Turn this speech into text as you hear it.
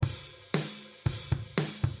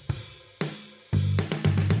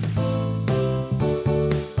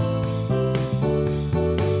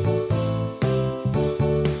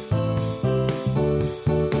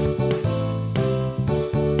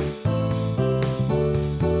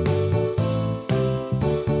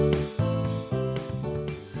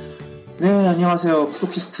네, 안녕하세요.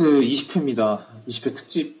 구독키스트 20회입니다. 20회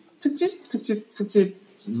특집,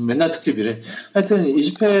 맨날 특집이래. 하여튼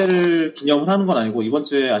 20회를 기념을 하는 건 아니고, 이번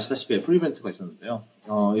주에 아시다시피 애플 이벤트가 있었는데요.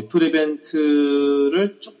 애플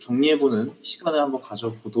이벤트를 쭉 정리해보는 시간을 한번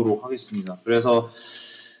가져보도록 하겠습니다. 그래서,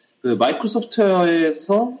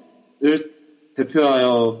 마이크로소프트웨어에서를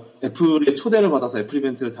대표하여 애플의 초대를 받아서 애플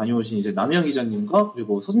이벤트를 다녀오신 이제 남영 기자님과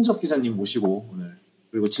그리고 서준석 기자님 모시고 오늘,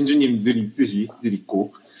 그리고 진주님 늘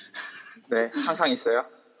있고, 네, 항상 있어요.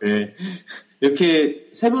 네. 이렇게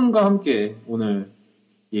세 분과 함께 오늘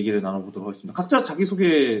얘기를 나눠보도록 하겠습니다. 각자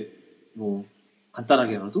자기소개,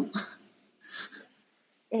 간단하게라도?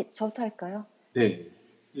 네, 저부터 할까요? 네.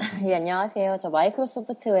 네, 안녕하세요. 저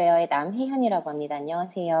마이크로소프트웨어의 남희현이라고 합니다.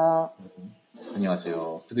 안녕하세요.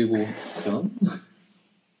 안녕하세요. 그리고, 전?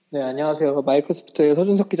 네, 안녕하세요. 마이크로소프트웨어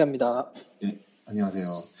서준석 기자입니다. 네, 안녕하세요.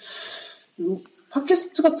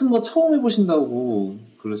 팟캐스트 같은 거 처음 해보신다고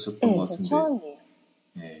그러셨던 것 같은데. 저 처음이에요.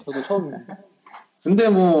 네. 저도 처음입니다. 근데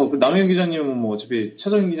남영 기자님은 어차피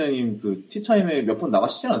차정희 기자님 티타임에 몇 번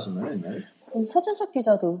나가시지 않았었나요, 옛날에? 그럼 서준석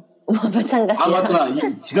기자도 마찬가지예요. 아, 맞다.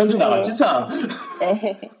 지난주 나갔지, 참.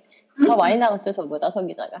 네. 더 많이 나갔죠, 저보다, 서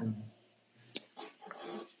기자가.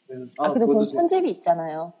 근데 그 편집이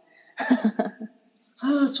있잖아요.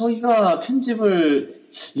 저희가 편집을,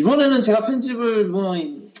 이번에는 제가 편집을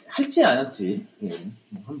할지 안 할지, 예.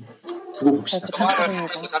 두고 봅시다. 그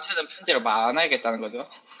자체는 편집을 안 하겠다는 거죠.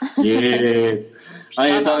 예.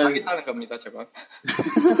 안 하겠다는 겁니다, 저건.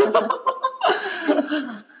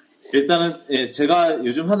 일단은, 예, 제가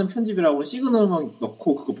요즘 하는 편집이라고는 시그널만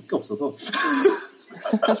넣고 그거밖에 없어서.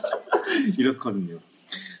 이렇거든요.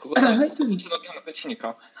 그거 하여튼 넣기 하면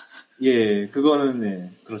끝이니까. 예, 그거는,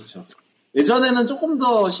 네, 그렇죠. 예전에는 조금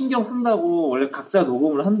더 신경 쓴다고 원래 각자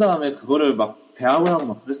녹음을 한 다음에 그거를 막 배합을 하고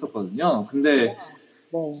막 그랬었거든요. 근데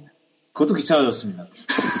네. 그것도 귀찮아졌습니다.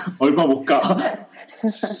 얼마 못 가.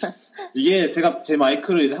 이게 제가 제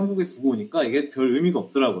마이크를 이제 한국에 두고 오니까 이게 별 의미가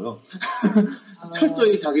없더라고요.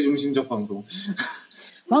 철저히 자기중심적 방송.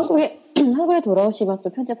 한국에 돌아오시면 또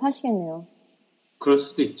편집하시겠네요. 그럴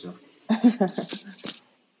수도 있죠.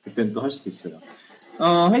 그땐 또 할 수도 있어요.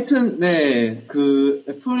 하여튼, 네,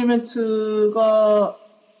 애플 이벤트가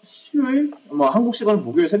수요일? 한국 시간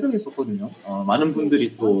목요일 새벽에 있었거든요. 많은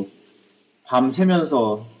분들이 또 밤을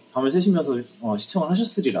새시면서, 시청을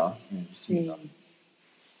하셨으리라, 네, 믿습니다.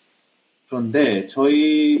 그런데,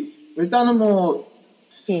 일단은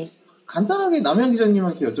네. 간단하게 남현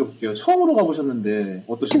기자님한테 여쭤볼게요. 처음으로 가보셨는데,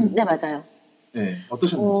 어떠셨나요? 네, 맞아요. 네,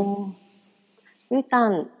 어떠셨는지.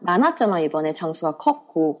 일단 많았잖아. 이번에 장수가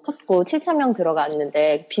컸고 7,000명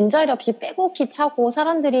들어갔는데 빈자리 없이 빼곡히 차고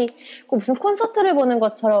사람들이 무슨 콘서트를 보는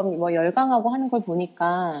것처럼 열광하고 하는 걸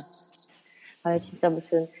보니까 진짜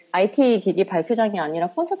무슨 IT 기기 발표장이 아니라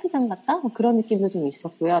콘서트장 같다? 그런 느낌도 좀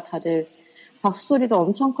있었고요. 다들 박수 소리도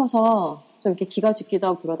엄청 커서 좀 이렇게 기가 죽기도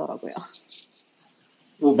하고 그러더라고요.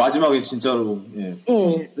 마지막에 진짜로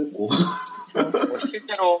뜨고.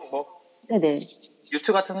 실제로 네네.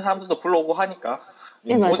 유튜브 같은 사람들도 불러오고 하니까.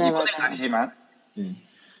 네, 맞아요. 이번엔 아니지만.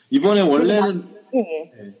 이번에 원래는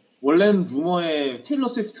루머에 테일러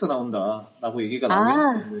스위프트가 나온다라고 얘기가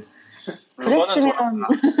나오고. 그랬으면.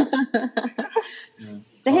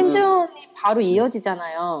 핸즈온이 바로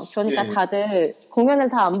이어지잖아요. 그러니까 다들 공연을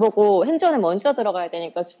다 안 보고 핸즈온에 먼저 들어가야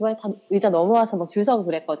되니까 중간에 다 의자 넘어와서 막 줄 서고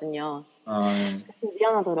그랬거든요.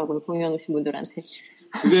 미안하더라고요, 공연 오신 분들한테.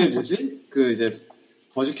 그게 뭐지?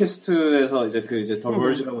 버즈캐스트에서 더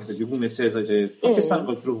버즈라고 미국 매체에서 팟캐스트하는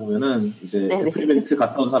걸 들어보면은 애플 이벤트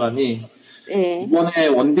갔다 온 사람이 이번에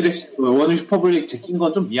원 리퍼블릭 제낀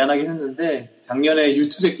건 좀 미안하긴 했는데 작년에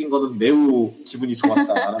유튜브 제낀 거는 매우 기분이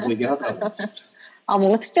좋았다라고 얘기를 하더라고요.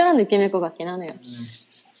 뭔가 특별한 느낌일 것 같긴 하네요.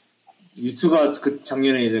 유튜브가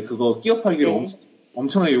작년에 그거 끼어 팔기로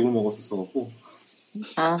엄청나게 욕을 먹었었어갖고.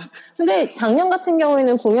 근데 작년 같은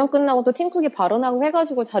경우에는 공연 끝나고 또 팀쿡이 발언하고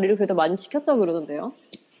해가지고 자리를 그래도 많이 지켰다고 그러던데요.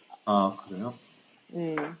 그래요?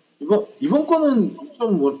 네. 이번 거는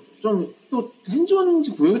또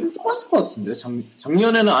핸즈온인지 구역이 좀 좁았을 것 같은데.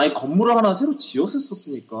 작년에는 아예 건물을 하나 새로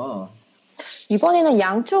지었었으니까. 이번에는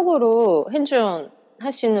양쪽으로 핸즈온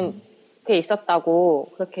할 수 있는 게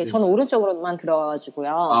있었다고 그렇게 저는 오른쪽으로만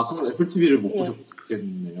들어가가지고요. 그럼 애플 TV를 못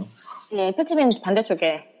보셨겠네요. 네, 애플 TV는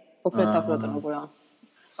반대쪽에 못 그랬다고 그러더라고요.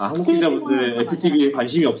 한국 기자분들 애플 TV에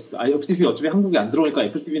관심이 애플 TV 어차피 한국에 안 들어오니까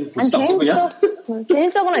애플 TV는 보지도 않고 그냥.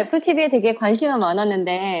 개인적으로 애플 TV에 되게 관심이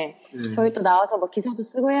많았는데 저희 또 나와서 기사도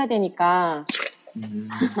쓰고 해야 되니까.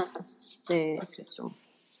 네, 그랬죠.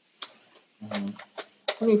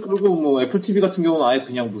 그리고 애플 TV 같은 경우는 아예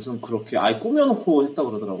그냥 무슨 그렇게 아예 꾸며놓고 했다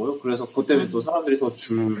그러더라고요. 그래서 그것 때문에 또 사람들이 더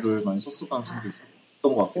줄을 많이 썼을 가능성도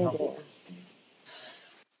있었던 것 같긴 하고.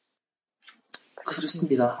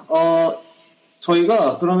 그렇습니다.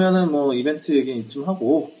 저희가 그러면은 뭐 이벤트 얘기 좀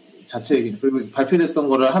하고 자체 얘기 그리고 발표됐던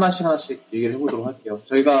거를 하나씩 얘기를 해보도록 할게요.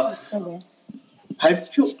 저희가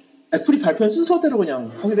애플이 발표한 순서대로 그냥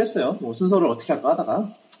하기로 했어요. 뭐 순서를 어떻게 할까 하다가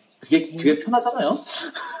그게 편하잖아요.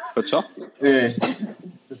 그렇죠? 네.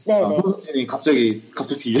 네네. 갑자기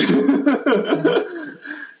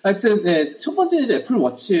하여튼, 네, 첫 번째는 이제 애플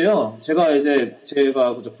워치예요. 제가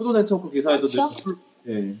그저 푸드 네트워크 기사에도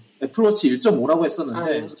애플 워치 1.5라고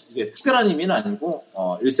했었는데, 이게 특별한 의미는 아니고,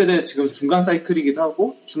 1세대 지금 중간 사이클이기도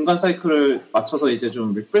하고, 중간 사이클을 맞춰서 이제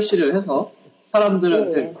좀 리프레시를 해서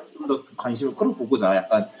사람들한테 좀 더 관심을 끌어보고자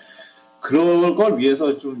약간 그런 걸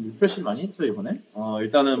위해서 좀 리프레시를 많이 했죠, 이번에.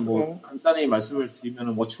 일단은 간단히 말씀을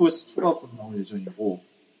드리면 워치OS 2가 곧 나올 예정이고,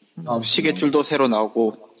 시계줄도 새로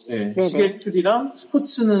나오고, 네, 시계줄이랑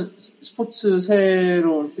스포츠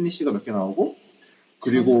새로운 피니쉬가 몇 개 나오고,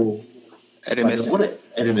 그리고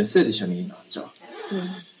LMS 에디션이 나왔죠.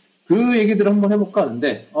 그 얘기들을 한번 해볼까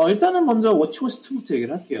하는데, 일단은 먼저 워치OS 2부터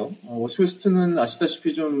얘기를 할게요. 워치OS 2는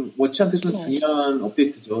아시다시피 좀 워치한테 좀 중요한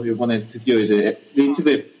업데이트죠. 이번에 드디어 이제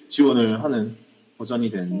네이티브 앱 지원을 하는 버전이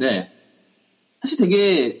되는데, 사실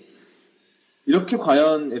되게 이렇게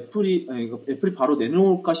과연 애플이 바로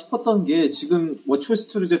내놓을까 싶었던 게 지금 워치OS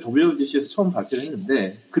 2를 이제 WWDC에서 처음 발표를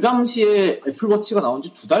했는데 그 당시에 애플워치가 나온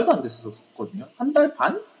지 2달도 안 됐었거든요. 1달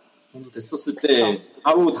반 정도 됐었을 때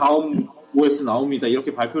바로 다음 OS 나옵니다.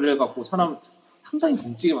 이렇게 발표를 해갖고 사람 상당히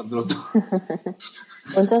벙찌게 만들었죠.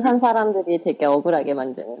 먼저 산 사람들이 되게 억울하게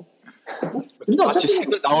만드는. 근데 마치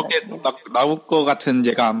색을 나올 것 같은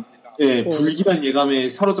예감. 네, 불길한 예감에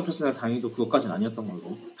사로잡혔으나 다행히도 그것까지는 아니었던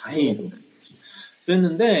걸로. 다행히도.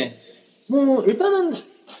 그랬는데, 뭐, 일단은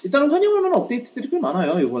환영할 만한 업데이트들이 꽤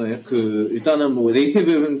많아요, 이번에. 일단은 뭐,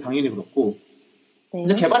 네이티브는 당연히 그렇고,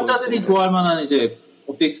 이제 개발자들이 좋아할 만한 이제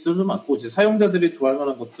업데이트들도 많고, 이제 사용자들이 좋아할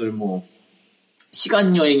만한 것들, 뭐,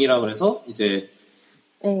 시간여행이라 그래서, 이제,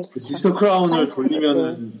 디지털 크라운을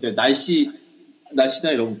돌리면은, 이제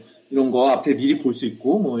날씨나 이런 거 앞에 미리 볼 수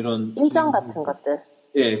있고, 뭐, 이런. 일정 같은 것들.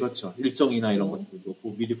 예, 그렇죠. 일정이나 이런 것들도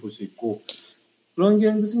미리 볼 수 있고, 그런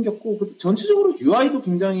기능도 생겼고, 전체적으로 UI도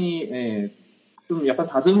굉장히, 좀 약간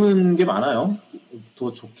다듬은 게 많아요.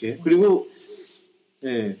 더 좋게. 그리고,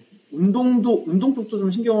 운동 쪽도 좀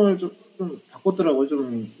신경을 좀 바꿨더라고요.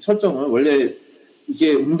 좀 설정을. 원래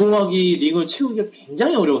이게 운동하기 링을 채우기가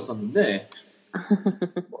굉장히 어려웠었는데,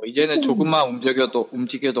 이제는 조금만 움직여도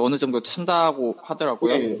어느 정도 찬다고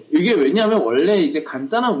하더라고요. 이게 왜냐하면 원래 이제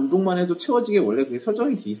간단한 운동만 해도 채워지게 원래 그게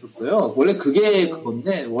설정이 돼 있었어요. 원래 그게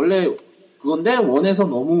그건데, 원에서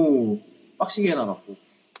너무 빡시게 해놔갖고.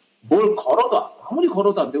 아무리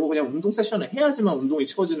걸어도 안 되고 그냥 운동 세션을 해야지만 운동이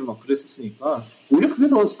채워지는 막 그랬었으니까, 오히려 그게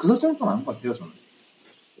그 설정이 더 나은 것 같아요, 저는.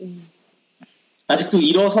 아직도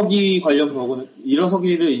일어서기를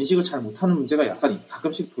인식을 잘 못하는 문제가 약간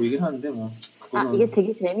가끔씩 보이긴 하는데, 뭐. 이게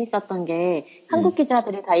되게 재밌었던 게, 한국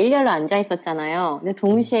기자들이 다 일렬로 앉아 있었잖아요. 근데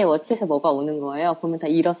동시에 워치에서 뭐가 오는 거예요. 보면 다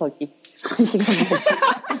일어서기. 그 시간에.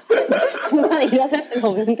 중간에 일어설 수가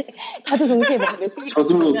없는데, 다들 동시에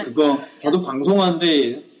저도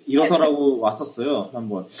방송하는데 일어서라고 왔었어요,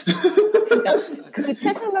 한번. 그러니까 그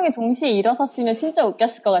최소 명이 동시에 일어섰으면 진짜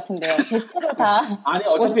웃겼을 것 같은데요. 대체로 다 아니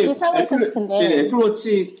어차피 워치 사고 있었을 텐데.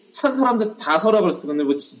 애플워치 찬 사람들 다 서라고 그랬을 건데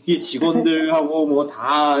뭐 뒤에 직원들하고 뭐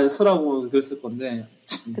다 서라고 그랬을 건데.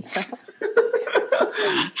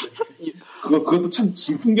 그것도 참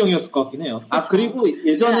진풍경이었을 것 같긴 해요. 그리고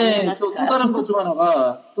예전에 또 다른 것 중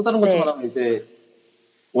하나가 이제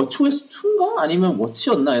워치OS 2인가 아니면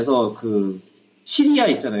워치였나 해서 시리아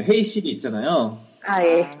있잖아요. 헤이 시리 있잖아요.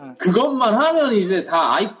 그것만 하면 이제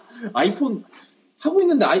다 아이폰 보고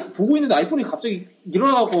있는데 아이폰이 갑자기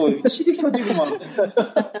일어나고 시리 켜지고 막.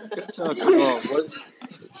 그렇죠.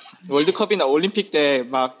 월드컵이나 올림픽 때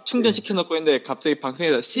막 충전시켜놓고 있는데 갑자기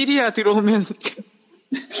방송에서 시리아가 들어오면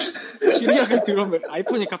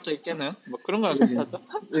아이폰이 갑자기 깨는 뭐 그런 거랑 비슷하죠.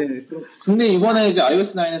 네. 근데 이번에 이제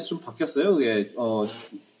iOS 9에서 좀 바뀌었어요. 그게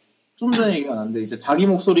좀 전에 얘기가 났는데 이제 자기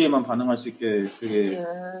목소리에만 반응할 수 있게 그게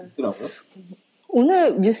있더라고요.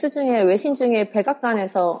 오늘 뉴스 중에 외신 중에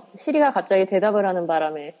백악관에서 시리가 갑자기 대답을 하는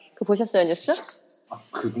바람에 보셨어요 뉴스?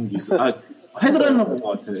 그건 있어. 헤드라인만 본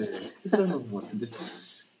것 같아. 헤드라인만 본 것 같은데.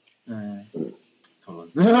 네.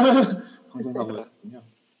 저런 방송사고였군요.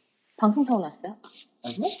 방송사고 났어요?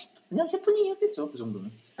 아니요? 그냥 해프닝이었겠죠. 그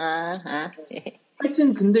정도는. 네.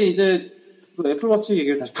 하여튼 근데 이제 애플워치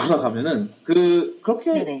얘기를 다시 돌아가면은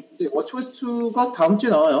그렇게 이제 워치OS 2가 다음 주에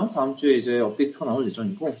나와요. 다음 주에 이제 업데이트가 나올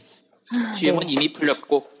예정이고. GM은 이미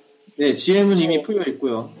풀렸고. 네, GM은 이미 풀려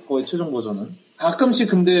있고요. 거의 최종 버전은. 가끔씩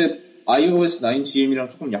근데 iOS 9 GM이랑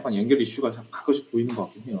조금 약간 연결 이슈가 가끔씩 보이는 것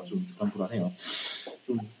같긴 해요. 좀 불안해요.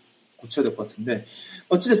 좀 고쳐야 될 것 같은데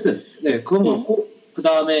어찌됐든 네 그건 그렇고 그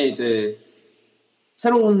다음에 이제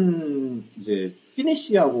새로운 이제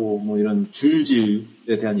피니쉬하고 뭐 이런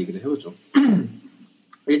줄질에 대한 얘기를 해보죠.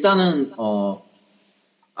 일단은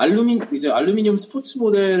알루미늄 스포츠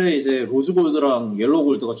모델에 이제 로즈 골드랑 옐로우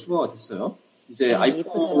골드가 추가가 됐어요. 이제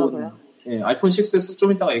아이폰 6S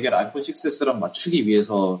좀 이따가 얘기할 아이폰 6S랑 맞추기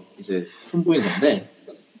위해서 이제 선보인 건데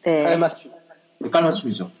네.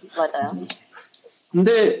 깔맞춤이죠. 맞아요.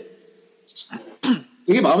 근데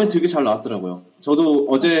되게 마음에 들게 잘 나왔더라고요. 저도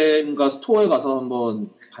어젠가 스토어에 가서 한번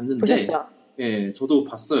봤는데 보셨죠? 예, 저도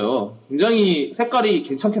봤어요. 굉장히 색깔이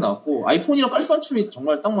괜찮게 나왔고 아이폰이랑 깔맞춤이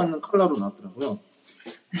정말 딱 맞는 컬러로 나왔더라고요.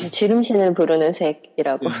 지름신을 부르는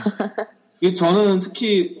색이라고. 네. 저는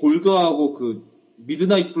특히 골드하고 그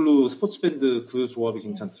미드나잇 블루 스포츠밴드 그 조합이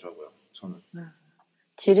괜찮더라고요. 저는.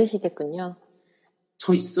 지르시겠군요.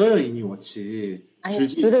 저 있어요 이미 워치. 아니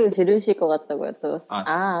줄을 지르실 것 같다고요 또.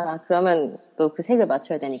 그러면 또 그 색을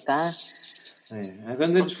맞춰야 되니까. 네.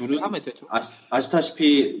 근데 줄은 하면 되죠.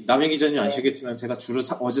 아시다시피 남영 기자님 아시겠지만 제가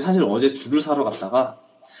어제 줄을 사러 갔다가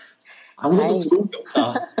아무것도 들어온 게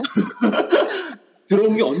없다.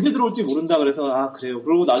 들어온 게 언제 들어올지 모른다 그래서 그래요.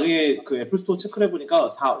 그리고 나중에 그 애플 스토어 체크를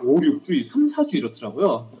해보니까 다 5, 6주, 3, 4주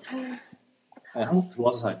이렇더라고요. 네, 한국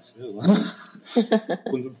들어와서 사야겠어요.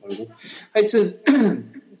 돈 좀 벌고. 하여튼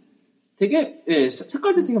되게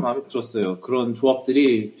색깔도 되게 마음에 들었어요. 그런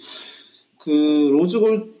조합들이 그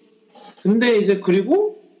로즈골 근데 이제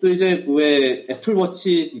그리고 또 이제 왜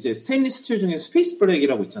애플워치 이제 스테인리스 스틸 중에 스페이스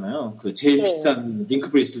블랙이라고 있잖아요. 그 제일 비싼 링크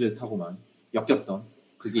브레이슬렛하고만 엮였던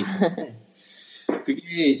그게 있었는데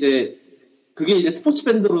그게 이제 스포츠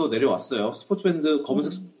밴드로 내려왔어요. 스포츠 밴드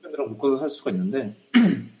검은색 스포츠 밴드랑 묶어서 살 수가 있는데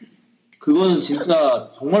그거는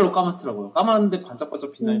진짜 정말로 까맣더라고요. 까만데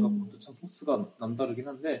반짝반짝 빛나니까 그것도 참 포스가 남다르긴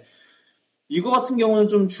한데 이거 같은 경우는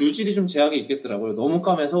좀 줄질이 좀 제약이 있겠더라고요. 너무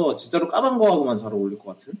까매서 진짜로 까만 거하고만 잘 어울릴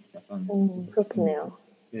것 같은 약간 그렇겠네요.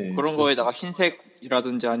 예, 그런 거에다가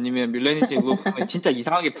흰색이라든지 아니면 밀레니즘 루프면 진짜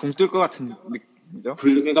이상하게 붕 뜰 것 같은 느낌이죠.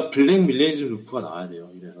 그러니까 블랙 밀레니즘 루프가 나와야 돼요.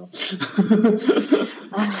 이래서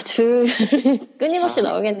줄 끊임없이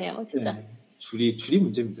나오겠네요, 진짜. 네, 줄이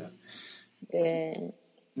문제입니다. 네.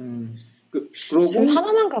 그러고 줄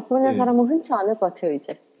하나만 갖고 있는 사람은 흔치 않을 것 같아요,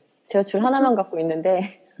 이제. 제가 줄 하나만 갖고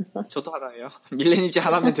있는데. 저도 하나예요. 밀레니즘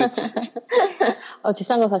하나면 되지.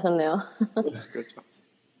 비싼 거 사셨네요. 그렇죠.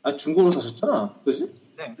 중고로 사셨잖아, 그지?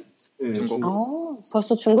 네. 중고.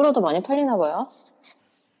 벌써 중고로도 많이 팔리나 봐요.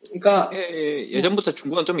 그러니까 예전부터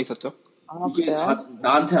중고는 좀 있었죠. 이게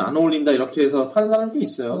나한테 안 어울린다 이렇게 해서 파는 사람도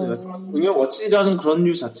있어요. 응용 워치라는 그런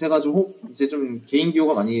류 자체가 좀 이제 좀 개인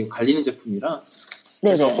기호가 많이 갈리는 제품이라.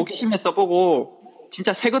 그래서 호기심에 써보고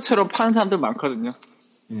진짜 새 것처럼 파는 사람들 많거든요.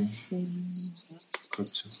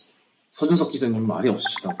 그렇죠. 서준석 기자님 말이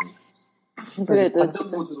없으시다고. 그래도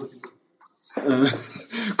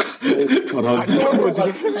저런.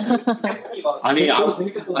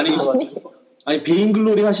 아니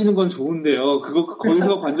베인글로리 하시는 건 좋은데요.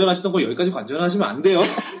 거기서 관전하시던 거 여기까지 관전하시면 안 돼요.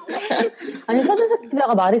 아니 서준석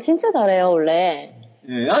기자가 말을 진짜 잘해요 원래.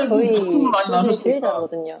 거의 많이 나셨으니까. 제일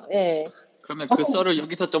잘하거든요. 예. 그러면 그 썰을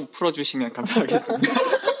여기서 좀 풀어주시면 감사하겠습니다.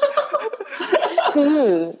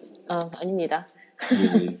 아닙니다.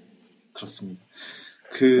 네, 그렇습니다.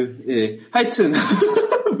 하여튼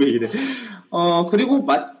왜 이래. 그리고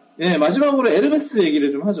마지막으로 에르메스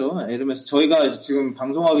얘기를 좀 하죠. 에르메스 저희가 지금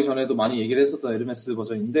방송하기 전에도 많이 얘기를 했었던 에르메스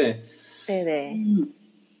버전인데, 네네.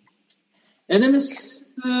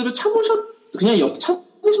 에르메스를 그냥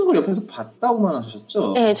차보신 걸 옆에서 봤다고만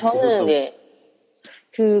하셨죠? 네, 저는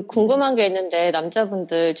궁금한 게 있는데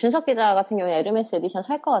남자분들 준석 기자 같은 경우에 에르메스 에디션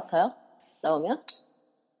살 것 같아요? 나오면?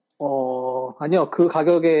 아니요. 그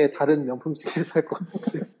가격에 다른 명품 스킬을 살 것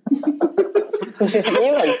같은데요.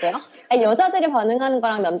 이유가 있어요? 아니, 여자들이 반응하는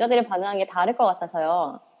거랑 남자들이 반응하는 게 다를 것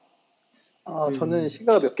같아서요. 저는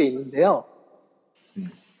시가가 몇 개 있는데요.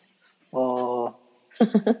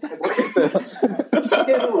 잘 모르겠어요.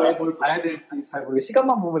 시계로 왜 뭘 봐야 될지 잘 모르겠어요.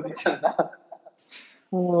 시간만 보면 되지 않나?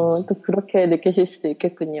 또 그렇게 느끼실 수도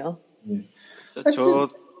있겠군요.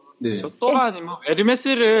 저 또한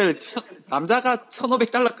에르메스를 남자가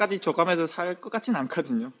 $1,500까지 줘가면서 살 것 같진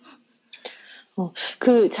않거든요.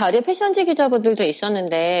 그 자리에 패션지 기자분들도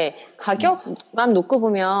있었는데 가격만 놓고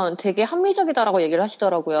보면 되게 합리적이다라고 얘기를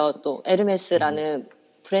하시더라고요. 또 에르메스라는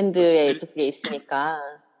브랜드에 그게 있으니까.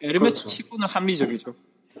 에르메스 치고는 합리적이죠.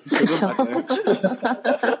 그건 맞아요.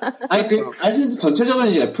 아니 전체적인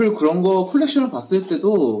이제 애플 그런 거 컬렉션을 봤을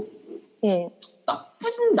때도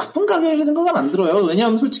나쁜 가격이라는 생각은 안 들어요.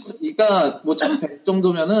 왜냐하면 솔직히 그러니까 뭐 1,100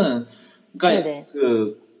 정도면은 그러니까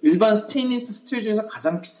그 일반 스테인리스 스틸 중에서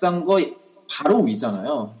가장 비싼 거 바로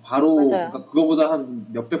위잖아요. 바로 맞아요. 그러니까 그거보다 한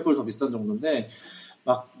몇백 불 더 비싼 정도인데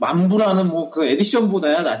막 만불하는 뭐 그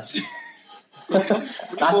에디션보다야 낫지.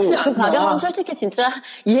 낫지 그 않나. 가격은 솔직히 진짜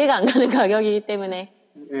이해가 안 가는 가격이기 때문에.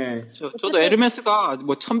 예. 저도 에르메스가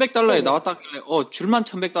뭐 $1,100에 네. 나왔다길래 줄만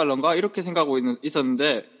 $1,100인가 이렇게 생각하고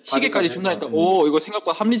있었는데 시계까지 준다 했다. 네. 오 이거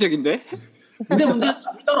생각보다 합리적인데. 근데 문제는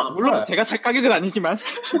따로 안 물론 물론 제가 살 가격은 아니지만.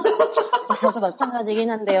 저도 마찬가지긴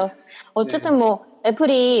한데요. 어쨌든 뭐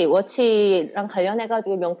애플이 워치랑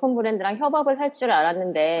관련해가지고 명품 브랜드랑 협업을 할 줄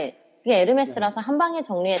알았는데 그게 에르메스라서 한 방에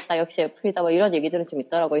정리했다. 역시 애플이다. 뭐 이런 얘기들은 좀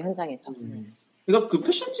있더라고요, 현장에서. 그러니까 그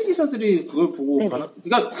패션지 기자들이 그걸 보고 네네.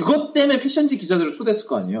 그러니까 그것 때문에 패션지 기자들을 초대했을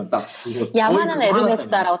거 아니에요. 딱 그거 야만은 거의 그거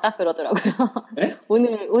에르메스다라고 딱 그러더라고요. 네?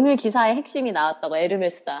 오늘 기사의 핵심이 나왔다고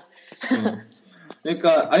에르메스다. 하나요.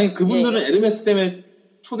 그러니까 아니 그분들은 에르메스 때문에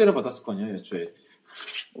초대를 받았을 거 아니에요, 애초에.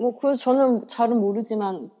 뭐 저는 잘은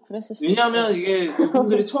모르지만 그랬을 수도 왜냐하면 있어요. 이게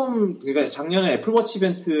그분들이 처음 그러니까 작년에 애플워치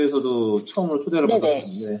이벤트에서도 처음으로 초대를 네네.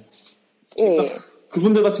 받았는데 예.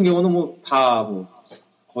 그분들 같은 경우는 뭐 다 뭐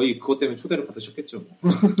거의 그것 때문에 초대를 받으셨겠죠.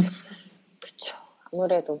 그쵸.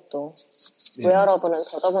 아무래도 또 네. 웨어러블은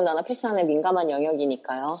더더군다나 패션에 민감한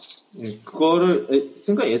영역이니까요. 네, 그거를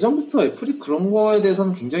그러니까 예전부터 애플이 그런 거에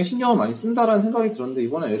대해서는 굉장히 신경을 많이 쓴다라는 생각이 들었는데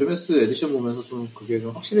이번에 에르메스 에디션 보면서 좀 그게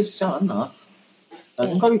좀 확실해지지 않았나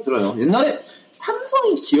라는 네. 생각이 들어요. 옛날에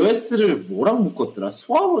삼성이 기어 S를 뭐랑 묶었더라?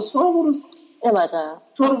 스와로브스키랑 네, 맞아요.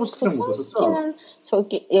 묶었었죠. 는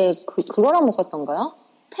그거랑 묶었던가요?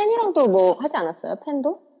 펜이랑도 뭐 하지 않았어요?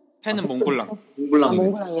 펜도? 펜은 몽블랑. 몽블랑이.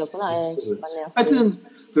 몽블랑이었구나. 예, 맞네요. 하여튼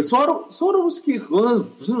그 스와로브스키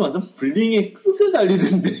그거는 무슨 완전 블링의 끝을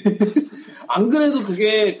달리던데 안 그래도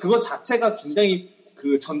그거 자체가 굉장히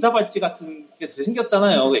그 전자발찌 같은 게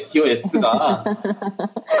생겼잖아요. 기어 S가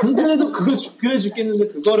안 그래도 그거 그래 죽겠는데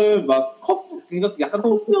그거를 막 그러니까 약간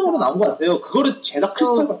컵병으로 나온 것 같아요. 그거를 죄다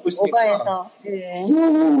크리스탈 갖고 있으니까 오바해서. 예.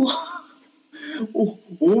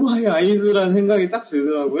 오마이 아이즈라는 생각이 딱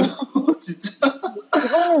들더라고요. 진짜.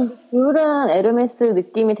 그런 에르메스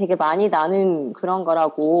느낌이 되게 많이 나는 그런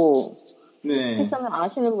거라고 네. 패션을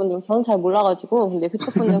아시는 분들은 저는 잘 몰라가지고 근데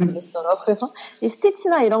그쪽 분들은 그러시더라고요. 이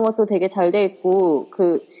스티치나 이런 것도 되게 잘 돼 있고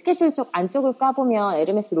그 시계줄 쪽 안쪽을 까보면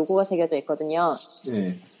에르메스 로고가 새겨져 있거든요.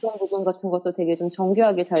 네. 그런 부분 같은 것도 되게 좀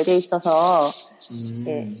정교하게 잘 돼 있어서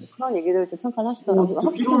예, 그런 얘기들을 좀 평가를 하시더라고요.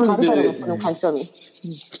 확실히 좀 다르더라고요. 그런 관점이.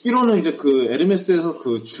 듣기로는 이제 그 에르메스에서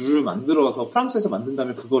그 줄을 만들어서 프랑스에서 만든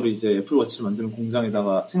다음에 그거를 이제 애플워치를 만드는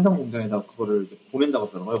공장에다가 생산 공장에다가 그거를 이제 보낸다고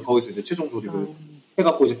하더라고요. 거기서 이제 최종 조립을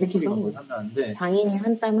해갖고 이제 패키징을 한다는데 장인이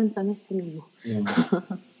한 땀 한 땀 했으면 뭐. 예.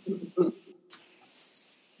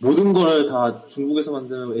 모든 거를 다 중국에서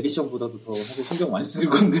만드는 에디션보다도 더 사실 신경 많이 쓰는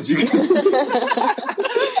건데 지금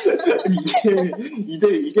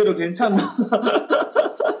이대로 괜찮나?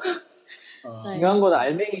 중요한 건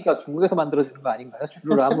알맹이가 중국에서 만들어지는 거 아닌가요?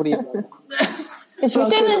 줄을 아무리 줄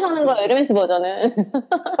때문에 사는 거 에르메스 버전은.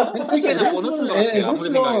 시계는 보너스인 것 같아요. 아무리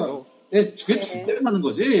생각해도. 예, 그게 줄 때문에 사는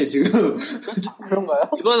거지 지금. 그런가요?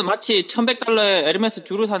 이거는 마치 $1,100에 에르메스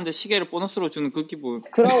줄을 샀는데 시계를 보너스로 주는 그 기분.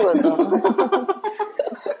 그런 거죠.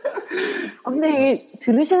 근데 이게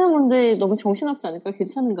들으시는 분들이 너무 정신없지 않을까요?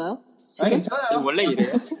 괜찮은가요? 아니 괜찮아요. 원래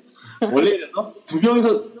이래요. 원래 이래서 두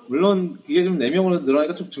명이서 물론 그게 좀 4명으로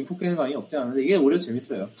늘어나니까 좀 증폭되는 거 아니 없지 않은데 이게 오히려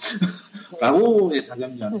재밌어요. 라고의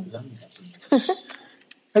자장면을 합니다.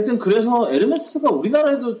 하여튼 그래서 에르메스가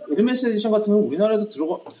우리나라에도 에르메스 에디션 같은 경우 우리나라에도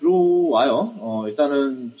들어와요.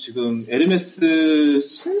 일단은 지금 에르메스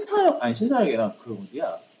신사역이라 그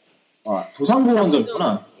어디야?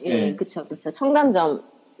 도상공원점이구나. 예, 그쵸. 청담점에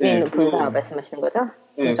있는 본사 말씀하시는 거죠?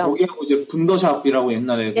 네, 거기하고 이제 분더샵이라고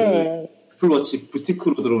옛날에 예. 애플워치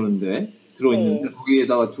부티크로 들어있는데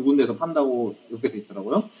거기에다가 두 군데서 판다고 이렇게 돼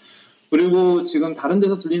있더라고요. 그리고 지금 다른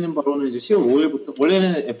데서 들리는 바로는 이제 10월 5일부터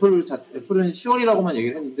원래는 애플은 10월이라고만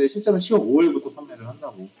얘기를 했는데 실제로는 10월 5일부터 판매를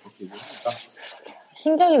한다고 그렇게 얘기합니다.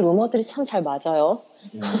 신기하게 루머들이 참 잘 맞아요.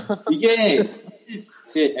 네. 이게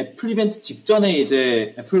이제 애플 이벤트 직전에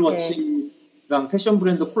이제 애플워치랑 패션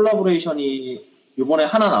브랜드 콜라보레이션이 이번에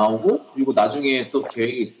하나 나오고 그리고 나중에 또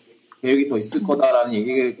계획이 더 있을 거다라는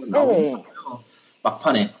얘기가 나오고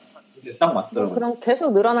막판에 딱 맞더라고요. 그럼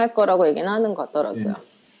계속 늘어날 거라고 얘기는 하는 것 같더라고요. 네.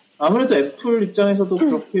 아무래도 애플 입장에서도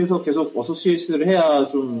그렇게 해서 계속 어소시에이트를 해야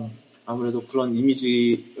좀 아무래도 그런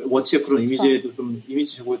이미지 워치의 그런 이미지에도 좀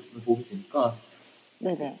이미지 제고에도 좀 도움이 되니까.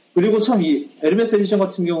 네네. 그리고 참 이 에르메스 에디션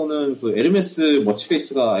같은 경우는 그 에르메스 워치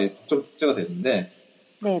페이스가 아예 독점 특제가 됐는데.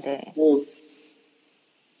 네네.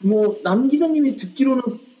 남 기자님이 듣기로는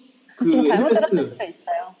지금 잘못 들었을 수도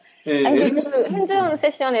있어요. 네, 아니, 에르메스 그 핸즈온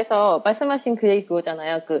세션에서 말씀하신 그 얘기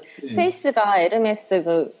그거잖아요. 그 페이스가 에르메스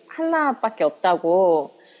그 하나밖에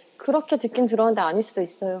없다고. 그렇게 듣긴 들었는데 아닐 수도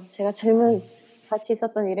있어요. 제가 같이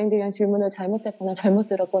있었던 일행들이랑 질문을 잘못했거나 잘못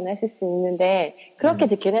들었거나 했을 수 있는데, 그렇게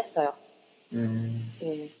듣긴 했어요.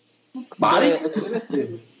 예. 말이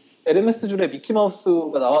에르메스 줄에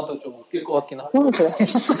미키마우스가 나와도 좀 웃길 것 같긴 하고. 그래.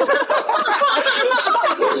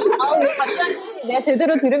 갑자기 내가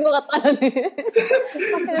제대로 들은 것 같다는.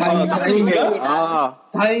 다행인가?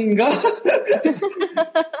 다행인가?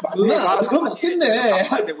 누나, 그럼 맞겠네.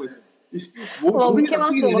 되고 있어.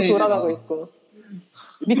 미키마우스가 돌아가고 있고.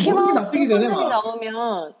 미키마우스 납득이 되네, 화면이 막.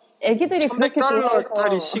 나오면 애기들이 그렇게 좋아해서.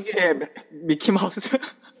 $1,100짜리 시계에 미키마우스.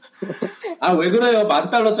 아, 왜 그래요?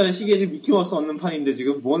 $10,000짜리 시계에 지금 미키마우스 얻는 판인데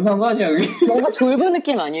지금 뭔 상관이야, 그게. 뭔가 졸부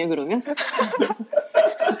느낌 아니에요, 그러면?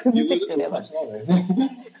 금색 줄에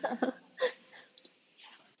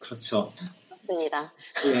그렇죠. 맞습니다.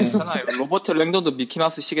 예. 하나 로버트 랭던도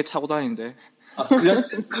미키마우스 시계 차고 다니는데. 아,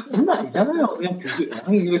 그건 아니잖아요. 그냥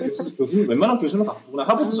교수님, 웬만한 교수는 갖고 그냥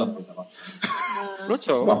하버드잖아요.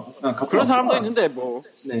 그렇죠. 그런 사람도 있는데 뭐.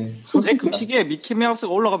 네. 내 금시계에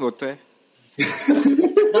미키마우스가 올라가면 어때?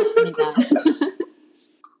 그렇습니다.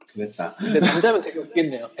 그랬다. 근데 남자면 되게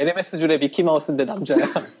웃겠네요. 에르메스 줄에 미키마우스인데 남자야.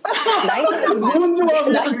 나이트가 뭔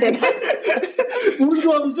조합이야? 뭔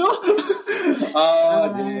조합이죠?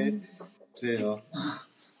 아, 네. 그래요.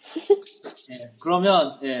 네,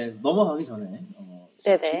 그러면, 예, 넘어가기 전에,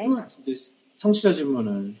 네네. 청취자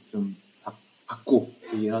질문을 좀 받고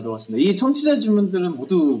얘기를 하도록 하겠습니다. 이 청취자 질문들은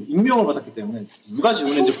모두 익명을 받았기 때문에 누가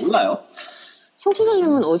질문했는지 몰라요. 청취자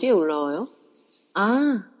질문 어디에 올라와요?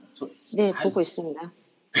 네, 아니. 보고 있습니다.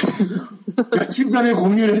 며칠 전에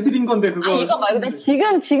공유를 해드린 건데, 그거. 이거 말고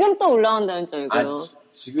지금 또 올라온다는 줄 알고요.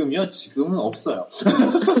 지금이요? 지금은 없어요.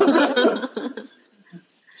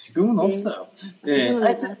 지금은 없어요. 네.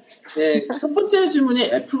 하여튼, 네, 첫 번째 질문이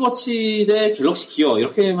애플워치 대 갤럭시 기어,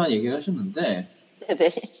 이렇게만 얘기를 하셨는데, 네네.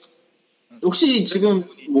 혹시 지금,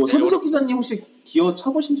 손석 기자님 혹시 기어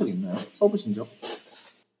차보신 적 있나요? 써보신 적?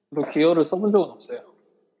 저 기어를 써본 적은 없어요.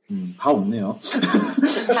 다 없네요.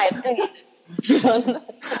 다 애플이.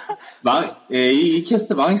 이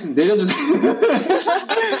캐스트 망했으면 내려주세요.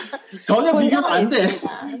 전혀 비교가 안 돼.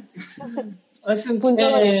 하여튼, 본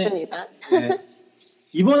적은 있습니다. 네.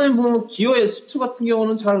 이번에 기어의 S2 같은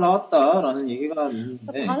경우는 잘 나왔다라는 얘기가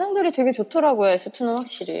있는데. 반응들이 되게 좋더라고요, S2는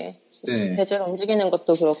확실히. 네. 베젤 움직이는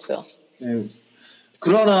것도 그렇고요. 네.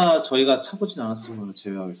 그러나 저희가 차보진 않았을 걸로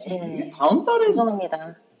제외하겠습니다. 네. 이게 다음 달에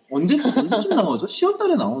죄송합니다. 언제쯤 나오죠? 10월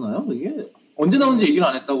달에 나오나요? 이게 언제 나오는지 얘기를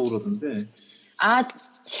안 했다고 그러던데.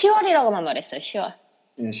 10월이라고만 말했어요, 10월.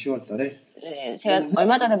 네, 10월 달에. 네, 제가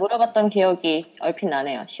얼마 전에 물어봤던 기억이 얼핏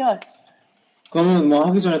나네요, 10월. 그러면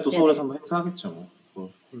하기 전에 또 서울에서 한번 행사하겠죠. 그거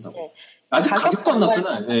한다고. 네. 아직 가격도 안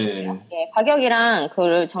났잖아요. 네. 가격이랑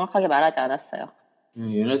그걸 정확하게 말하지 않았어요.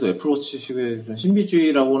 얘네도 애플워치식의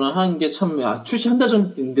신비주의라고는 하는 게 참, 출시 한 달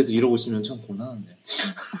전인데도 이러고 있으면 참 곤란한데.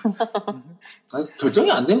 결정이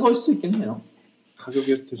안 된 거일 수도 있겠네요.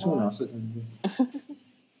 가격이 대충 나왔어야 되는데.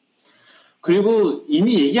 그리고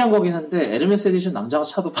이미 얘기한 거긴 한데, 에르메스 에디션 남자가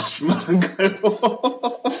차도 봐줄만한가요?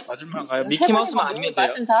 봐줄만한가요? 미키마우스만 아니면 돼요.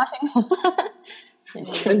 말씀 다 하신 거.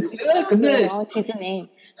 근데, 디즈니.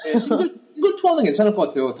 싱글 투어는 괜찮을 것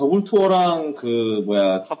같아요. 더블 투어랑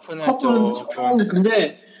커프는 좀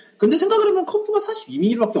근데 생각을 해보면 커프가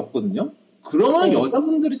 42mm밖에 없거든요. 그러면 네.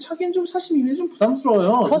 여자분들이 차기엔 좀 42mm 좀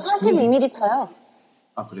부담스러워요. 저 42mm 차요.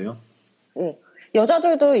 아, 그래요? 네.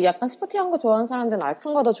 여자들도 약간 스포티한 거 좋아하는 사람들은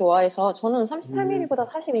알큰 거 더 좋아해서 저는 38mm보다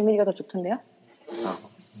 42mm가 더 좋던데요?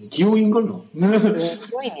 기호인 걸로.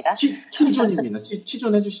 기호입니다. 치존입니다.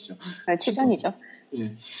 치존 해주시죠. 치존이죠.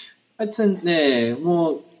 예. 하여튼, 네,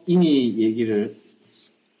 이미 얘기를,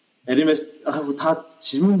 에르메스, 다,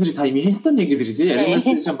 질문들이 다 이미 했던 얘기들이지.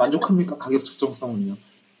 에르메스에 대한 만족합니까? 가격 적정성은요.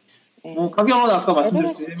 네. 가격은 아까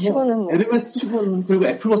말씀드렸듯이, 에르메스 치고는, 그리고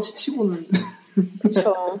애플워치 치고는.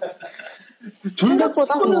 그렇죠. 둘 다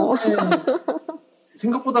치고는,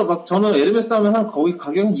 생각보다 저는 에르메스 하면 거의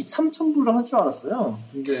가격 한 2,000~3,000불을 할 줄 알았어요.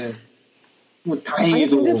 근데,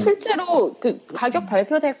 다행히도. 근데 실제로 가격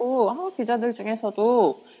발표되고 한국 기자들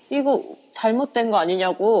중에서도 이거 잘못된 거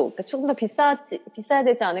아니냐고, 좀 더 비싸야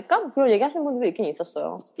되지 않을까? 그런 얘기 하시는 분들도 있긴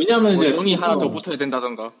있었어요. 왜냐면 이제. 용이 하나 더 붙어야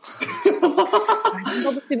된다던가.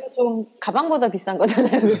 이거 붙이면 좀 가방보다 비싼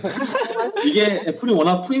거잖아요. 이게 애플이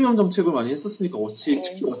워낙 프리미엄 정책을 많이 했었으니까,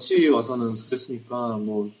 특히 워치에 와서는 그랬으니까,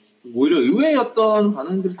 오히려 의외의 어떤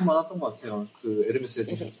반응들이 더 많았던 것 같아요. 에르메스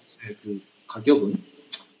에디션의 가격은.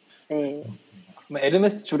 네. 그럼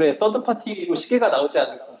에르메스 줄에 서드 파티로 시계가 나오지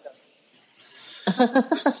않을까?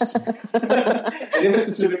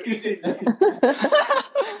 LMS 툴을 낄 수 있는.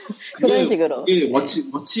 그런 식으로. 이게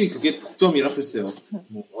워치 그게 독점이라 글쎄요.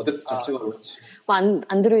 뭐 어댑터 자체가 그렇지. 뭐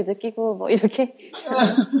안드로이드 끼고 뭐 이렇게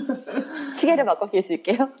시계를 바꿔 낄 수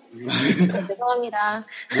있게요. 네, 죄송합니다.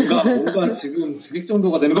 뭔가 지금 주객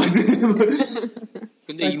정도가 되는 것 같아요.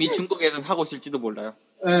 근데 이미 중국에서는 하고 있을지도 몰라요.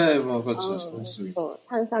 네, 뭐 그렇죠.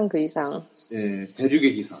 산상 그 이상. 예,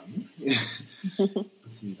 대륙의 기상. 예.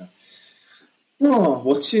 그렇습니다.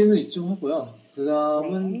 워치는 이쯤 하고요.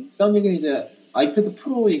 그다음 얘기는 이제 아이패드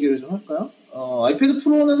프로 얘기를 좀 할까요? 아이패드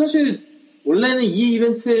프로는 사실 원래는 이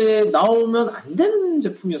이벤트에 나오면 안 되는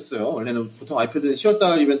제품이었어요. 원래는 보통 아이패드는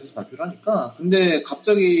 10월달 이벤트에서 발표를 하니까. 근데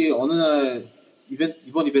갑자기 어느 날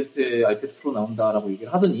이번 이벤트에 아이패드 프로 나온다라고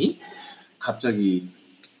얘기를 하더니 갑자기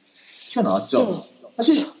튀어나왔죠.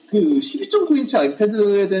 사실 그 12.9인치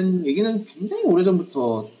아이패드에 대한 얘기는 굉장히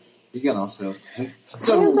오래전부터 얘기가 나왔어요.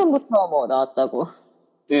 4년 전부터 뭐 나왔다고.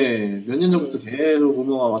 네, 몇 년 전부터 계속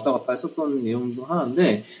루머가 왔다 갔다 했었던 내용도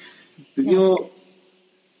하나인데 드디어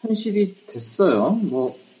현실이 됐어요.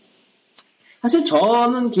 뭐 사실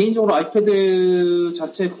저는 개인적으로 아이패드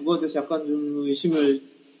자체 그거에 대해서 약간 좀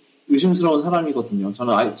의심스러운 사람이거든요.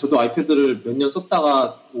 저도 아이패드를 몇 년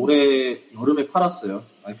썼다가 올해 여름에 팔았어요.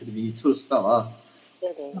 아이패드 미니 2를 쓰다가.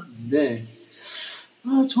 네네. 근데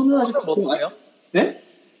저는 아직 뭐 쓰세요? 네?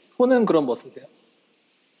 폰은 그럼 뭐 쓰세요?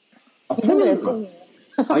 이분들 앱등이에요.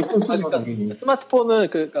 아이폰 쓰죠, 그러니까 당연히. 스마트폰은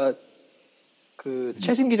그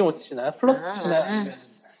최신 기종을 쓰시나요? 플러스 쓰시나요?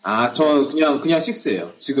 저 그냥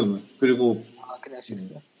 6예요, 지금은. 그리고, 그냥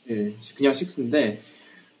 6. 예, 그냥 6인데,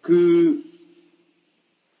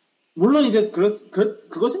 물론 이제,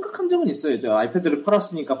 그거 생각한 적은 있어요. 이제 아이패드를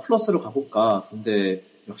팔았으니까 플러스로 가볼까. 근데,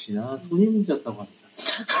 역시나 돈이 문제였다고 합니다.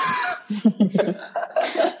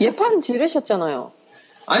 예판 지르셨잖아요.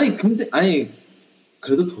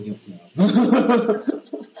 그래도 돈이 없어요.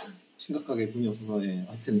 심각하게 돈이 없어서, 예,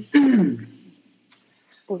 하여튼.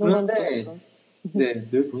 그런데, 네,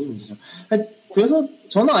 늘 돈이 문제죠. 그래서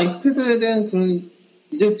저는 아이패드에 대한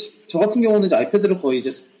이제 저 같은 경우는 이제 아이패드를 거의 이제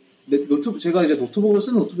제가 이제 노트북을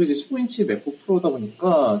쓰는 노트북이 이제 15인치 맥북 프로다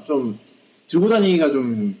보니까 좀 들고 다니기가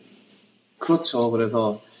좀 그렇죠.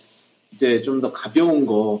 그래서 이제 좀 더 가벼운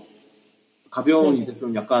이제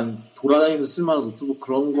좀 약간 돌아다니면서 쓸만한 노트북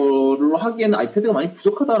그런 걸로 하기에는 아이패드가 많이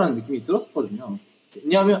부족하다라는 느낌이 들었었거든요.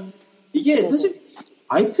 왜냐하면 이게 사실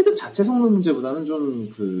아이패드 자체 성능 문제보다는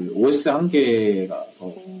좀 그 OS의 한계가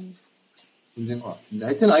더 문제인 것 같은데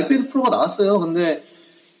하여튼 아이패드 프로가 나왔어요. 근데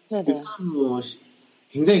일단 뭐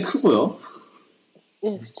굉장히 크고요.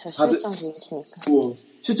 네, 그쵸. 12.9인치니까. 뭐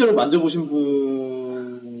실제로 만져보신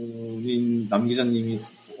분인 남 기자님이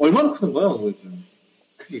얼마나 크던가요? 그게 좀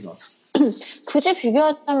크기가. 굳이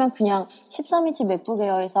비교하자면 그냥 13인치 맥북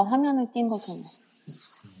에어에서 화면을 띈 거잖아요.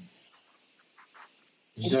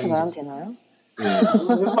 이렇게 말하면 되나요? 네,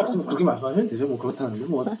 그렇게 말씀하시면 되죠. 뭐 그렇다는데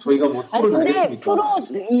뭐 저희가 뭐 토론을 근데 하겠습니까? 프로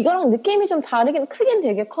이거랑 느낌이 좀 다르긴 크긴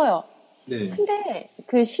되게 커요. 네. 근데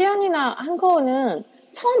그 시연이나 한 거는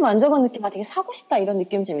처음 만져본 느낌이 되게 사고 싶다 이런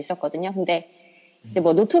느낌이 좀 있었거든요. 근데 이제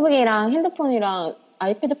뭐 노트북이랑 핸드폰이랑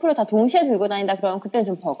아이패드 프로 다 동시에 들고 다닌다 그러면 그때는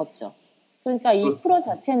좀 버겁죠. 그러니까 이 프로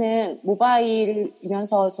자체는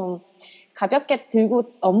모바일이면서 좀 가볍게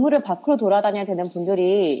들고 업무를 밖으로 돌아다녀야 되는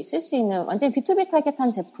분들이 쓸 수 있는 완전히 B2B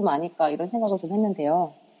타겟한 제품 아닐까 이런 생각을 좀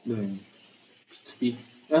했는데요. 네. B2B.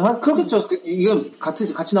 그렇겠죠. 이거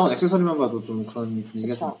같이 나온 액세서리만 봐도 좀 그런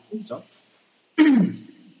분위기가 좀 있죠.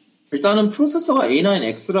 일단은 프로세서가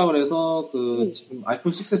A9X라 그래서 지금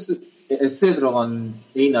아이폰 6S에 들어간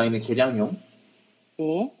A9의 개량형.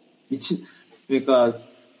 네. 그러니까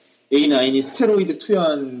A9이 스테로이드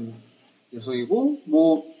투여한 녀석이고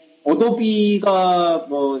뭐 어도비가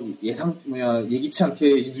뭐 예기치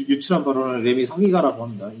않게 유출한 발언을 램이 사기가라고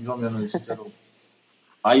합니다. 이러면은 진짜로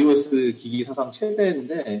iOS 기기 사상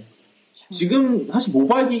최대인데 지금 사실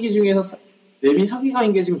모바일 기기 중에서 램이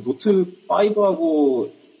사기가인 게 지금 노트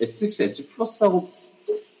 5하고 S6 엣지 플러스하고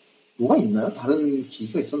뭐가 있나요? 다른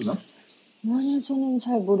기기가 있었나? 아니 저는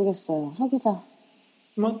잘 모르겠어요. 서 기자.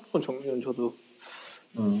 스마트폰 종류는 저도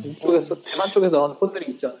대만 쪽에서 나오는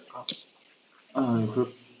폰들이 있지 않을까.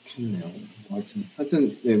 그렇겠네요.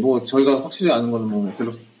 하여튼 네, 뭐 저희가 확실히 아는 거는 뭐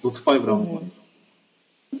노트 5라는 거.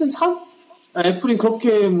 하여튼 애플이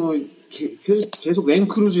그렇게 뭐 계속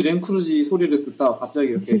램크루지 소리를 듣다가 갑자기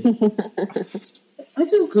이렇게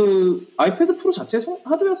하여튼 그 아이패드 프로 자체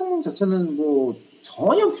하드웨어 성능 자체는 뭐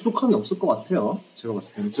전혀 부족함이 없을 것 같아요. 제가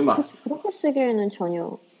봤을 때는 지금 그렇게 쓰기에는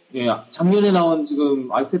전혀. 예, 작년에 나온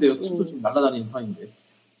지금 아이패드 에어 2도 좀 날아다니는 판인데.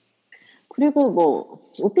 그리고 뭐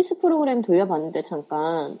오피스 프로그램 돌려봤는데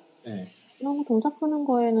잠깐 네. 이런 거 동작하는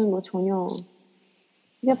거에는 뭐 전혀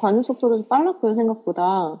이게 반응 속도도 좀 빨랐고요,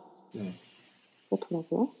 생각보다. 네.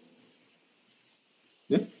 그렇더라고요.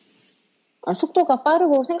 네? 아, 속도가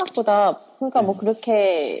빠르고 생각보다, 그러니까 뭐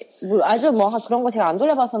그렇게, 뭐 아주 뭐 그런 거 제가 안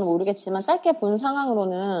돌려봐서는 모르겠지만, 짧게 본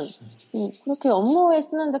상황으로는, 그렇게 업무에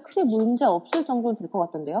쓰는데 크게 문제 없을 정도는 될 것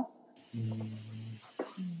같던데요?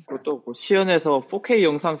 그것도 뭐 시연에서 4K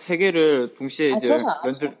영상 3개를 동시에 이제 그러진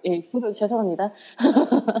않았죠. 예, 죄송합니다.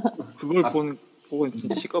 그걸 보고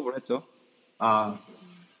진짜 시겁을 했죠.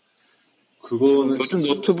 그거는 요즘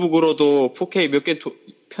노트북으로도 4K 몇 개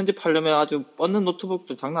편집하려면 아주 뻗는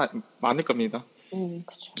노트북도 장난 많을 겁니다.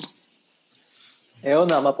 그쵸.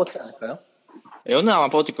 에어는 아마 뻗지 않을까요? 에어는 아마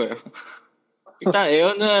뻗을 거예요. 일단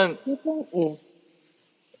에어는 예.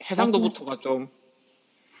 해상도부터가 좀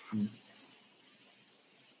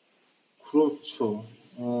그렇죠.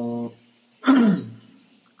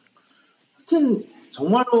 하여튼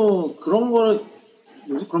정말로 그런 거를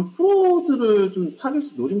요즘 그런 프로들을 좀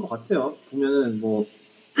타겟을 노린 것 같아요. 보면은 뭐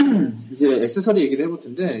이제 액세서리 얘기를 해볼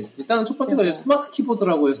텐데 일단은 첫 번째가 이제 스마트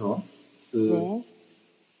키보드라고 해서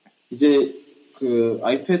이제 그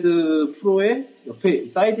아이패드 프로의 옆에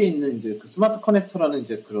사이드에 있는 이제 그 스마트 커넥터라는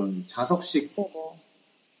이제 그런 자석식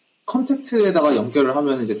컨택트에다가 연결을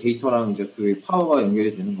하면 이제 데이터랑 이제 그 파워가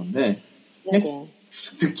연결이 되는 건데 그냥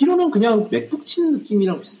듣기로는 그냥 맥북 치는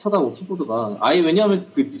느낌이랑 비슷하다고 키보드가 아예 왜냐하면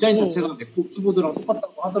그 디자인 자체가 맥북 키보드랑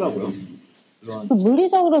똑같다고 하더라고요. 그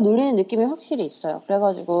물리적으로 누리는 느낌이 확실히 있어요.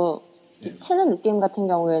 그래가지고 치는 느낌 같은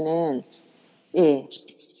경우에는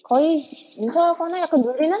거의 인터하거나 약간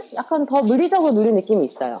누리는 약간 더 물리적으로 누리는 느낌이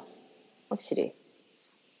있어요. 확실히.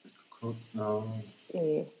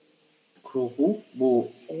 그러고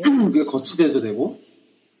뭐 이게 거치대도 되고.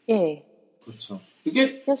 그렇죠.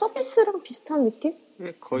 이게 그냥 서피스랑 비슷한 느낌?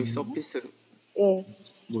 거의 서피스.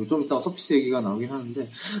 뭐 좀 이따가 서피스 얘기가 나오긴 하는데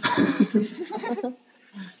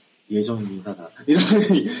예정입니다.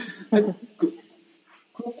 이러니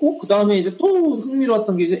그렇고 그 다음에 이제 또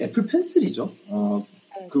흥미로웠던 게 이제 애플 펜슬이죠.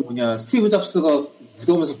 그 뭐냐 스티브 잡스가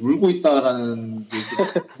무덤에서 물고 있다라는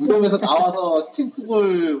무덤에서 나와서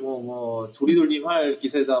팀쿡을 뭐 조리돌림 할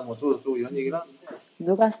기세다 뭐 저쩌고 이런 얘기를 하는데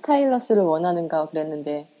누가 스타일러스를 원하는가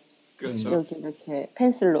그랬는데 그렇죠. 여기 이렇게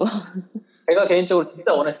펜슬로 제가 개인적으로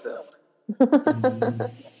진짜 원했어요.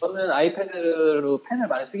 저는 아이패드로 펜을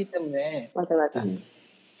많이 쓰기 때문에 맞아.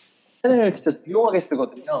 펜을 진짜 유용하게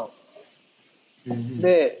쓰거든요.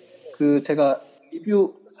 근데 그 제가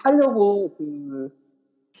사려고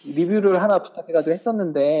리뷰를 하나 부탁해가지고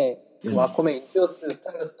했었는데 와콤의 인디어스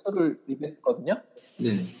스타일러스 2를 리뷰했었거든요.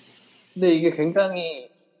 근데 이게 굉장히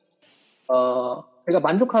제가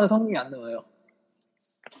만족하는 성능이 안 나와요.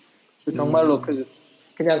 정말로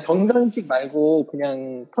그냥 정전식 말고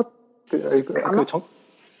그냥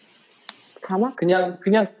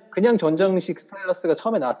그냥 전정식 스타일러스가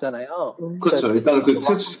처음에 나왔잖아요. 그렇죠. 일단은 그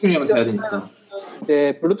스크린이면 돼야 되니까.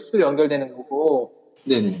 이제 블루투스로 연결되는 거고.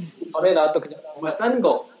 네네. 전에 나왔던 그냥 정말 싼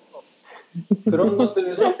거. 그런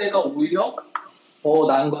것들을 쓸 때가 오히려 더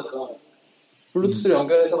나은 거죠. 블루투스로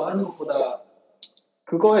연결해서 하는 것보다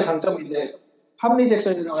그거의 장점이 이제 파밀리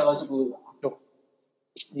잭션이라고 해가지고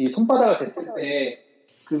이 손바닥을 댔을 때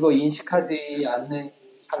그거 인식하지 않는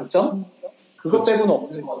장점? 그거 빼고는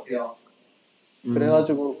없는 것 같아요.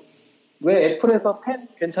 그래가지고 왜 애플에서 펜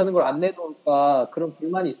괜찮은 걸 안 내놓을까 그런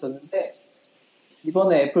불만이 있었는데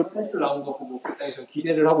이번에 애플 펜스 나온 거 보고 굉장히 좀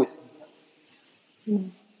기대를 하고 있습니다.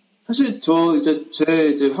 사실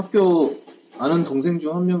제 학교 아는 동생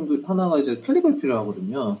중 하나가 이제 캘리그래피를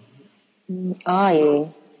하거든요.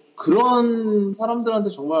 그런 사람들한테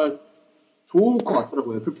정말 좋을 것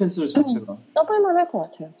같더라고요. 애플 펜슬 자체가. 써볼만 할 것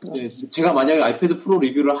같아요. 제가 만약에 아이패드 프로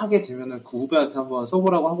리뷰를 하게 되면은 그 후배한테 한번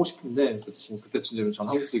써보라고 하고 싶은데 그때쯤 전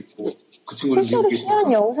한국도 있고 그 친구는 실제로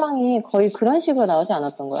시연 영상이 거의 그런 식으로 나오지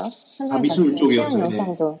않았던가요? 미술 쪽이었죠. 시연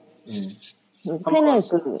영상도. 펜을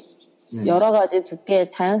여러 가지 두께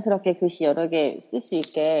자연스럽게 글씨 여러 개 쓸 수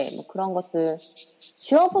있게 뭐 그런 것들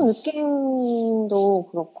쥐어본 느낌도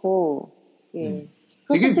그렇고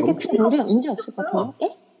그렇게 쓰기 큰 문제 없을 것 같아요.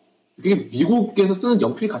 그게 미국에서 쓰는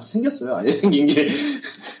연필 같이 생겼어요. 아예 생긴 게.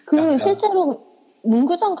 실제로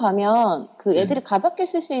문구점 가면 애들이 가볍게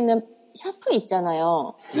쓸 수 있는 샤프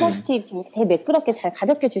있잖아요. 플라스틱 되게 매끄럽게 잘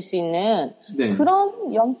가볍게 줄 수 있는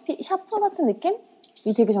그런 연필 샤프 같은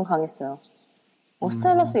느낌이 되게 좀 강했어요.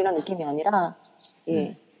 스타일러스 이런 느낌이 아니라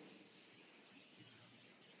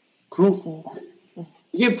그렇습니다.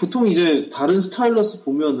 이게 보통 이제 다른 스타일러스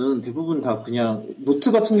보면은 대부분 다 그냥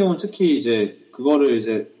노트 같은 경우는 특히 이제 그거를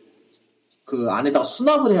이제 그 안에다가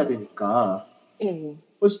수납을 해야 되니까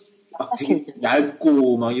훨씬 막 되게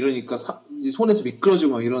얇고 막 이러니까 손에서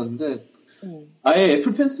미끄러지고 막 이러는데 아예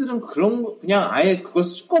애플 펜슬은 그냥 아예 그걸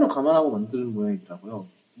습관을 감안하고 만드는 모양이더라고요.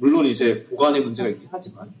 물론 이제 보관에 문제가 있긴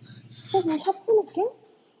하지만. 뭐 샤프 느낌?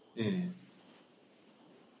 예.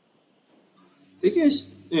 되게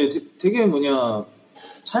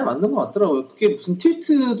잘 만든 것 같더라고요. 그게 무슨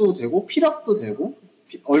틸트도 되고, 피랍도 되고,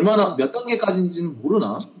 얼마나 몇 단계까지인지는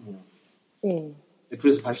모르나? 뭐. 예.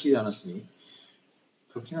 애플에서 밝히지 않았으니.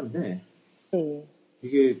 그렇긴 한데, 예.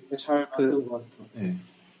 되게 잘 만든 것 같아요. 예.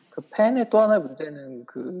 그 펜의 또 하나의 문제는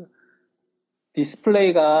그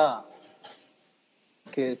디스플레이가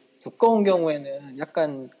이렇게 두꺼운 경우에는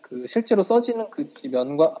약간 그 실제로 써지는 그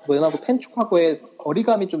면하고 펜 쪽하고의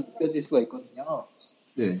거리감이 좀 느껴질 수가 있거든요.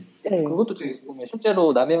 네. 네. 그것도 되게 궁금해요.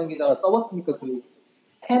 실제로 남해영 기자가 써봤으니까 그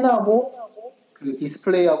펜하고 그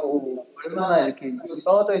디스플레이하고 얼마나 이렇게 유격이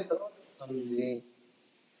떨어져 있었는지.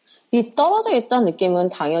 이 떨어져 있다는 느낌은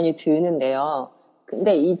당연히 드는데요.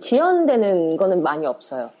 근데 이 지연되는 거는 많이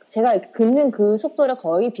없어요. 제가 긋는 그 속도를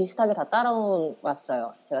거의 비슷하게 다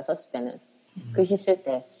따라왔어요. 제가 썼을 때는. 글씨 쓸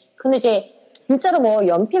때. 근데 이제 진짜로 뭐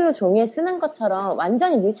연필로 종이에 쓰는 것처럼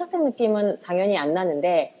완전히 밀착된 느낌은 당연히 안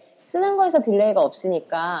나는데 쓰는 거에서 딜레이가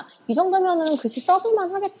없으니까 이 정도면은 글씨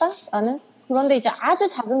써볼만 하겠다라는. 그런데 이제 아주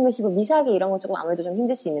작은 글씨고 미세하게 이런 건 조금 아무래도 좀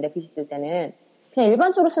힘들 수 있는데 글씨 쓸 때는 그냥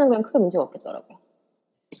일반적으로 쓰는 건 크게 문제가 없겠더라고요.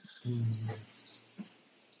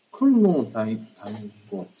 그럼 뭐 다행인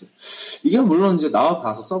것 같아요. 이게 물론 이제 나와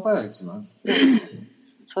봐서 써봐야 알지만.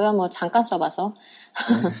 저야 뭐 잠깐 써봐서.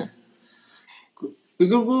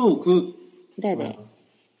 그리고 네네.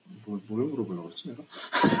 뭘 물어보려고 그랬지 내가?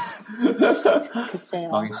 글쎄요.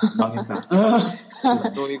 망했다.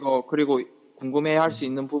 또 이거 그리고 궁금해할 수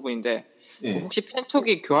있는 부분인데 예. 혹시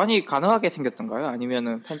펜촉이 교환이 가능하게 생겼던가요?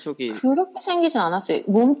 아니면은 펜촉이 그렇게 생기진 않았어요.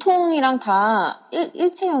 몸통이랑 다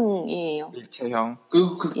일체형이에요. 일체형?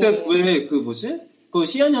 그때 예. 왜 그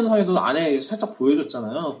시연 영상에도 안에 살짝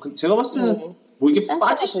보여줬잖아요. 제가 봤을 때는 예. 뭐 이게 센서가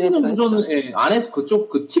빠질 수 그게 있는 들어있죠. 구조는 안에서 그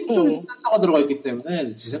팁 쪽에 예. 센서가 들어가 있기 때문에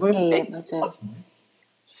제 생각에 예, 뺄것 맞아요. 같은데.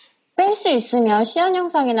 뺄 수 있으면 시연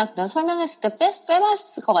영상이나 그런 설명했을 때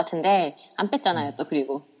빼봤을 것 같은데 안 뺐잖아요. 또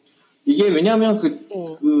그리고 이게 왜냐하면 예.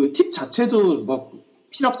 그 팁 자체도 뭐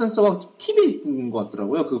필압 센서가 팁이 있는 것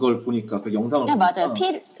같더라고요. 그걸 보니까 그 영상을 네, 보니까. 맞아요.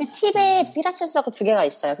 그 팁에 피랍 센서가 두 개가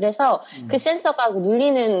있어요. 그래서 그 센서가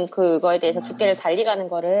눌리는 그거에 대해서 두께를 달리가는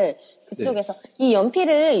거를 그쪽에서 이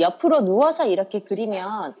연필을 옆으로 누워서 이렇게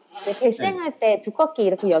그리면 데생할 때 두껍게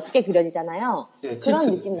이렇게 옅게 그려지잖아요. 네, 그런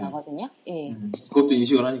팁, 느낌 네. 나거든요. 예. 그것도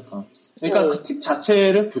인식을 하니까. 그러니까 네. 그 팁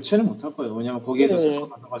자체를 교체는 못할 거예요. 왜냐면 거기에도 네.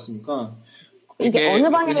 센서가 들어갔으니까. 이게 이게 어느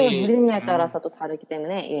방향으로 은근히, 누리느냐에 따라서 또 다르기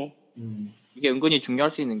때문에 예. 이게 은근히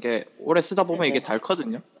중요할 수 있는 게 오래 쓰다 보면 네. 이게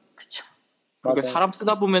닳거든요. 그쵸. 그러니까 맞아요. 사람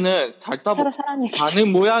쓰다 보면은 새로 살아내기.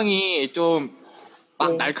 가는 모양이 좀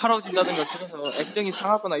막 네. 날카로워진다든가 그래서 액정이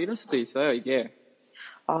상하거나 이럴 수도 있어요. 이게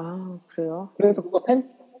아, 그래요? 그래서 그거 펜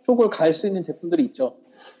쪽을 갈 수 있는 제품들이 있죠.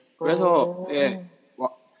 그래서 예,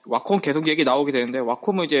 와콤 계속 얘기 나오게 되는데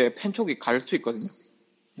와콤은 이제 펜촉이 갈 수 있거든요.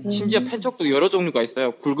 심지어 펜촉도 여러 종류가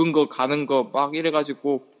있어요. 굵은 거, 가는 거 막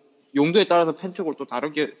이래가지고 용도에 따라서 펜촉을 또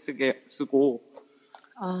다르게 쓰고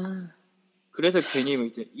아, 그래서 괜히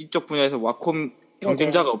이제 이쪽 분야에서 와콤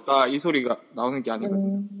경쟁자가 없다 이 소리가 나오는 게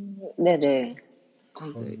아니거든요. 네네.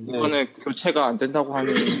 근데 이거는 교체가 안 된다고 하니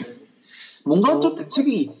뭔가 좀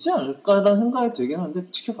대책이 있지 않을까라는 생각이 들긴 하는데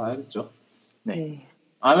지켜봐야겠죠. 네.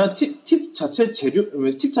 아마 팁 자체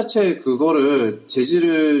팁 자체 그거를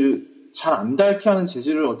재질을 잘 안 닳게 하는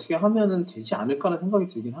재질을 어떻게 하면은 되지 않을까라는 생각이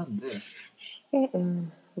들긴 하는데.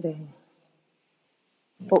 네.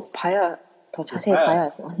 뭐 더 자세히 봐야 할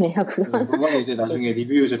것 같네요. 그거는 이제 나중에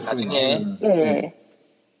리뷰 제품이 나중에. 나오면은, 예.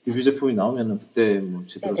 리뷰 제품이 나오면은 그때 뭐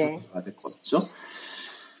제대로 네네. 살펴봐야 될 것 같죠.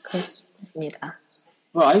 그렇습니다.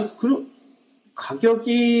 그리고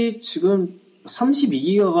가격이 지금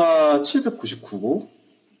 32기가가 799고,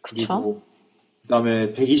 그쵸?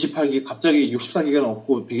 그다음에 128기가 갑자기 64기가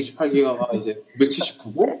넘고 128기가가 이제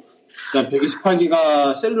 979고, 그다음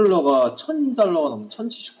 128기가 셀룰러가 $1,000가 넘고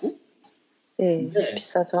 1,079. 네, 네.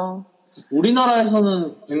 비싸죠.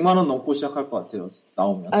 우리나라에서는 100만 원 넘고 시작할 것 같아요.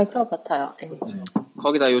 나오면. 아, 그럴 것 같아요. 예.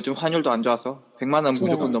 거기다 요즘 환율도 안 좋아서 100만 원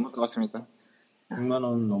무조건 네. 넘을 것 같습니다. 100만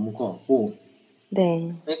원 넘을 것 같고.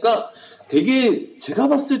 네. 그러니까 되게 제가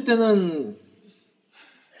봤을 때는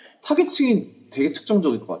타겟층이 되게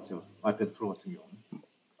특정적일 것 같아요. 아이패드 프로 같은 경우는.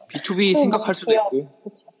 B2B 생각할 수도 있고.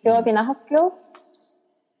 그쵸. 기업이나 학교?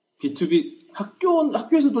 B2B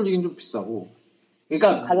학교에서 돌리긴 좀 비싸고.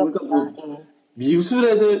 그러니까 가격보다.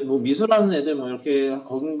 뭐 미술하는 애들 뭐 이렇게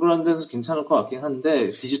그런 데서 괜찮을 것 같긴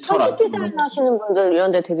한데 디지털 편집 아트 디자인 하시는 분들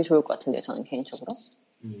이런 데 되게 좋을 것 같은데 저는 개인적으로.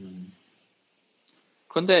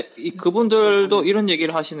 그런데 그분들도 이런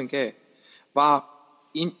얘기를 하시는 게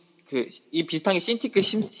막 이 비슷한 게 신티크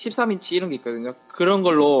 13인치 이런 게 있거든요. 그런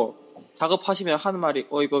걸로 작업하시면 하는 말이,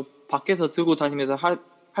 이거 밖에서 들고 다니면서 할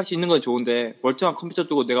수 있는 건 좋은데, 멀쩡한 컴퓨터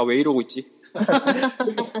두고 내가 왜 이러고 있지?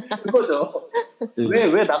 그거죠.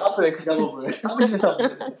 왜 나가서 왜 그 작업을 사무실에서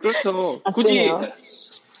그렇죠. 아, 굳이 그러네요.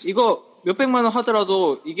 이거 몇백만 원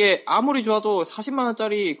하더라도 이게 아무리 좋아도 40만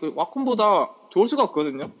원짜리 그 와콤보다 좋을 수가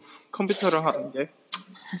없거든요. 컴퓨터를 하는 게.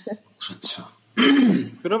 그렇죠.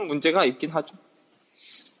 그런 문제가 있긴 하죠.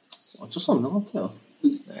 어쩔 수 없는 것 같아요.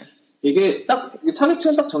 네. 이게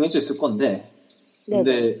타겟층은 딱 정해져 있을 건데,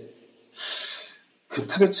 근데 그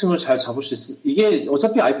타겟층을 잘 잡을 수 이게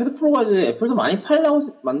어차피 아이패드 프로가 이제 애플도 많이 팔려고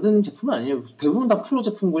만든 제품은 아니에요. 대부분 다 프로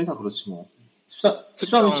제품군이 다 그렇지 뭐.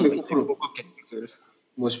 13인치 맥북 프로,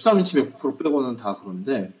 뭐 13인치 맥북 프로 빼고는 다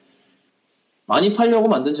그런데, 많이 팔려고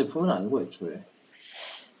만든 제품은 아니고 애초에.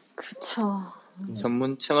 그쵸.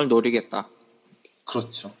 전문층을 노리겠다.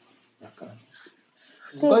 그렇죠. 약간.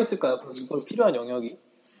 누가 있을까요? 그럼 이걸 필요한 영역이?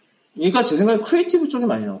 그러니까 제 생각에 크리에이티브 쪽이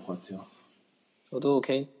많이 나올 것 같아요. 저도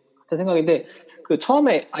개인 같은 생각인데 그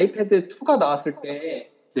처음에 아이패드 2가 나왔을 때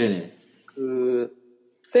네네. 그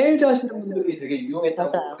세일즈 하시는 분들이 되게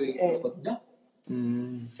유용했다고 맞아요. 얘기했거든요.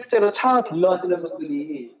 네. 실제로 차 딜러 하시는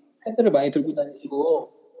분들이 패드를 많이 들고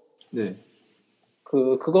다니시고 네.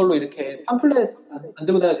 그걸로 이렇게 팜플렛 안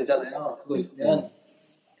들고 다녀도 되잖아요. 그거 있으면.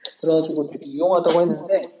 그래가지고 되게 유용하다고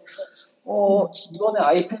했는데 이번에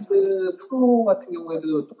아이패드 프로 같은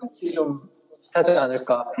경우에도 똑같이 좀 하지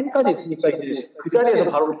않을까. 펜까지 있으니까 이제 그 자리에서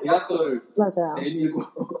바로 계약서를 맞아요. 내밀고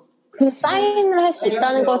그 사인을 할 수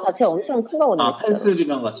있다는 것 자체가 엄청 큰 거거든요. 아,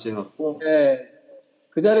 펜슬이랑 같이 해갖고. 네.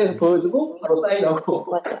 그 자리에서 보여주고 바로 사인하고.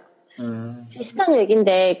 맞아요. 비슷한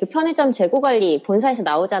얘기인데 그 편의점 재고 관리 본사에서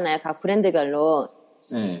나오잖아요. 각 브랜드별로.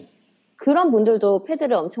 네. 그런 분들도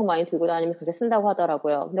패드를 엄청 많이 들고 다니면 그렇게 쓴다고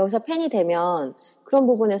하더라고요. 근데 여기서 펜이 되면 그런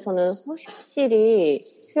부분에서는 확실히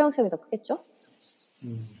실용성이 더 크겠죠?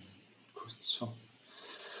 그렇죠.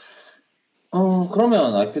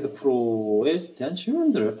 그러면 아이패드 프로에 대한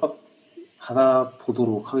질문들을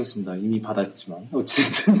받아보도록 하겠습니다. 이미 받았지만.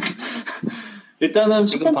 어쨌든. 일단은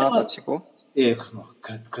첫 지금 번째가. 받아치고. 예,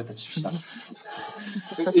 그랬다 칩시다.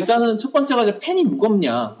 일단은 첫 번째가 이제 펜이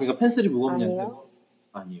무겁냐. 그러니까 펜슬이 무겁냐.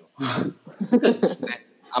 아니요. 네.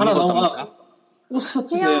 하나 아무것도 넘어가. 없나요? 포스터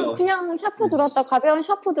치세요. 그냥 샤프 들었다 가벼운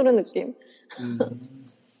샤프 들은 느낌.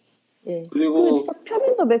 예. 그리고 진짜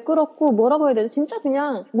표면도 매끄럽고 뭐라고 해야 되지? 진짜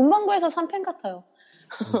그냥 문방구에서 산 펜 같아요.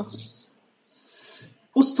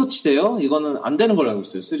 포스터치 돼요? 이거는 안 되는 걸로 알고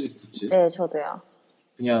있어요. 3D 터치. 네, 저도요.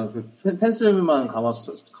 그냥 그 펜슬만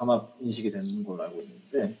감압 인식이 되는 걸로 알고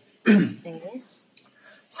있는데. 네.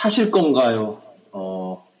 사실 건가요?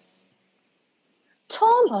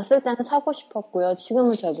 처음 봤을 때는 사고 싶었고요.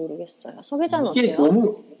 지금은 잘 모르겠어요. 소 기자는 이게 어때요?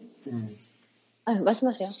 너무.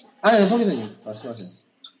 말씀하세요. 네, 서 기자님 말씀하세요.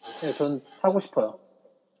 네, 전 사고 싶어요.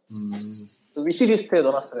 위시리스트에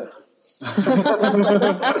넣어놨어요.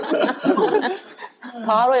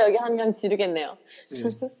 바로 여기 한 명 지르겠네요.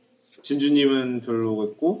 네. 진주님은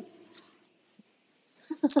별로겠고.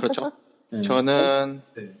 그렇죠. 네. 저는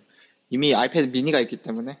네. 이미 아이패드 미니가 있기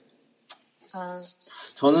때문에.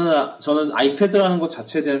 저는 아이패드라는 것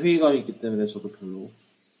자체에 대한 회의감이 있기 때문에 저도 별로.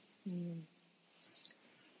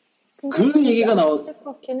 그 얘기가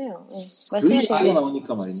그렇긴 해요. 네. 그 얘기가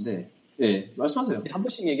나오니까 말인데. 네, 말씀하세요. 한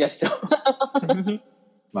번씩 얘기하시죠.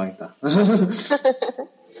 망했다.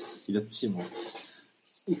 이렇지 뭐.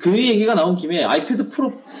 그 얘기가 나온 김에 아이패드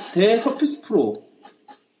프로 대 서피스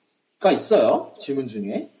프로가 있어요. 질문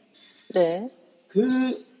중에. 네.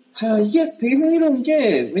 이게 되게 흥미로운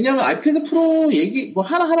게, 왜냐면 아이패드 프로 뭐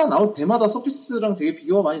하나하나 나올 때마다 서피스랑 되게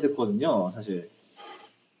비교가 많이 됐거든요, 사실.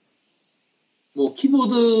 뭐,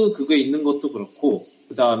 키보드 그거에 있는 것도 그렇고,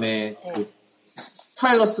 그 다음에 그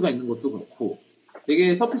스타일러스가 있는 것도 그렇고,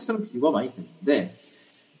 되게 서피스랑 비교가 많이 됐는데,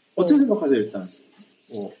 어떻게 생각하세요, 일단?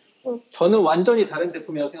 저는 완전히 다른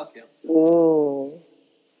제품이라고 생각해요.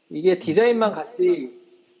 이게 디자인만 같지,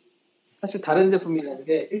 사실 다른 제품이라는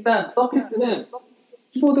게, 일단 서피스는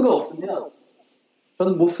키보드가 없으면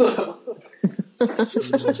저는 못 써요.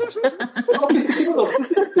 서피스 키보드 없을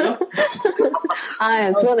수 있어요?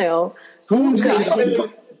 그러네요. 좋은 지적이다.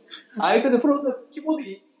 아이패드 프로는 키보드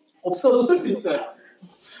없어도 쓸 수 있어요.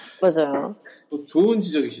 맞아요. 좋은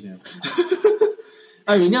지적이시네요.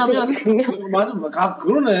 왜냐하면, 맞아,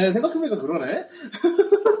 그러네. 생각해보니까 그러네.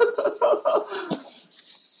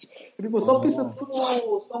 그리고 서피스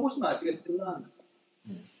프로 써보시면 아시겠지만,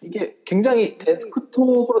 이게 굉장히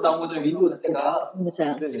데스크톱으로 나온 거죠, 윈도우 자체가.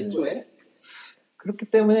 맞아요. 애초에. 그렇기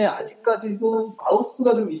때문에 아직까지도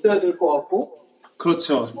마우스가 좀 있어야 될 것 같고.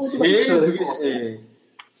 그렇죠. 제일 그게,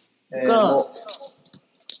 그러니까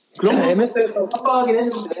그런 거 MS에서 선방하긴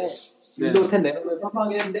했는데 네. 윈도우 10 내놓으면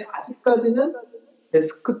선방하긴 했는데 아직까지는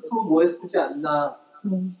데스크톱 OS지 않나.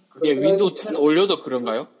 이게 윈도우 10 올려도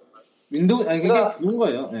그런가요? 윈도우 아니 그게 그러니까- 그런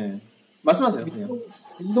거예요. 네. 말씀하세요. 그냥.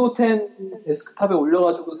 윈도우 10 데스크탑에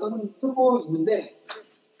올려가지고 쓰고 있는데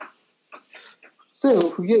글쎄요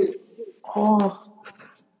그게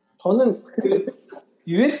저는 그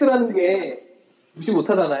UX라는 게 무시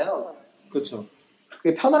못하잖아요. 그렇죠.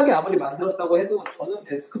 그게 편하게 아무리 만들었다고 해도 저는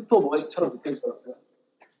데스크톱 OS처럼 느껴지더라고요.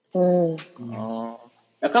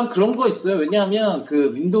 약간 그런 거 있어요. 왜냐하면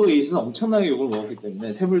그 윈도우 8은 엄청나게 욕을 먹었기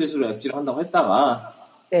때문에 태블릿으로 앱질을 한다고 했다가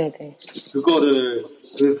네네. 그거를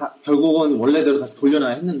결국은 원래대로 다시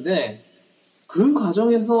돌려놔야 했는데 그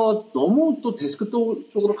과정에서 너무 또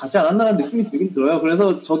데스크톱 쪽으로 가지 않았나라는 느낌이 들긴 들어요.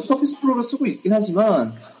 그래서 저도 서피스 프로를 쓰고 있긴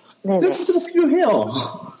하지만 네네. 셀프가 필요해요.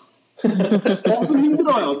 엄청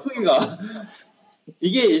힘들어요, 쓰기가.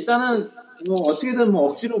 이게 일단은 뭐 어떻게든 뭐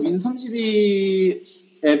억지로 윈32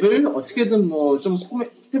 앱을 어떻게든 뭐 좀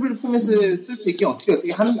태블릿 포맷을 쓸 수 있게 어떻게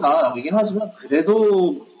하는가라고 얘기는 하지만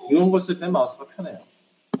그래도 이런 걸 쓸 때 마우스가 편해요.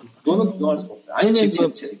 그거는 부정할 수가 없어요. 아니면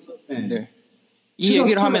지금- 네. 네. 이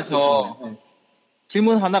얘기를 하면서 네.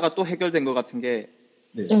 질문 하나가 또 해결된 것 같은 게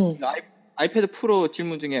네. 아이패드 프로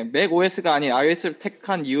질문 중에 맥 OS가 아닌 iOS를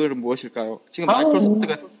택한 이유는 무엇일까요? 지금 아,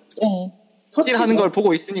 마이크로소프트가 네. 삽질하는 걸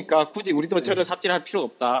보고 있으니까 굳이 우리도 저를 삽질할 필요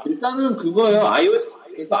없다. 일단은 그거예요.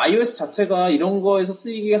 그러니까 iOS 자체가 이런 거에서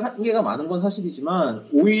쓰이기에 한계가 많은 건 사실이지만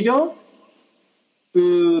오히려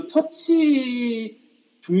그 터치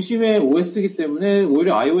중심의 OS이기 때문에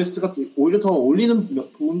오히려 iOS가 오히려 더 어울리는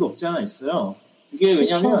부분도 없지 않아 있어요. 이게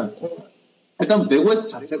왜냐면 일단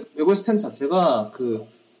macOS 10 자체가 그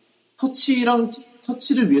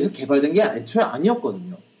터치를 위해서 개발된 게 애초에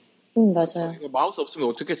아니었거든요. 맞아요. 이거 마우스 없으면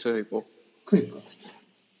어떻게 써요, 이거? 그러니까.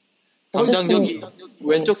 당장 어쨌든- 여기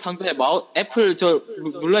왼쪽 상단에 애플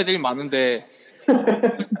눌러야 될 게 많은데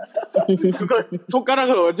그걸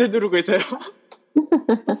손가락을 언제 누르고 있어요?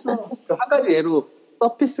 그 한 가지 예로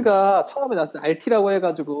서피스가 처음에 나왔을 때 RT라고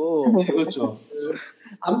해가지고 네, 그렇죠.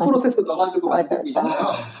 암 프로세서 넣어가지고 만든 게 있잖아요.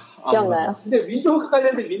 기억나요? 근데 윈도우가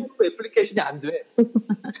깔렸는데 윈도우 애플리케이션이 안 돼.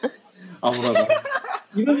 아무라도.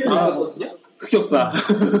 이런 일이 있었거든요. 흑역사.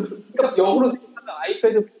 그러니까 역으로 생각하면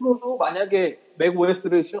아이패드 프로도 만약에 맥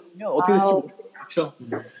OS를 실었으면 어떻게 될지 모르겠죠.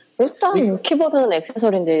 일단 키보드는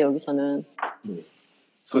액세서리인데 여기서는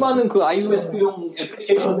수많은 그 iOS용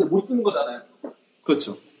애플리케이션들 못 쓰는 거잖아요.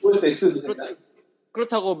 그렇죠. OS X도 된다.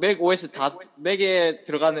 그렇다고 맥 OS 맥에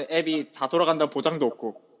들어가는 앱이 다 돌아간다는 보장도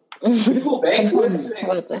없고. 그리고 맥 OS의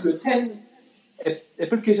맞아요. 그 10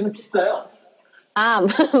 애플리케이션은 비싸요. 아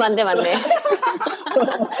맞네. 맞네.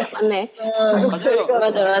 맞아요.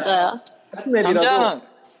 맞아요. 같은 앱이라도 당장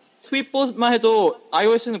트윗봇만 해도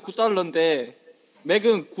iOS는 $9인데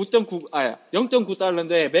맥은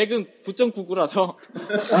 0.9달러인데 맥은 9.99라서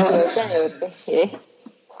예.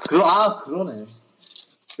 그러네.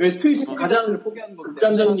 왜 가장 포기하는 건데.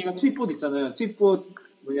 극단적인 이유가 트윗봇 있잖아요. 트윗봇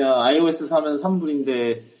iOS 사면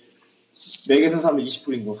 3불인데 맥에서 사면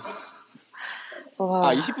 20불인 거.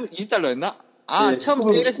 와. 20달러였나? 네, 처음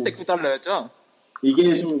그걸 세일했을 때 9달러였죠?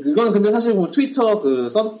 이게 이건 근데 사실 뭐 트위터 그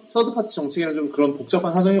서드 파티 정책이랑 좀 그런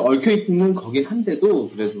복잡한 사정이 얽혀 있는 거긴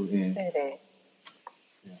한데도 그래도 예. 네네.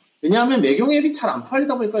 왜냐하면 매경 앱이 잘 안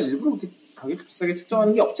팔리다 보니까 일부러 그렇게 가격 비싸게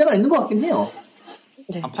측정하는 게 없지 않아 있는 것 같긴 해요.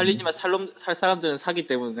 네. 안 팔리지만 살 사람들은 사기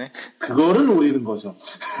때문에. 그거를 노리는 거죠.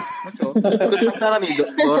 그렇죠. 그 살 사람이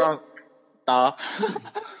너랑 나.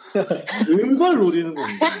 그걸 노리는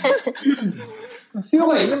겁니다.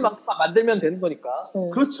 수요가 있는 만큼만 만들면 되는 거니까.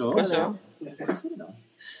 그렇죠. 그렇죠. 네, 그렇습니다.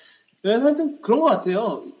 그래서 하여튼 그런 것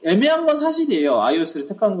같아요. 애매한 건 사실이에요. iOS를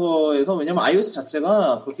택한 거에서. 왜냐면 iOS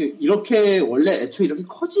자체가 이렇게 원래 애초에 이렇게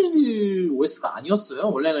커질 OS가 아니었어요.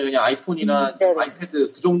 원래는 그냥 아이폰이나 네네.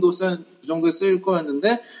 아이패드 그 정도에 쓸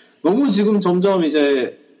거였는데 너무 지금 점점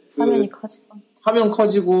이제 화면이 커지고. 화면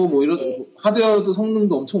커지고 뭐 예. 하드웨어도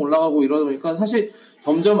성능도 엄청 올라가고 이러다 보니까 사실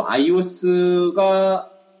점점 iOS가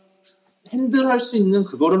핸들할 수 있는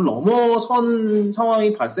그거를 넘어선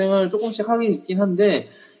상황이 발생을 조금씩 하긴 있긴 한데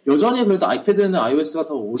여전히 그래도 아이패드는 iOS가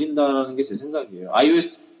더 어울린다라는 게 제 생각이에요.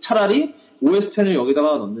 차라리 OS 10을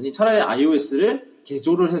여기다가 넣느니 차라리 iOS를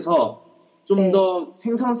개조를 해서 좀 더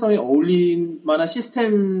생산성이 어울릴 만한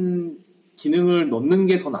시스템 기능을 넣는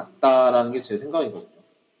게 더 낫다라는 게 제 생각이거든요.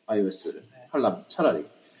 iOS를 하려면 차라리.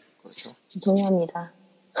 그렇죠. 동의합니다.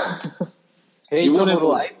 개인적으로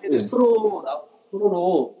이번에 아이패드 네.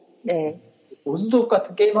 프로로 네. 오스독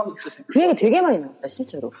같은 게임 하고 있어요. 그 얘기 되게 많이 나왔어요,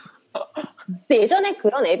 실제로. 근데 예전에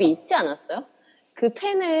그런 앱이 있지 않았어요? 그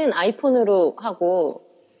펜은 아이폰으로 하고,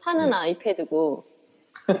 판은 아이패드고.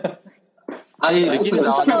 아예 알기는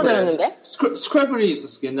있었어요. 처음 들었는데? 스크래블이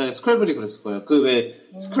있었어. 옛날에 스크래블이 그랬을 거예요. 그 왜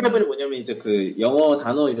스크래블이 뭐냐면 이제 그 영어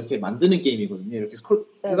단어 이렇게 만드는 게임이거든요. 이렇게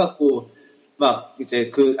해갖고 막 이제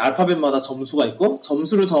그 알파벳마다 점수가 있고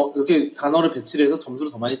점수를 더 이렇게 단어를 배치를 해서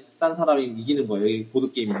점수를 더 많이 딴 사람이 이기는 거예요. 이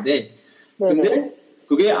보드 게임인데. 근데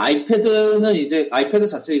그게 아이패드는 이제 아이패드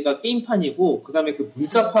자체가 게임판이고 그다음에 그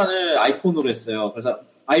문자판을 아이폰으로 했어요. 그래서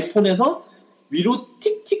아이폰에서 위로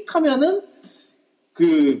틱틱 하면은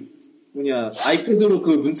그 아이패드로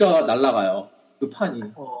그 문자가 날아가요. 그 판이.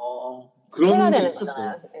 그런 패가 게 되는 있었어요.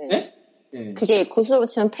 거잖아요. 네? 네. 그게 고수로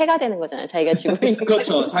치면 패가 되는 거잖아요. 자기가 지고 있는.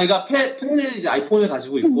 그렇죠. 자기가 패를 이제 아이폰에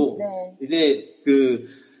가지고 있고, 네. 이제 그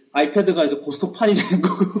아이패드가 이제 고스톱판이 되는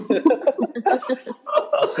거고.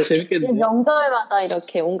 진짜 재밌겠네. 명절마다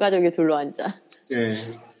이렇게 온 가족이 둘러앉아. 예.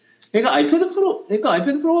 그러니까 아이패드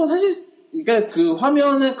프로가 사실, 그러니까 그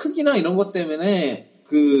화면의 크기나 이런 것 때문에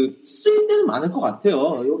쓸 때는 많을 것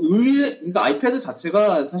같아요. 그러니까 아이패드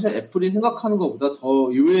자체가 사실 애플이 생각하는 것보다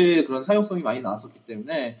더 의외의 그런 사용성이 많이 나왔었기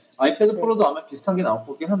때문에 아이패드 프로도 아마 비슷한 게 나올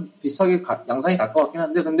거긴 비슷하게 양상이 갈 것 같긴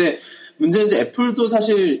한데 근데 문제는 이제 애플도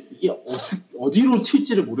사실 이게 어디로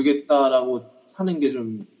튈지를 모르겠다라고 하는 게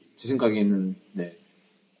좀 제 생각에는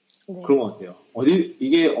그런 것 같아요.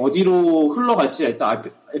 이게 어디로 흘러갈지 일단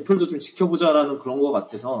애플도 좀 지켜보자라는 그런 것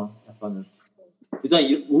같아서 약간은 일단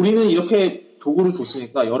우리는 이렇게 도구를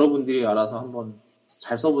줬으니까 여러분들이 알아서 한번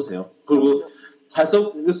잘 써보세요. 그리고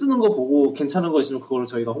쓰는 거 보고 괜찮은 거 있으면 그걸로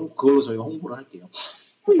저희가 홍보를 할게요.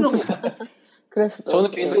 뭐 이런 거. 그래서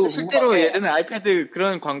저는 개인적으로 실제로 예전에 아이패드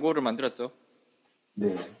그런 광고를 만들었죠.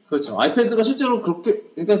 네, 그렇죠. 아이패드가 실제로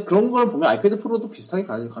그러니까 그런 걸 보면 아이패드 프로도 비슷하게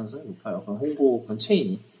갈 가능성이 높아요. 그런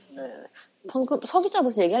체인이. 네. 방금 서 기자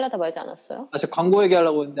무슨 얘기하려다 말지 않았어요? 저 광고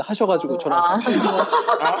얘기하려고 했는데 하셔가지고 저랑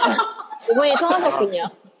이분이 통하셨군요.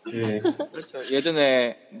 네. 그렇죠.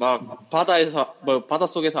 예전에 막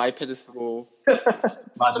바닷속에서 아이패드 쓰고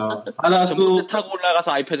맞아. 전봇대 타고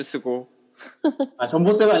올라가서 아이패드 쓰고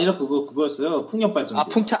전봇대가 아니라 그거였어요. 풍력 발전.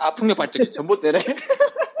 풍력 발전기 전봇대래.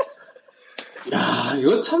 야,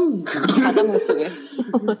 이거 참 바닷물 속에. 야,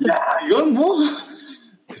 이건 뭐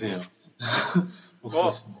그래요.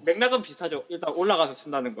 맥락은 비슷하죠. 일단 올라가서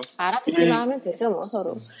쓴다는 거. 알아듣기만 하면 되죠, 뭐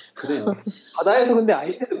서로. 그래요. 바다에서 근데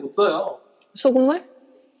아이패드 못 써요. 소금물?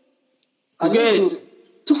 그게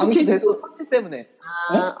특수 케이스 설치 때문에.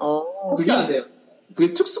 그게 안 돼요.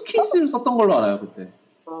 그게 특수 케이스를 썼던 걸로 알아요 그때.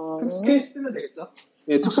 특수 케이스 쓰면 되겠죠?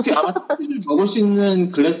 예, 아마 특수를 먹을 수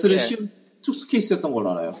있는 글래스를 씌운 특수 케이스였던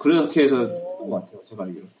걸로 알아요. 그렇게 해서 했던 것 같아요. 제가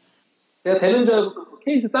알기로. 내가 되는 줄 알고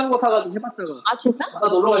케이스 싼 거 사가지고 해봤다가. 아, 진짜? 바다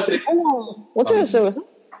놀러 갈 때. 어머, 어떻게 했어요, 그래서?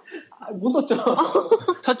 못 썼죠.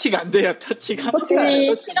 터치가 안 돼요, 터치가.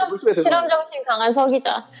 실험 정신 강한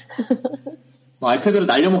서기자. 아이패드를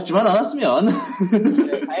날려먹지만 않았으면.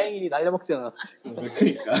 네, 다행히 날려먹지 않았어요.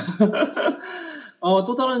 그러니까.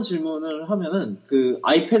 또 다른 질문을 하면은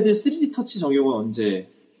아이패드 3D 터치 적용은 언제?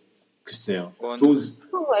 글쎄요. 그건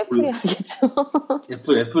뭐 애플이 하겠죠.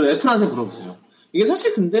 애플한테 물어보세요. 이게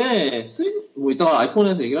사실 근데 3D 뭐 이따가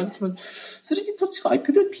아이폰에서 얘기를 하겠지만 3D 터치가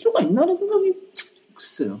아이패드에 필요가 있나라는 생각이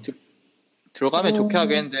글쎄요. 들어가면 좋게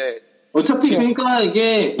하겠는데 어차피 그러니까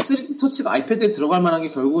이게 3D 터치가 아이패드에 들어갈 만한 게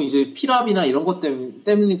결국 이제 필압이나 이런 것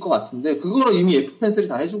때문일 것 같은데 그거를 이미 애플 펜슬이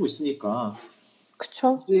다 해주고 있으니까.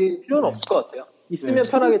 그쵸. 굳이 필요는 없을 것 같아요. 있으면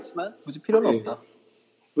편하겠지만 굳이 필요는 없다.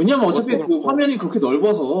 왜냐면 어차피 화면이 그렇게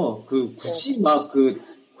넓어서 굳이 막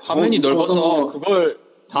화면이 넓어서 그걸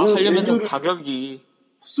다 하려면 좀 가격이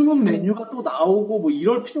숨은 메뉴가 또 나오고 뭐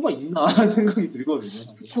이럴 필요가 있나 하는 생각이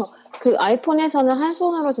들거든요. 그쵸. 아이폰에서는 한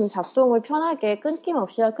손으로 좀 작동을 편하게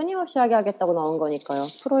끊임없이 하게 하겠다고 나온 거니까요.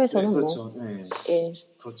 프로에서는 그렇죠. 뭐. 네. 예.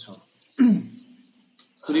 그렇죠.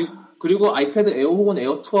 그리고 아이패드 에어 혹은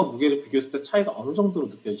에어2와 무게를 비교했을 때 차이가 어느 정도로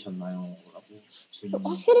느껴지셨나요?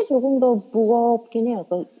 확실히 조금 더 무겁긴 해요.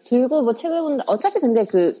 들고 뭐 책을 보는데 어차피 근데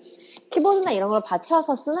키보드나 이런 걸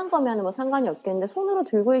받쳐서 쓰는 거면 뭐 상관이 없겠는데 손으로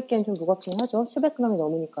들고 있기엔 좀 무겁긴 하죠. 700g이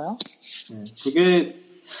넘으니까요. 네, 그게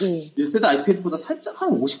 1세대 아이패드보다 살짝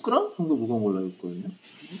한 50g 정도 무거운 걸로 알고 있거든요.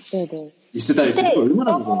 네네. 1세대 아이패드가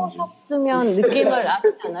얼마나 무거운지. 쓰면 느낌을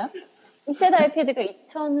아시지 않아요? 1세대 아이패드가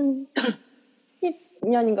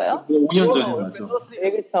 2010년인가요? 5년 전에 맞죠. 네,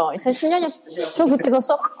 그렇죠. 2010년이었죠. 저 그때 그거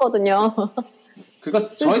써봤거든요.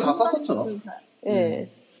 그러니까 저희 다 썼었죠. 예.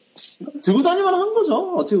 들고 다니만 한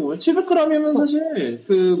거죠. 어떻게 보면 700g이면 사실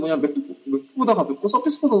맥북보다 가볍고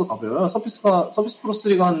서피스보다도 가벼워요. 서피스 프로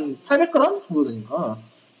 3가 한 800g 정도 되니까.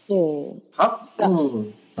 예.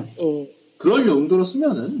 예. 그럴 용도로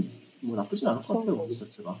쓰면은 뭐 나쁘진 않을 것 같아요. 무게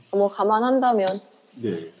자체가. 뭐 감안한다면.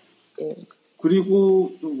 네. 예.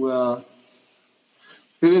 그리고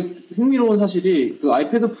되게 흥미로운 사실이 그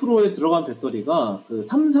아이패드 프로에 들어간 배터리가 그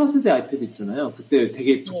 3, 4세대 아이패드 있잖아요. 그때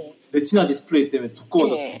되게 네. 레티나 디스플레이 때문에 네.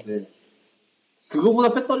 두꺼워졌는데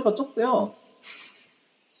그거보다 배터리가 적대요.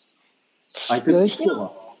 아이패드 10시간?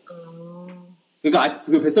 프로가. 그러니까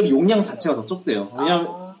그 배터리 용량 자체가 더 적대요.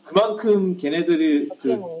 왜냐하면 그만큼 걔네들이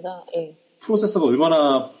그 예. 프로세서가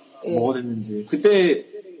얼마나 예. 먹어냈는지. 그때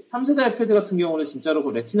 3세대 아이패드 같은 경우는 진짜로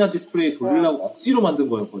그 레티나 디스플레이 돌리려고 억지로 만든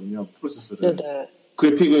거였거든요. 프로세서를. 네네.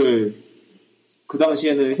 그래픽을 그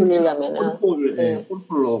당시에는 돌리려면은.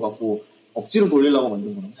 폴폴로 갖고 억지로 돌리려고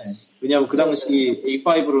만든 건데 왜냐하면 그 당시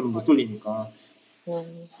A5로는 못 돌리니까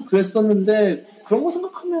그랬었는데 그런 거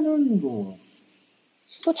생각하면은 뭐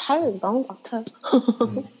또 잘 나온 것 같아요.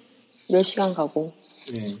 4시간 가고.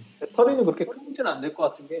 네. 배터리는 그렇게 큰 문제는 안 될 것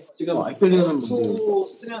같은 게 지금 아이패드는 프로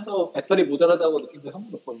쓰면서 배터리 모자라다고 느낀 게 한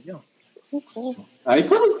번도 없거든요.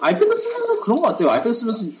 아이패드 쓰면서 그런 것 같아요. 아이패드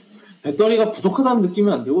쓰면서 배터리가 부족하다는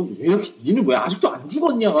느낌은 안 들고 왜 이렇게 니는 왜 아직도 안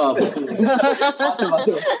죽었냐가 보통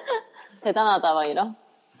맞아. 대단하다, 막 이런.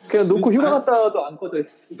 그냥 놓고 휴가 갔다 와도 안 꺼져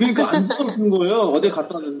있어. 그러니까 안 죽어 쓰는 거예요. 어디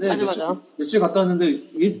갔다 왔는데 맞아. 며칠 갔다 왔는데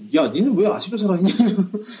야 니는 왜 아직도 살아있냐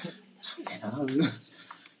참 대단한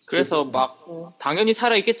그래서 막 당연히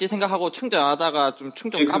살아있겠지 생각하고 충전 안 하다가 좀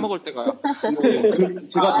충전 까먹을 때가요.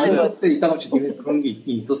 제가 많이 썼을 때 이따가씩 그런 게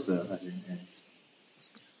있긴 있었어요, 사실. 네.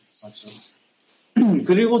 맞죠.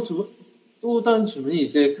 그리고 또 다른 질문이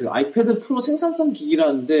이제 그 아이패드 프로 생산성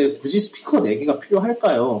기기라는데 굳이 스피커 4개가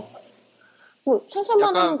필요할까요? 뭐, 생산만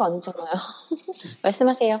약간- 하는 거 아니잖아요.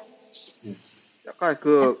 말씀하세요. 약간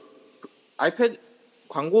그 아이패드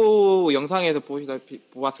광고 영상에서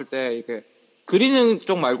보았을 때 이게 그리는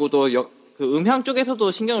쪽 말고도 그 음향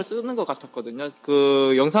쪽에서도 신경을 쓰는 것 같았거든요.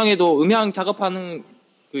 그 영상에도 음향 작업하는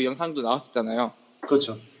그 영상도 나왔었잖아요.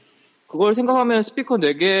 그렇죠. 그걸 생각하면 스피커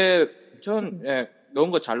 4개 전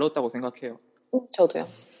넣은 거 잘 넣었다고 생각해요. 저도요.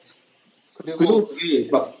 그리고 그게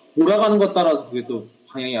막 돌아가는 것 따라서 그게 또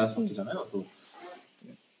방향이 알아서 바뀌잖아요. 또.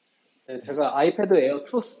 네, 제가 아이패드 에어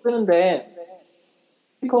 2 쓰는데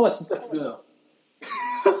스피커가 진짜 구려요.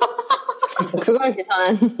 그걸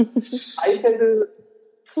계산한. 아이패드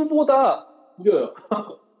 2보다 구려요.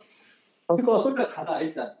 스피커가 소리가 작아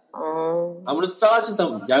일단. 아무래도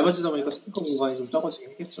얇아지다 보니까 스피커 공간이 좀 작아지긴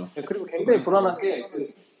했겠죠. 네, 그리고 굉장히 불안한 게 그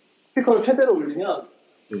스피커를 최대로 올리면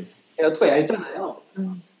네. 에어 2가 얇잖아요.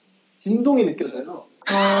 진동이 느껴져요.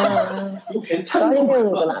 이거 괜찮은 건가?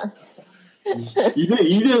 떨리는구나.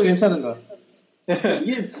 이대로 괜찮은가?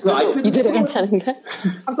 이게 그 아이패드 이대로 괜찮은가?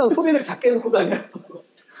 항상 소리를 작게 놓고 다녀요.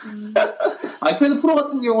 아이패드 프로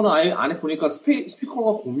같은 경우는 아예 안에 보니까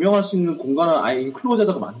스피커가 공명할 수 있는 공간을 아예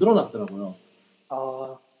인클로즈에다가 만들어 놨더라고요.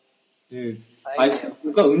 아, 예. 다행이네요.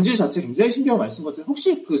 그러니까 음질 자체 굉장히 신경 많이 쓴 것 같아요.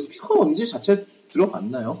 혹시 그 스피커 음질 자체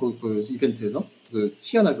들어봤나요? 그 이벤트에서? 그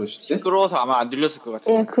희한하게 보실 때? 시끄러워서 아마 안 들렸을 것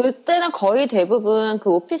같아요. 예, 그때는 거의 대부분 그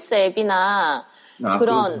오피스 앱이나 그런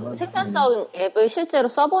그렇구나. 생산성 앱을 실제로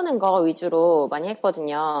써보는 거 위주로 많이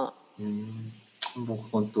했거든요. 뭐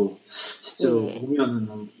그건 또 실제로 예.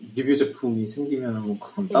 보면은 리뷰 제품이 생기면은 뭐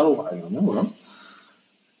그건 따로 가야겠네요, 그럼.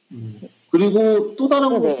 그리고 또 다른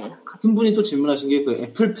거 네네. 같은 분이 또 질문하신 게 그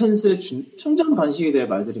애플 펜슬의 충전 방식에 대해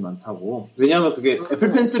말들이 많다고. 왜냐하면 그게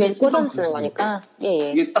애플 펜슬의 걔 꽂아서 쓰는 거니까.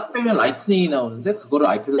 예. 이게 딱 빼면 라이트닝이 나오는데 그거를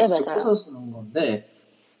아이패드에 네, 직접 맞아요. 꽂아서 쓰는 건데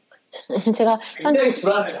제가 굉장히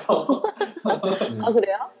불안해요. 아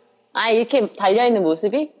그래요? 아 이렇게 달려 있는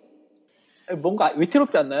모습이 뭔가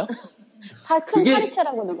위태롭지 않나요? 큰 그게-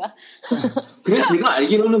 파리채라고 누가? 그게 제가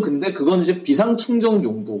알기로는 근데 그건 이제 비상 충전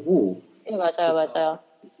용도고 예 맞아요.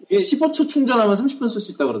 이게 15초 충전하면 30분 쓸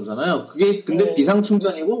수 있다 그러잖아요. 그게 근데 네. 비상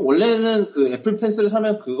충전이고 원래는 그 애플 펜슬을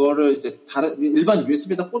사면 그거를 이제 다른 일반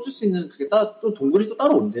USB에다 꽂을 수 있는 그게 또 동글이 또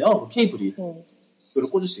따로 온대요. 그 케이블이 그걸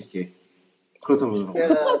꽂을 수 있게 그렇다고 그러더라고요.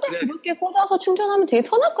 급할 때 그렇게 꽂아서 충전하면 되게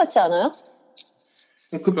편할 것 같지 않아요?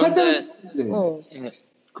 급할 때는 네. 예.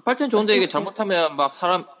 급할 땐 좋은데 이게 잘못하면 막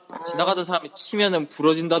지나가던 사람이 치면은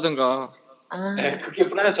부러진다든가. 아 네, 그게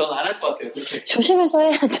불안해. 저는 안 할 것 같아요. 그렇게. 조심해서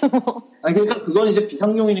해야죠. 아니 그러니까 그건 이제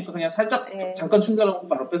비상용이니까 그냥 살짝 네. 잠깐 충전하고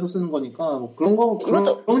바로 빼서 쓰는 거니까 뭐 그런 거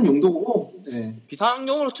이것도- 그런 용도고. 네.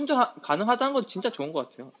 비상용으로 충전 가능하다는 건 진짜 좋은 것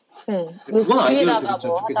같아요. 네. 그건 아이디어를 뒤에다가 되게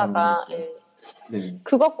뭐 좋게 하다가 잡는 예. 네.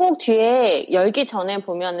 그거 꼭 뒤에 열기 전에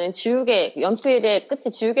보면은 지우개 연필의 끝에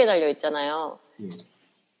지우개 달려 있잖아요. 예.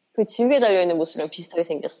 그 지우개 달려 있는 모습이랑 비슷하게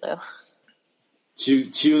생겼어요.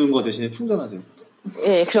 지우는 거 대신에 충전하세요.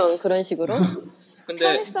 예, 그런 식으로. 근데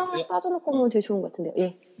편의성을 따져놓고 보면 되게 좋은 것 같은데요.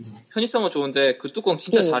 예. 편의성은 좋은데 그 뚜껑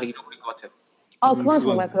진짜 예. 잘 잃어버린 것 같아요. 아, 그건 그건-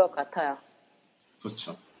 정말 그럴 것 같아요.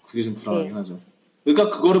 그렇죠. 그게 좀 불안하긴 예. 하죠.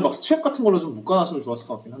 그러니까 그거를 막 스트랩 같은 걸로 좀 묶어놨으면 좋았을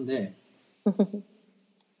것 같긴 한데.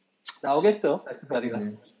 나오겠죠, 액세서리가.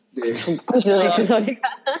 네. 네. 꾸준해 그 소리가.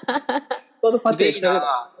 서드파티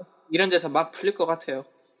이베이나 이런 데서 막 풀릴 것 같아요.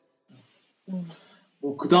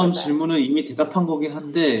 뭐, 그 다음 질문은 이미 대답한 거긴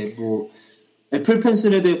한데, 뭐, 애플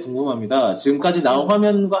펜슬에 대해 궁금합니다. 지금까지 나온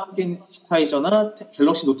화면과 함께 있는 디지타이저나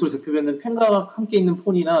갤럭시 노트로 대표되는 펜과 함께 있는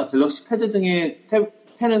폰이나 갤럭시 패드 등의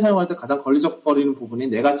펜을 사용할 때 가장 걸리적거리는 부분이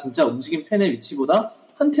내가 진짜 움직인 펜의 위치보다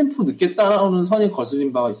한 템포 늦게 따라오는 선이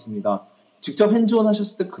거슬린 바가 있습니다. 직접 핸즈온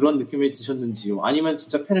하셨을 때 그런 느낌이 드셨는지요? 아니면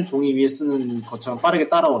진짜 펜을 종이 위에 쓰는 것처럼 빠르게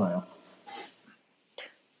따라오나요?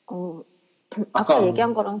 아까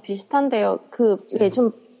얘기한 거랑 비슷한데요.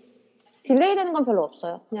 좀 딜레이 되는 건 별로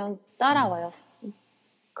없어요. 그냥 따라와요.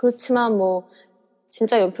 그렇지만 뭐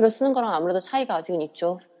진짜 연필로 쓰는 거랑 아무래도 차이가 아직은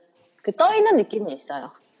있죠. 떠있는 느낌은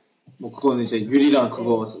있어요. 뭐 그거는 이제 유리랑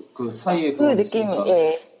그 사이에 그 느낌,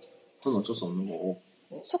 예. 그건 어쩔 수 없는 거고.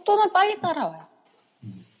 속도는 빨리 따라와요.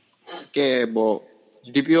 이게 뭐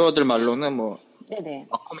리뷰어들 말로는 뭐 네네.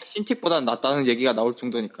 와콤의 신틱보다는 낫다는 얘기가 나올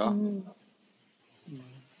정도니까.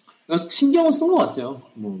 그러니까 신경은 쓴 것 같아요.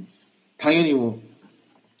 뭐 당연히 뭐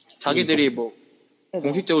자기들이 뭐 네네.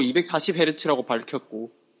 공식적으로 240Hz라고 밝혔고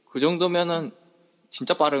그 정도면은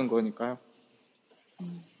진짜 빠른 거니까요.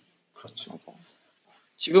 그렇죠. 맞아요.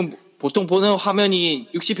 지금 보통 보는 화면이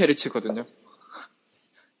 60Hz거든요.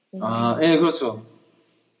 아, 예, 그렇죠.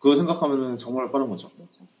 그거 생각하면 정말 빠른 거죠.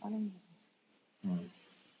 그렇죠. 빠른 거.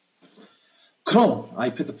 그럼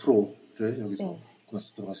아이패드 프로를 여기서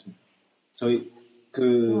구매하도록 하겠습니다. 저희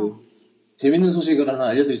재밌는 소식을 하나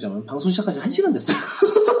알려드리자면 방송 시작한 지 1시간 됐어요.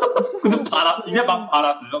 근데 이제 막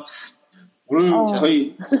알았어요. 오늘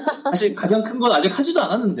저희 사실 가장 큰 건 아직 하지도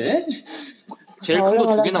않았는데 제일 큰 거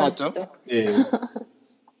 2개 나왔죠? 예.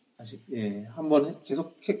 아직 한번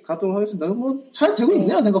계속 가도록 하겠습니다. 뭐 잘 되고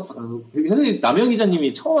있네요 생각보다. 사실 남영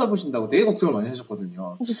기자님이 처음 해보신다고 되게 걱정을 많이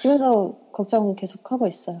하셨거든요. 집에서 걱정 계속 하고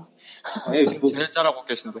있어요. 제일 잘하고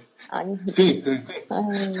계신데. 아니.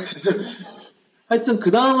 하여튼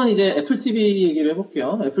그 다음은 이제 애플 TV 얘기를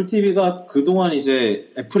해볼게요. 애플 TV가 그동안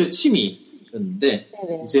이제 애플의 취미였는데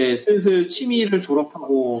네네. 이제 슬슬 취미를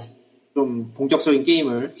졸업하고 좀 본격적인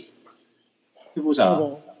게임을 해보자.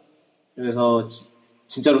 네네. 그래서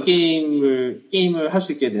진짜로 게임을 할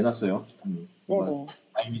수 있게 내놨어요. 네네.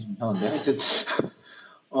 아임이 좀 이상한데 하여튼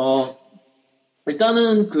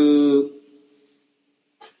일단은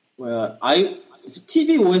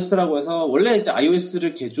tvOS라고 해서 원래 이제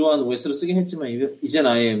iOS를 개조한 OS를 쓰긴 했지만 이젠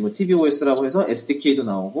아예 뭐 tvOS라고 해서 SDK도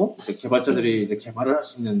나오고 이제 개발자들이 이제 개발을 할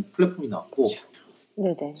수 있는 플랫폼이 나왔고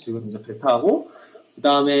네네. 지금 이제 베타하고 그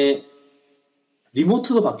다음에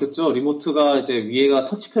리모트도 바뀌었죠. 리모트가 이제 위에가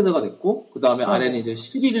터치패드가 됐고 그 다음에 아래는 이제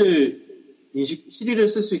시리를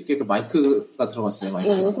쓸 수 있게 그 마이크가 들어갔어요.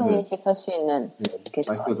 음성 인식할 수 있는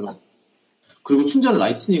마이크가 들어갔어요. 그리고 충전을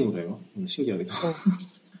라이트닝으로 해요. 신기하게도.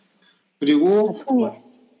 그리고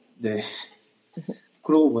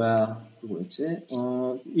그리고 또 뭐였지?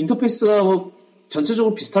 인터페이스가 뭐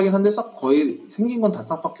전체적으로 비슷하긴 한데 거의 생긴 건 다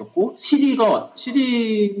싹 바뀌었고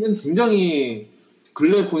시리는 굉장히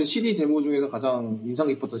근래 본 시리 데모 중에서 가장 인상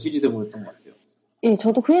깊었던 시리 데모였던 것 같아요. 예,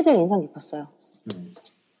 저도 그게 제일 인상 깊었어요.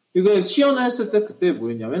 이거 시연을 했을 때 그때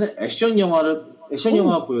뭐였냐면 액션 영화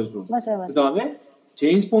보여줘. 맞아요. 그 다음에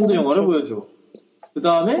제임스 본드 영화를 보여줘. 그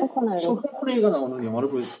다음에 션 코네리가 나오는 영화를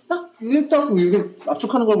보여줘. 이게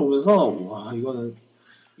압축하는 걸 보면서 와 이거는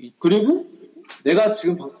그리고 내가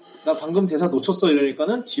나 방금 대사 놓쳤어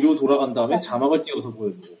이러니까는 뒤로 돌아간 다음에 자막을 띄워서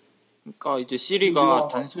보여주고. 그러니까 이제 시리가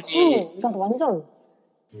단순히 완전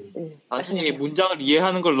단순히 문장을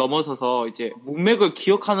이해하는 걸 넘어서서 이제 문맥을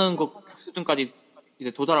기억하는 것 수준까지 이제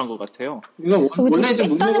도달한 것 같아요. 그러니까 원래 이제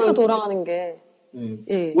문맥에서 돌아가는 게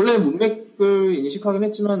원래 문맥을 인식하긴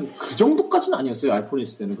했지만 그 정도까지는 아니었어요. 아이폰에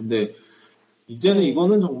있을 때는. 근데 이제는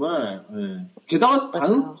이거는 정말 게다가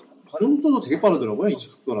반응도 되게 빠르더라고요.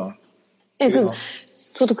 인식 속도랑.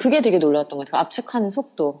 저도 그게 되게 놀랐던 것 같아요. 압축하는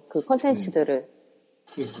속도, 그 컨텐츠들을.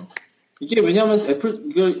 그러니까. 이게 왜냐하면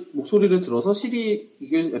이걸 목소리를 들어서 이게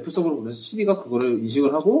애플 서버로 보내서 시리가 그거를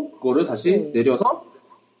인식을 하고 그거를 다시 내려서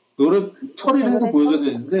그거를 처리를 해서 보여줘야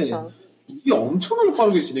되는데 그렇죠. 이게 엄청나게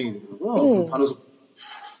빠르게 진행이 되더라고요. 반응 속도.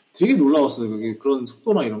 되게 놀라웠어요. 그게 그런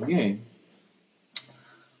속도나 이런 게.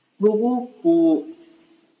 그리고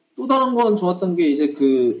또 다른 건 좋았던 게 이제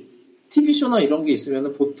TV쇼나 이런 게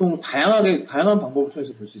있으면 보통 다양한 방법을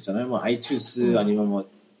통해서 볼 수 있잖아요. 뭐 아이튠스 아니면 뭐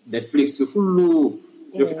넷플릭스, 훌루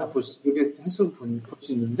이렇게 다 이렇게 해서 볼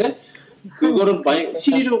수 있는데 그거를 만약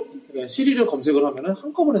시리를 검색을 하면은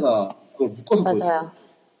한꺼번에 다 그걸 묶어서 보여줘요. 맞아요.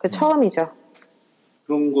 그 처음이죠.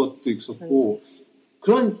 그런 것도 있었고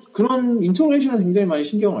그런 인터그레이션을 굉장히 많이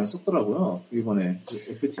신경을 많이 썼더라고요. 이번에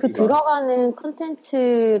FTV가. 그 들어가는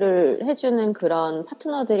컨텐츠를 해주는 그런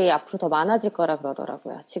파트너들이 앞으로 더 많아질 거라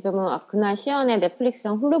그러더라고요. 지금은 그날 시연에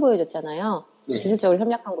넷플릭스랑 훌루 보여줬잖아요. 네. 기술적으로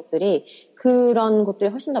협력한 곳들이 그런 곳들이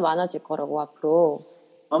훨씬 더 많아질 거라고 앞으로.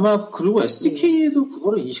 아마 그리고 SDK도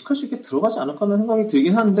그거를 인식할 수 있게 들어가지 않을까 하는 생각이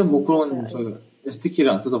들긴 하는데 뭐 그런 저희가 SDK를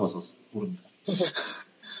안 뜯어봐서 모릅니다.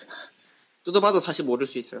 뜯어봐도 사실 모를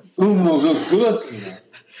수 있어요. 뭐 그렇습니다.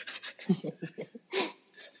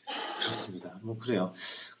 그렇습니다. 뭐 그래요.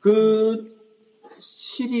 그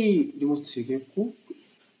CD 리모트 얘기했고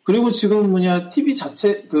그리고 지금 TV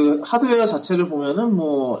자체 그 하드웨어 자체를 보면은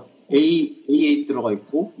뭐 A8 들어가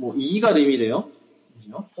있고 뭐 2기가 램이래요.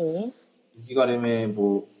 그죠? 2기가 램에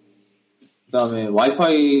뭐 그다음에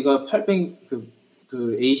와이파이가 800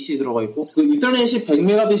 그 AC 들어가 있고 그 인터넷이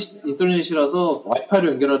 100메가빗 인터넷이라서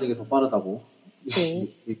와이파이로 연결하는 게 더 빠르다고.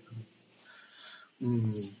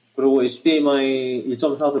 그리고 HDMI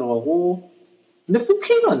 1.4 들어가고 근데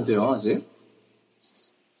 4K가 안 돼요 아직.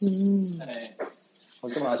 네.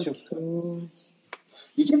 좀 아쉽고.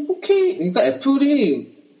 이게 4K 그러니까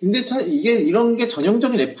애플이 근데 이게 이런 게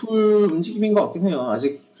전형적인 애플 움직임인 것 같긴 해요.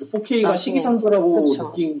 아직 4K가 시기상조라고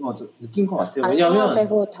느낀 것 같아요. 왜냐하면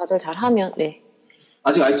되고 다들 잘하면 네.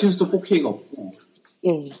 아직 아이튠즈도 4K가 없고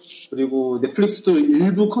그리고 넷플릭스도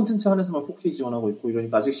일부 컨텐츠 안에서만 4K 지원하고 있고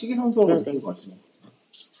이러니까 아직 시기상조라고 느낀 것 같아요.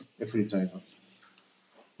 애플 입장에서.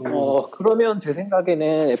 그러면 제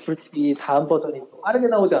생각에는 애플 TV 다음 버전이 더 빠르게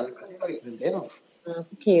나오지 않을까 생각이 드는데요.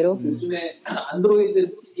 4K로? 요즘에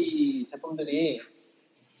안드로이드 TV 제품들이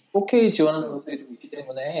 4K 지원하는 것들이 좀 있기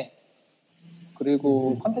때문에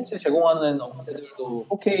그리고 콘텐츠 제공하는 업체들도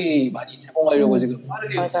 4K 많이 제공하려고 지금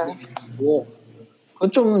빠르게 움직이고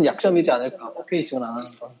그건 좀 약점이지 않을까 4K 지원 안 하는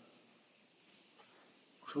건.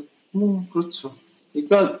 그렇죠.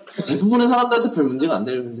 그러니까 대부분의 사람들한테 별 문제가 안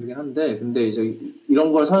될 문제긴 한데 근데 이제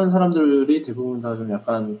이런 걸 사는 사람들이 대부분 다 좀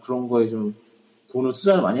약간 그런 거에 좀 돈을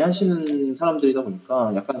투자를 많이 하시는 사람들이다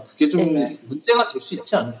보니까 약간 그게 좀 문제가 될 수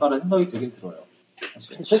있지 않을까라는 생각이 들긴 들어요.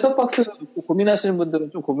 셋톱박스 고민하시는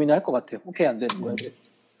분들은 좀 고민할 것 같아요. 4K 안 되는 거에 대해서.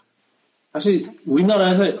 사실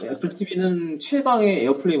우리나라에서 애플 TV는 최강의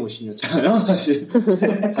에어플레이 머신이었잖아요. 사실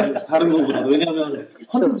다른 거보다 왜냐하면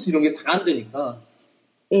컨텐츠 이런 게 다 안 되니까.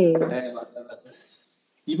 네 맞아요.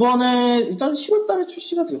 이번에 일단 10월달에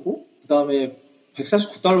출시가 되고 그 다음에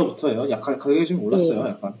 $149부터예요. 약간 가격이 좀 올랐어요.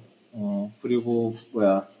 약간. 그리고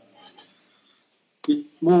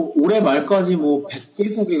뭐 올해 말까지 뭐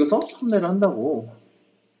 100개 국에서 판매를 한다고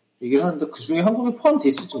얘기를 하는데 그 중에 한국에 포함되어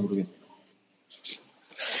있을지 모르겠네요.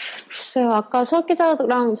 글쎄요, 아까 설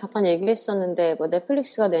기자랑 잠깐 얘기했었는데 뭐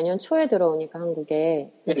넷플릭스가 내년 초에 들어오니까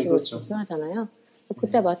한국에 그렇죠. 하잖아요.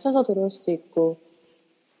 그때 맞춰서 들어올 수도 있고.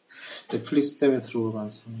 넷플릭스 때문에 들어올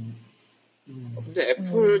가능성이. 근데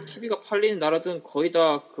애플 TV가 팔리는 나라들은 거의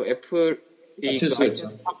다 그 애플이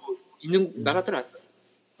아이튠즈 하고 있는 나라들 아니에요?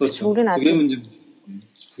 그렇죠. 그게 문제죠.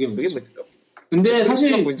 그게 문제죠. 근데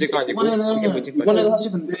사실 문제가 아니고 이번에는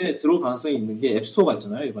사실 근데 들어올 가능성이 있는 게 앱스토어가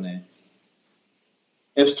있잖아요. 이번에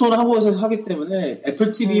앱스토어는 한국에서 하기 때문에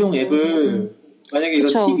애플 TV용 앱을 만약에 이런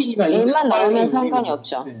TV나 앱만 나오면 상관이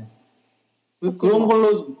없죠. 네. 그런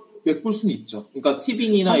걸로 메꿀 수는 있죠. 그러니까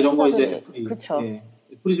TV나 이런 거 이제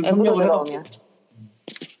애플이 좀 협력을 해서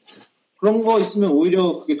그런 거 있으면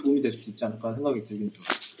오히려 그게 도움이 될 수도 있지 않을까 생각이 들긴 들어요.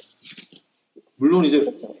 물론 이제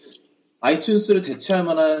아이튠즈를 대체할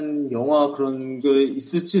만한 영화 그런 게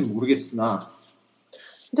있을지는 모르겠으나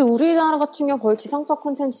근데 우리나라 같은 경우 거의 지상파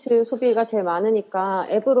콘텐츠 소비가 제일 많으니까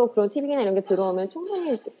앱으로 그런 TV나 이런 게 들어오면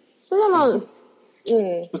충분히 쓰려면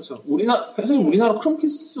그렇죠. 사실 우리나라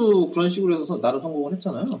크롬캐스 그런 식으로 해서 나름 성공을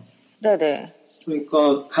했잖아요. 네네.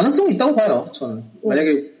 그러니까 가능성이 있다고 봐요. 저는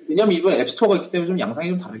만약에 왜냐면 이번에 앱스토어가 있기 때문에 좀 양상이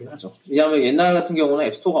좀 다르긴 하죠. 왜냐하면 옛날 같은 경우는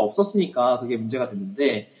앱스토어가 없었으니까 그게 문제가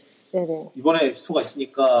됐는데 이번에 앱스토어가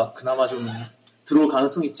있으니까 그나마 좀 들어올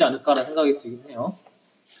가능성이 있지 않을까라는 생각이 들긴 해요.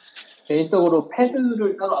 개인적으로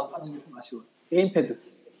패드를 따로 안 파는 게 좀 아쉬워요. 게임 패드.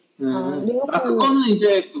 그거는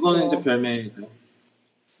이제 별매고요.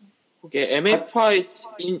 그게 MFI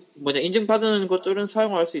인증받은 것들은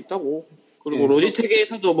사용할 수 있다고. 그리고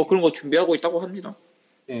로지텍에서도 뭐 그런 거 준비하고 있다고 합니다.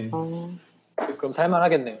 그럼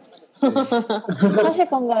살만하겠네요. 사실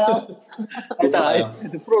건가요? 일단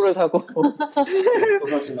아이패드 프로를 사고.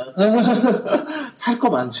 살 거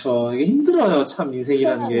많죠. 이게 힘들어요. 참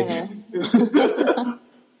인생이라는 게.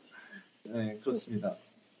 네, 그렇습니다.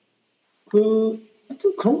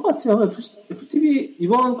 하여튼 그런 것 같아요. 애플 TV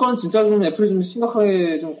이번 건 진짜 좀 애플이 좀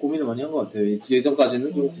심각하게 좀 고민을 많이 한 것 같아요.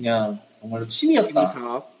 예전까지는 좀 그냥 정말로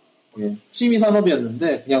취미였다. 취미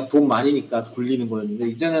산업이었는데 그냥 돈 많이니까 굴리는 거였는데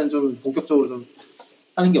이제는 좀 본격적으로 좀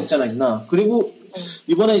하는 게 없지 않아 있나. 그리고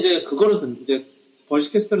이번에 이제 그거를 이제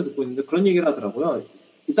벌시캐스트를 듣고 있는데 그런 얘기를 하더라고요.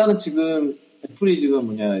 일단은 지금 애플이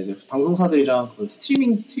지금 이제 방송사들이랑 그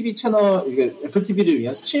스트리밍 TV 채널, 이게 애플 TV를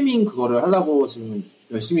위한 스트리밍 그거를 하려고 지금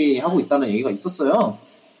열심히 하고 있다는 얘기가 있었어요.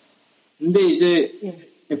 근데 이제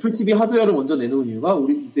애플 TV 하드웨어를 먼저 내놓은 이유가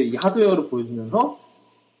우리 이제 이 하드웨어를 보여주면서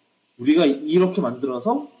우리가 이렇게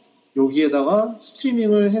만들어서 여기에다가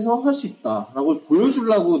스트리밍을 해서 할 수 있다라고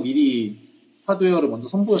보여주려고 미리 하드웨어를 먼저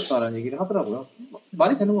선보였다라는 얘기를 하더라고요.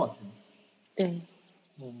 말이 되는 것 같아요. 네.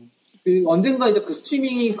 언젠가 이제 그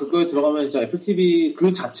스트리밍이 그거에 들어가면 이제 애플 TV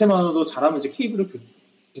그 자체만으로도 잘하면 이제 케이블을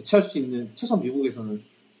대체할 수 있는, 최소한 미국에서는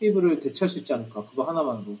케이블을 대체할 수 있지 않을까. 그거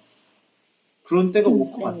하나만으로. 그런 때가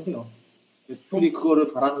올 것 같아요. 애플이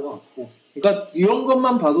그거를 바라는 것 같고. 그러니까 이런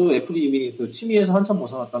것만 봐도 애플이 이미 그 취미에서 한참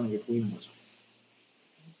벗어났다는 게 보이는 거죠.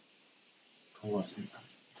 그런 것 같습니다.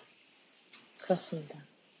 그렇습니다.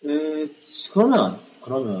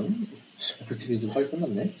 그러면 애플 TV 좀 빨리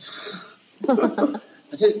끝났네.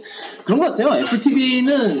 사실 그런 것 같아요. 애플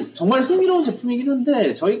TV는 정말 흥미로운 제품이긴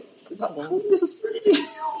한데 저희가 한국에서 쓸 일이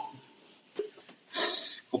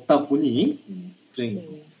없다 보니 불행이죠.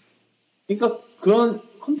 그러니까 그런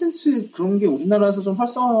컨텐츠 그런 게 우리나라에서 좀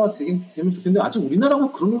활성화가 되면 좋겠는데 아직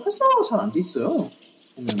우리나라가 그런 게 활성화가 잘 안 돼 있어요. 보면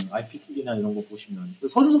IPTV나 이런 거 보시면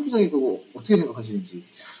서준석 기자님 그거 어떻게 생각하시는지.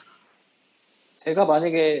 제가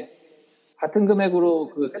만약에 같은 금액으로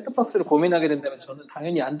그 셋톱박스를 고민하게 된다면 저는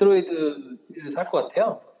당연히 안드로이드 TV를 살 것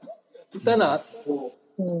같아요. 일단은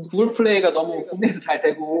구글 플레이가 너무 국내에서 잘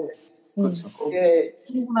되고 그렇죠. 거기에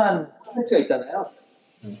충분한 콘텐츠가 있잖아요.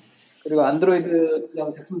 그리고 안드로이드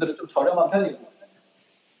제품들은 좀 저렴한 편이고.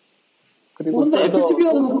 그리고 근데 애플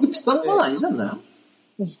TV가 그렇게 비싼 건 아니지 않나요?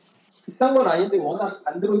 비싼 건 아닌데 워낙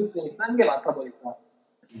안드로이드 시장이 싼 게 많다 보니까.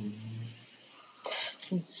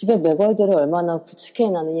 집에 맥월드를 얼마나 구축해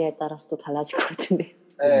놨느냐에 따라서 또 달라질 것 같은데.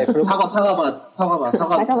 네,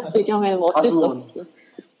 사과밭일 경우에는 뭐 어쩔 수 없지.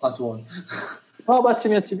 가수원.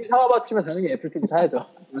 집이 사과밭이면 당연히 애플 TV 사야죠.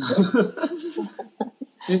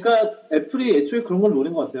 그러니까 애플이 애초에 그런 걸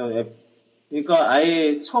노린 것 같아요. 그러니까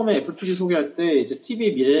아예 처음에 애플 TV 소개할 때 이제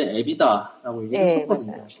TV의 미래는 앱이다라고 얘기를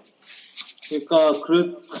했었거든요. 맞아요. 그러니까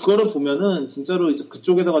그거를 보면은 진짜로 이제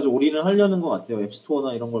그쪽에다가 좀 올인을 하려는 것 같아요.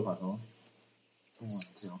 앱스토어나 이런 걸 봐서. 그런 것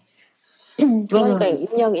같아요. 그러니까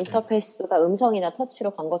입력 인터페이스보다 음성이나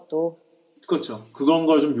터치로 간 것도. 그렇죠. 그런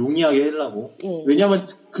걸 좀 용이하게 하려고. 왜냐하면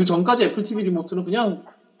그 전까지 애플 TV 리모트는 그냥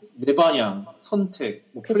내 방향,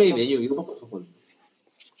 선택, 플레이 메뉴 이런 것밖에 없었거든요.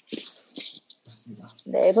 맞습니다.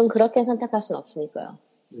 네, 앱은 그렇게 선택할 수는 없으니까요.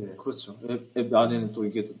 네, 그렇죠. 앱 안에는 또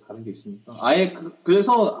이게 또 다른 게 있으니까.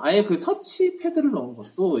 그래서 아예 그 터치패드를 넣은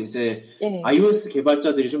것도 이제 iOS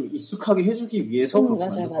개발자들이 좀 익숙하게 해주기 위해서 그렇게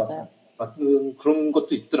만든 그런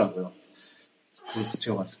것도 있더라고요.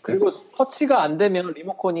 제가 봤을 때. 그리고 터치가 안 되면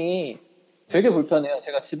리모컨이 되게 불편해요.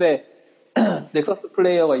 제가 집에 넥서스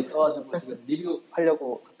플레이어가 있어가지고 지금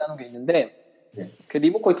리뷰하려고 갖다 놓은 게 있는데 그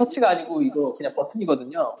리모컨이 터치가 아니고 이거 그냥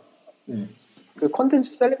버튼이거든요. 그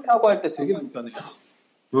컨텐츠 셀렉트하고 할 때 되게 불편해요.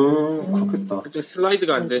 그렇겠다. 그때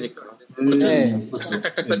슬라이드가 안 되니까.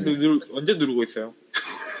 딱딱딱 언제 누르고 있어요.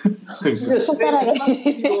 근데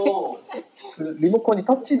손가락에. 그 리모컨이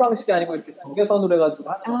터치 방식이 아니고 이렇게 경계선으로 해가지고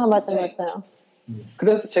맞아요.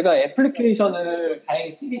 그래서 제가 애플리케이션을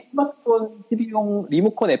다행히 스마트폰 TV용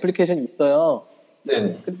리모컨 애플리케이션이 있어요.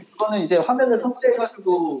 네네. 근데 그거는 이제 화면을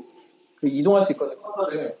터치해가지고 이동할 수 있거든요.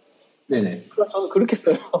 커서를. 네네. 그래서 저는 그렇게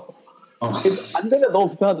써요. 안 되면 너무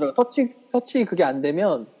불편하더라고요. 터치 그게 안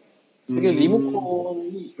되면 되게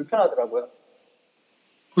리모컨이 불편하더라고요.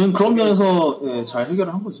 그런 면에서 잘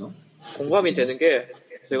해결을 한 거죠. 공감이 되는 게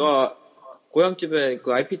제가 고향집에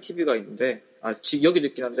그 IPTV가 있는데 여기도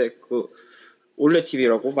있긴 한데 그 올레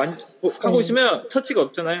TV라고 하고 있으면 터치가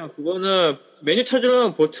없잖아요. 그거는 메뉴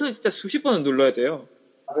찾으려면 버튼을 진짜 수십 번은 눌러야 돼요.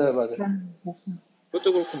 맞아요.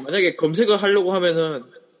 그것도 그렇고 만약에 검색을 하려고 하면은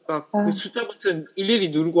그 숫자 버튼 일일이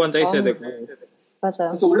누르고 앉아 있어야 되고. 맞아요.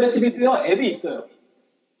 그래서 올레 TV도요 앱이 있어요.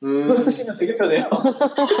 그거 쓰시면 되게 편해요.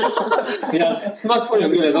 그냥 스마트폰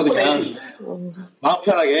연결해서 그냥 마음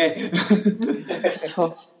편하게.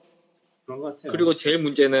 그런 것 같아요. 그리고 제일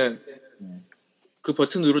문제는 그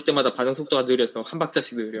버튼 누를 때마다 반응 속도가 느려서 한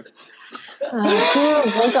박자씩 느려.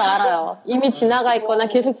 그건 뭔지 알아요. 이미 지나가 있거나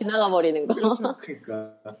계속 지나가 버리는 거. 그렇죠.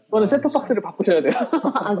 그러니까. 그거는 셋톱박스를 바꾸셔야 돼요.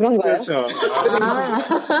 그런 거예요? 그렇죠.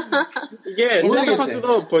 이게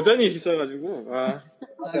셋톱박스도 버전이 있어가지고. 맞아.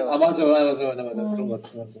 그런 것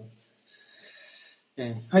같아. 맞아.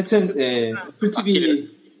 네, 하여튼 애플 TV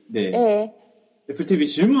애플 TV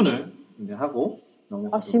질문을 이제 하고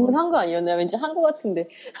넘어가도록 질문한 거 아니었나요? 왠지 한 거 같은데.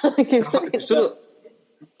 저도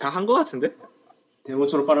다 한 거 같은데?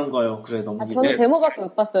 데모처럼 빠른 거예요. 그래, 너무 저는 데모밖에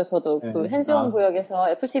못 봤어요. 저도 네. 그 핸즈온 구역에서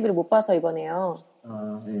애플 TV를 못 봐서 이번에요.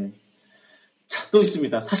 예. 자, 또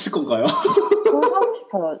있습니다. 사실 건가요? 그거 하고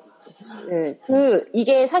싶어요. 네.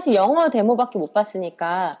 이게 사실 영어 데모밖에 못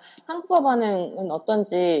봤으니까 한국어 반응은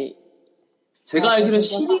어떤지. 제가 알기로는 그건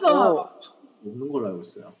시리가 하고. 없는 걸로 알고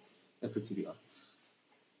있어요. 애플 TV가.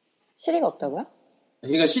 시리가 없다고요?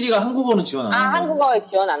 그러니까 시리가 한국어는 지원 안 하는 한국어에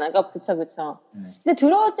지원 안 하니까 그쵸. 네. 근데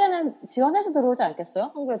들어올 때는 지원해서 들어오지 않겠어요?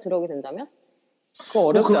 한국에 들어오게 된다면? 그거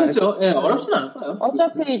어렵지 그렇겠죠. 예, 어렵진 않을 거예요.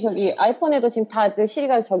 어차피 저기 아이폰에도 지금 다들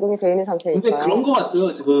시리가 적용이 되어 있는 상태니까. 근데 그런 거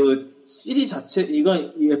같아요. 그 시리 자체, 이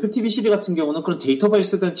애플 TV 시리 같은 경우는 그런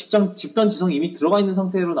데이터베이스에 대한 집단 지성이 이미 들어가 있는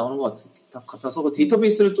상태로 나오는 것 같아서 그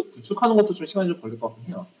데이터베이스를 또 구축하는 것도 좀 시간이 좀 걸릴 것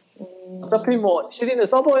같긴 해요. 어차피 뭐 시리는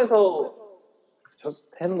서버에서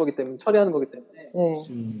하는 거기 때문에 처리하는 거기 때문에. 네.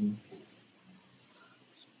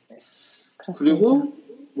 그렇습니다. 그리고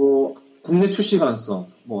뭐 국내 출시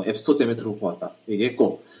가능성, 뭐 앱스토어 때문에 들어올 것 같다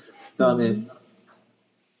얘기했고, 그다음에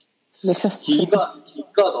넥서스. 기가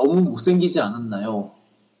너무 못생기지 않았나요?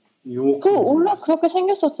 원래 그렇게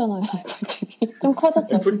생겼었잖아요. 좀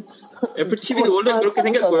커졌죠. 애플 TV도 원래 그렇게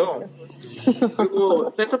생겼고요.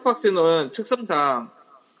 그리고 셋톱박스는 특성상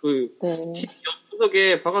그 네. TV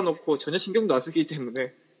옆구석에 박아놓고 전혀 신경도 안 쓰기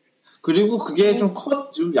때문에. 그리고 그게 좀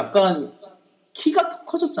약간 키가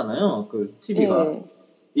커졌잖아요. 그 TV가. 네.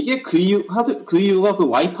 이게 그 이유가 그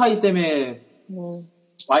와이파이 때문에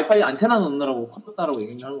와이파이 안테나 넣느라고 커졌다라고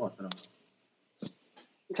얘기하는 것 같더라고요.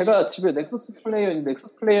 제가 집에 넥서스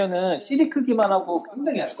플레이어는 CD 크기만 하고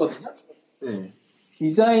굉장히 얇거든요. 네.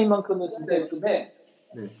 디자인만큼은 진짜 예쁜데,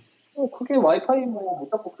 네. 그게 와이파이 못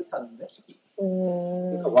잡고 그렇지 않는데?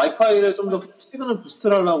 그러니까 와이파이를 좀 더 시그널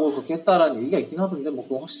부스트를 하려고 그렇게 했다라는 얘기가 있긴 하던데, 뭐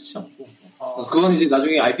그건 확실치 않고. 그건 이제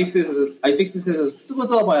나중에 아이픽스에서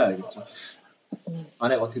뜯어봐야 알겠죠.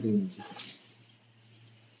 안에가 어떻게 되어 있는지.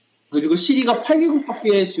 그리고 시리가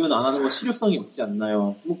 8개국밖에 지원 안 하는 건 실효성이 없지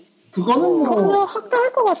않나요? 뭐 그거는 그거는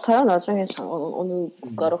확대할 것 같아요. 나중에 어느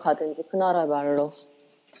국가로 가든지 그 나라의 말로.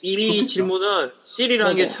 이미 그렇겠죠. 질문은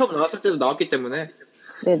Siri라는 게 네네. 처음 나왔을 때도 나왔기 때문에.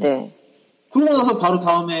 네네. 그러고 나서 바로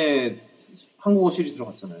다음에 한국어 시리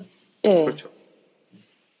들어갔잖아요. 예. 그렇죠.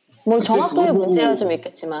 뭐 그때 정확도의 그거 보고- 문제가 좀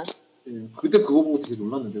있겠지만. 예, 그때 그거 보고 되게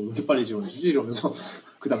놀랐는데 왜 이렇게 빨리 지원해주지? 이러면서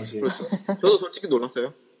그 당시에. 그렇죠. 저도 솔직히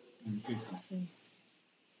놀랐어요. 그러니까.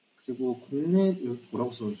 그리고 국내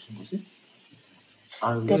뭐라고 써주신 거지?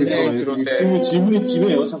 네, 잠깐만요. 질문이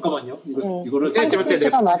기네요. 잠깐만요. 이거를 네, 한국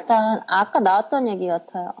뉴스가 맞다. 아까 나왔던 얘기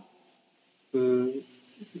같아요. 그러네.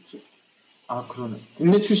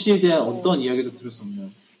 국내 출시에 대한 어떤 이야기도 들을 수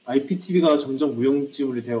없는 IPTV가 점점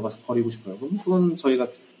무용지물이 되어가서 버리고 싶어요. 그럼 그건 저희가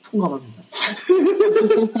통감합니다.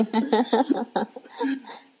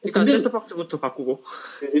 일단 근데- 셋톱박스부터 바꾸고.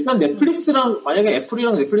 일단 넷플릭스랑 만약에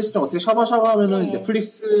애플이랑 넷플릭스랑 어떻게 샤바샤바하면은 네.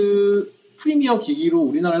 넷플릭스 프리미어 기기로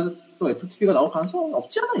우리나라에서 또 애플 TV가 나올 가능성은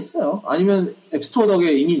없지 않아 있어요. 아니면 앱스토어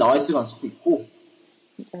덕에 이미 나와 있을 가능성도 있고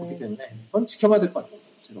그렇기 때문에 그건 지켜봐야 될 것 같아요.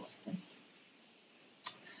 제가 봤을 때.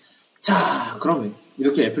 자, 그러면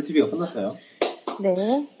이렇게 애플 TV가 끝났어요. 네.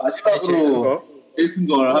 마지막으로 제일 큰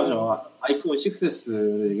걸 하죠. 아이폰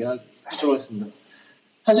 6S 얘기하도록 하겠습니다.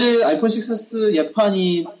 사실 아이폰 6S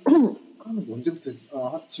예판이 언제부터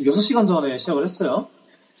지금 6시간 전에 시작을 했어요.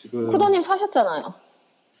 지금 쿠도님 사셨잖아요.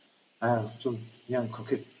 좀 그냥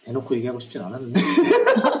그렇게 대놓고 얘기하고 싶진 않았는데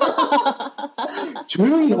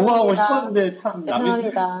조용히 넘어가고 싶었는데 참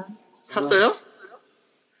죄송합니다. 샀어요?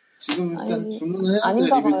 지금 일단 아니, 주문을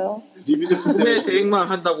아닌가 해놨어요. 봐요. 리뷰 제품 구매 때문에 대행만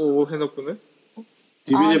한다고 해놓고는.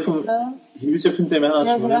 진짜요? 리뷰 제품 때문에 하나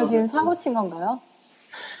제가 지금 주문해놓고 사고 친 건가요?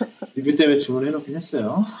 리뷰 때문에 주문해놓긴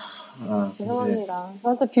했어요. 근데 죄송합니다.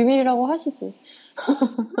 저한테 비밀이라고 하시지.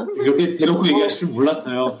 이렇게 대놓고 얘기하실 줄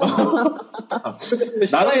몰랐어요.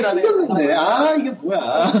 나는 숨겼는데 이게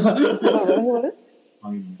뭐야. 뭘?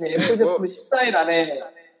 애플 제품 14일 안에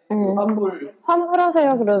환불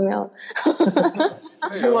환불하세요, 그러면.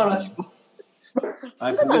 통화하시고.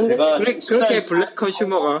 근데 제가 그렇게 블랙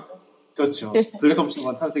컨슈머가. 그렇죠. 블랙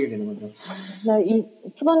컴퓨터가 탄생이 되는 거죠. 이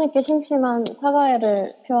쿠도님께 심심한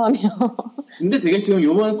사과를 표하며. 근데 되게 지금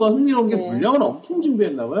요번 건 흥미로운 게 네. 물량을 엄청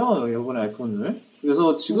준비했나봐요. 요번에 아이폰을.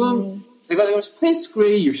 그래서 지금 제가 지금 스페이스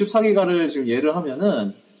그레이 64기가를 지금 예를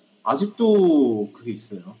하면은 아직도 그게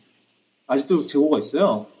있어요. 아직도 재고가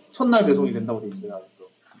있어요. 첫날 배송이 된다고 돼 있어요.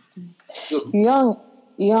 아직도.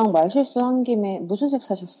 유형 말실수한 김에 무슨 색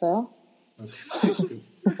사셨어요?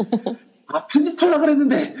 편집하려고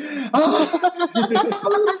그랬는데.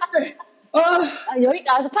 여기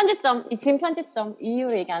가서 편집점, 지금 편집점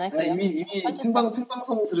이유로 얘기 안 할게요. 이미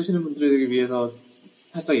생방송 들으시는 분들을 위해서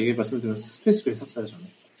살짝 얘기 말씀을 드려서 스페이스 그레이 샀어요, 저는.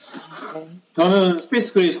 네. 저는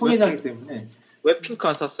스페이스 그레이 성애자이기 때문에 왜 핑크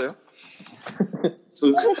안 샀어요? 저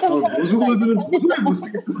로즈골드는 도저히 못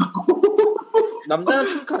쓰겠더라고. 남자는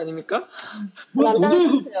핑크 아닙니까? 뭐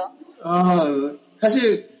도저히 남자는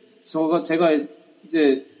사실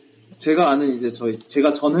제가 아는 이제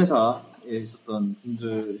제가 전 회사에 있었던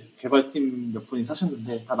분들 개발팀 몇 분이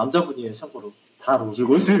사셨는데 다 남자분이에요. 참고로 다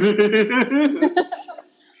로즈골드를.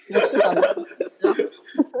 역시 남자.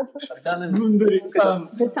 남자는 분들이 참.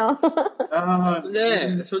 그쵸.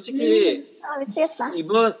 근데 솔직히 아, 미치겠다.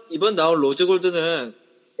 이번 나온 로즈골드는 네.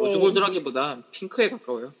 로즈골드라기보다 핑크에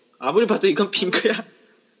가까워요. 아무리 봐도 이건 핑크야.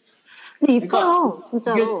 근데 이뻐요,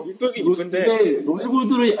 진짜로. 이쁘긴 근데 이쁜데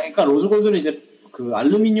로즈골드를 이제 그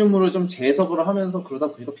알루미늄으로 좀 재해석을 하면서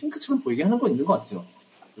그러다 보니까 핑크처럼 보이게 하는 건 있는 것 같아요.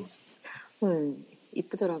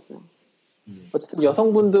 이쁘더라고요. 어쨌든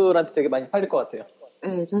여성분들한테 되게 많이 팔릴 것 같아요.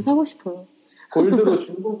 네, 전 사고 싶어요. 골드로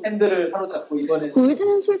중국 팬들을 사로잡고 이번에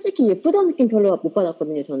골드는 솔직히 예쁘다는 느낌 별로 못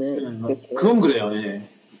받았거든요, 저는. 그렇게. 그건 그래요. 예.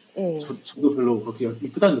 네. 저도 별로 그렇게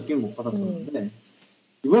이쁘다는 느낌을 못 받았었는데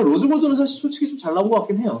이번에 로즈골드는 사실 솔직히 좀 잘 나온 것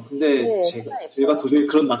같긴 해요. 근데 네, 제가 도저히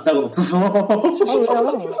그런 낯짝은 없어서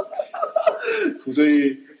왜요?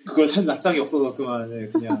 도저히 그걸 살 낯짝이 없어서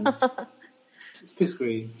그냥 스페이스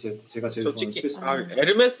그레이 제가 제일 좋아하는 솔직히 스페이스 그레이.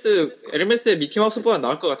 에르메스의 미키마우스보다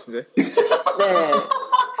나을 것 같은데. 네.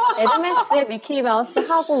 에르메스의 미키마우스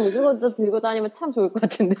하고 로즈골드 들고 다니면 참 좋을 것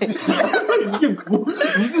같은데. 이게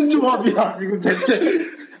무슨 조합이야 지금 대체.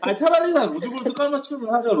 차라리 나 로즈골드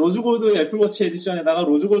깔맞춤을 하죠. 로즈골드 애플워치 에디션에다가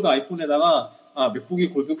로즈골드 아이폰에다가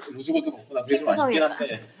맥북이 로즈골드가 없구나. 그게 좀 아쉽긴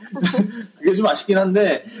한데 그게 좀 아쉽긴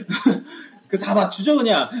한데 그 다 맞추죠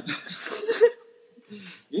그냥.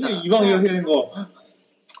 이왕 이렇게 된 거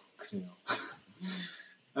그래요.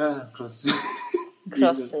 그렇습니다.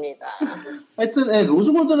 그렇습니다. 하여튼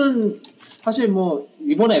로즈골드는 사실 뭐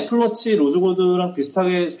이번에 애플워치 로즈골드랑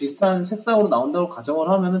비슷한 색상으로 나온다고 가정을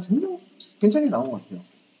하면은 굉장히 나온 것 같아요.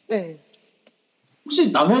 네.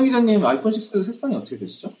 혹시 남현 기자님 아이폰 6 색상이 어떻게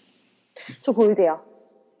되시죠? 저 골드요.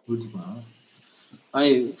 골드구나.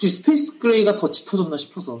 아니 혹시 스페이스 그레이가 더 짙어졌나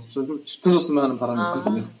싶어서 좀 짙어졌으면 하는 바람이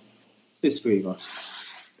있거든요. 스페이스 그레이가.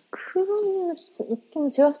 그런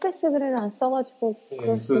느낌 제가 스페이스 그레이를 안 써가지고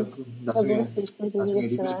나중에 모르겠어요.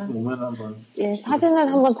 리뷰 오면 한번. 예, 사진을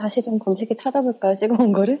한번 다시 좀 검색해 찾아볼까요?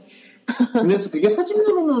 찍어온 거를? 근데 그게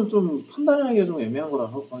사진으로는 좀 판단하기가 좀 애매한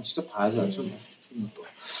거라서 그건 직접 봐야지 알죠.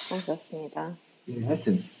 그렇습니다. 예,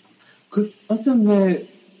 하여튼 왜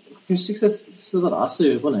 6S가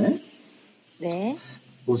나왔어요 이번에? 네.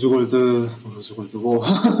 로즈골드고.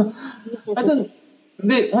 하여튼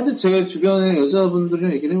제 주변에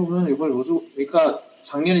여자분들이랑 얘기를 해보면 이번에 그러니까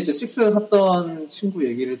작년에 이제 6를 샀던 친구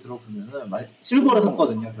얘기를 들어보면은 실버를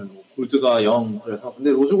샀거든요. 결국 골드가 0 그래서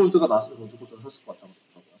근데 로즈골드가 나왔으면 로즈골드를 샀을 것 같다고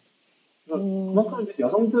그러더라고요. 그만큼 이제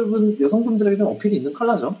여성분들에게 좀 어필이 있는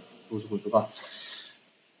컬러죠. 로즈골드가.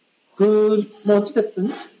 뭐 어찌됐든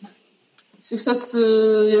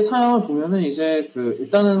 6S의 사양을 보면은 이제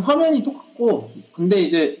일단은 화면이 똑같고 근데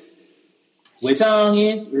이제 외장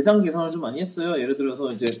개선을 좀 많이 했어요. 예를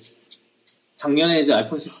들어서 이제 작년에 이제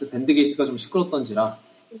아이폰 6 밴드 게이트가 좀 시끄럽던지라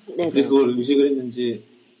그걸 의식을 했는지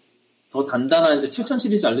더 단단한 이제 7000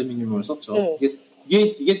 시리즈 알루미늄을 썼죠. 네.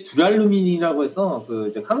 이게 듀랄루민이라고 해서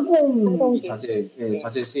이제 항공기 자재에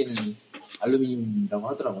쓰이는 알루미늄이라고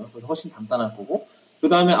하더라고요. 그래서 훨씬 단단할 거고. 그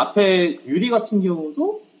다음에 앞에 유리 같은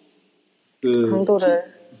경우도 강도를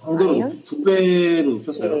 2배로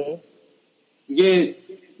높였어요. 네. 이게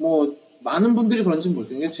뭐 많은 분들이 그런지는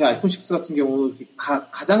모르겠는데 제 아이폰 6 같은 경우는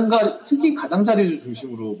특히 가장자리를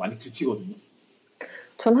중심으로 많이 긁히거든요.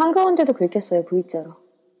 전 한가운데도 긁혔어요. V자로.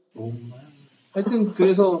 하여튼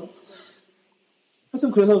그래서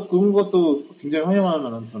그런 것도 굉장히 환영할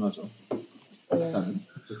만한 변화죠. 일단은.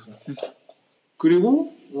 그렇죠.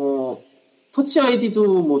 그리고 터치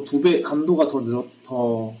아이디도 뭐 2배 감도가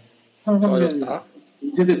더 향상된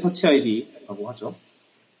 2세대 터치 아이디라고 하죠.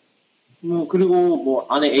 그리고 뭐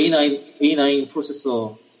안에 A9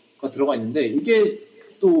 프로세서가 들어가 있는데 이게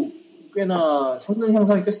또 꽤나 성능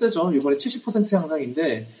향상이 꽤 세죠. 이번에 70%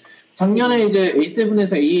 향상인데 작년에 이제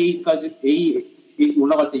A7에서 A8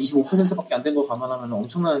 올라갈 때 25%밖에 안 된 거 감안하면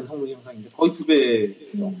엄청난 성능 향상인데 거의 2배.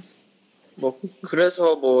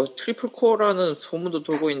 그래서 트리플 코어라는 소문도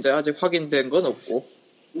돌고 있는데 아직 확인된 건 없고.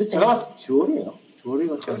 근데 제가 봤을 때 듀얼이에요.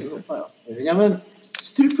 듀얼이가 제일 높아요. 왜냐면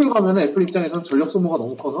트리플 가면 애플 입장에서는 전력 소모가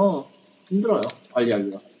너무 커서 힘들어요.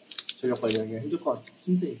 전력 관리하기가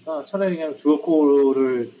힘드니까 차라리 그냥 듀얼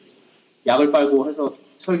코어를 약을 빨고 해서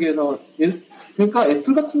설계해서 그러니까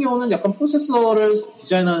애플 같은 경우는 약간 프로세서를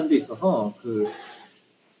디자인하는 데 있어서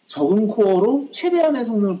적은 코어로 최대한의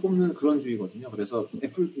성능을 뽑는 그런 주의거든요. 그래서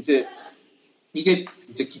애플 이게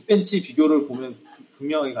깃벤치 비교를 보면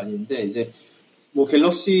분명하게 가리는데 이제 뭐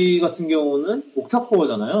갤럭시 같은 경우는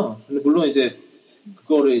옥타코어잖아요. 근데 물론 이제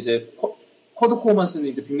그거를 이제 쿼드코어만 쓰는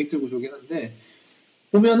이제 빅리틀 구조긴 한데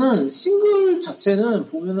보면은 싱글 자체는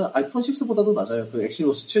보면은 아이폰 6보다도 낮아요. 그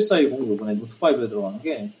엑시노스 7420 이번에 노트 5에 들어가는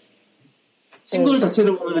게 싱글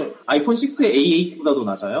자체를 보면 아이폰 6의 A8보다도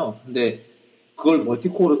낮아요. 근데 그걸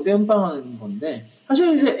멀티코어로 땜빵하는 건데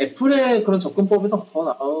사실 이제 애플의 그런 접근법이 더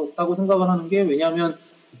나았다고 생각을 하는 게 왜냐하면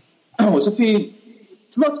어차피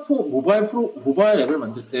스마트폰 모바일 앱을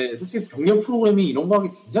만들 때 솔직히 병렬 프로그래밍 이런 거 하기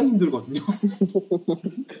굉장히 힘들거든요.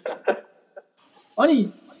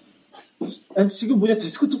 아니 지금 뭐냐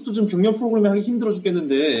데스크톱도 좀 병렬 프로그래밍 하기 힘들어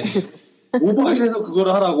죽겠는데 모바일에서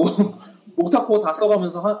그거를 하라고 옥타코어 다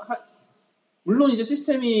써가면서 물론 이제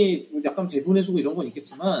시스템이 약간 배분해주고 이런 건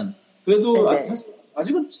있겠지만 그래도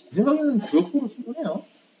아직은 제 생각에는 듀얼코어로 충분해요.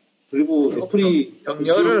 그리고 애플이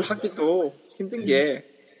병렬을 하기도 힘든 게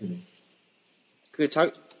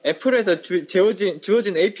애플에서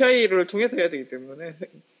주어진 API를 통해서 해야 되기 때문에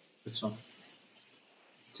그렇죠.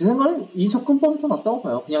 제 생각엔 이 접근법이 더 낫다고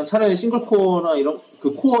봐요. 그냥 차라리 싱글코어나 이런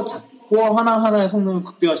그 코어 하나하나의 성능을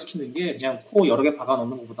극대화시키는 게 그냥 코어 여러 개 박아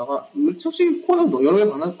넣는 것보다가 솔직히 코어 여러 개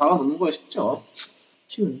박아 넣는 거야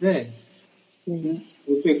쉬운데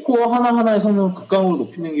이렇게 코어 하나하나의 성능을 극강으로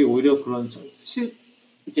높이는 게 오히려 그런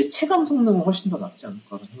이제 체감 성능은 훨씬 더 낫지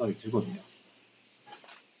않을까라는 생각이 들거든요.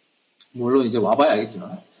 물론 이제 와봐야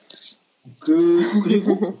알겠지만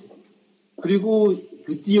그리고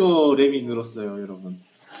드디어 램이 늘었어요, 여러분.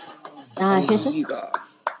 기가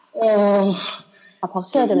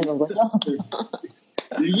박수 해야 되는 건가요?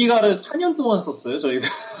 1기가를 4년 동안 썼어요, 저희가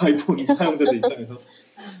아이폰 사용자들 입장에서.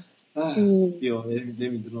 드디어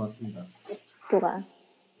램이 늘어났습니다. 또가.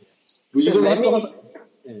 이걸로 램이 합쳐서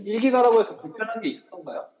 1기가라고 해서 불편한 게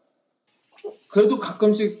있었던가요? 그래도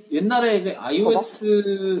가끔씩 옛날에 이제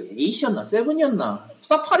iOS 8이었나 7이었나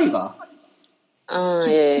사파리가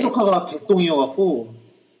최적화가 개똥이어갖고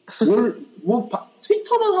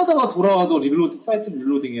트위터만 하다가 돌아와도 사이트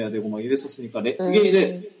릴로딩 해야 되고 막 이랬었으니까 그게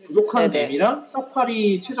이제 부족한 램이랑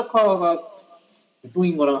사파리 최적화가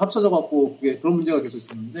개똥인 거랑 합쳐져갖고 그게 그런 문제가 계속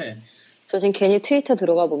있었는데 저 지금 괜히 트위터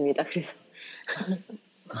들어가 봅니다. 그래서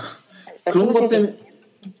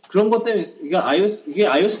그런 것 때문에 이게 iOS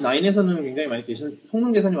 9에서는 굉장히 많이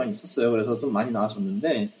성능 개선이 많이 있었어요. 그래서 좀 많이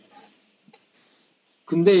나아졌는데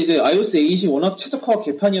근데 이제 iOS 8이 워낙 최적화가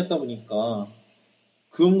개판이었다 보니까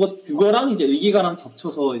그거랑 이제 1기가랑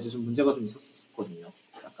겹쳐서 이제 좀 문제가 좀 있었거든요.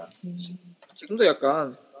 약간. 지금도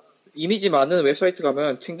약간 이미지 많은 웹사이트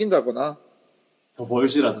가면 튕긴다거나 더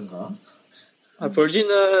벌지라든가.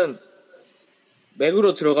 벌지는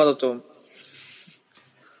맥으로 들어가도 좀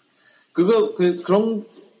그런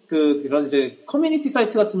이제 커뮤니티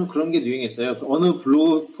사이트 같으면 그런 게 유행했어요. 어느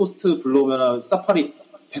포스트 블로그나 사파리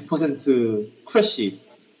 100% 크래시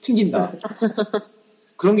튕긴다.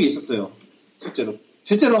 그런 게 있었어요.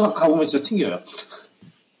 실제로 가보면 진짜 튕겨요.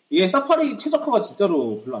 이게 사파리 최적화가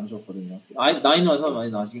진짜로 별로 안 좋았거든요. 9 와서 많이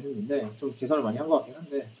나아지긴 했는데 좀 개선을 많이 한 것 같긴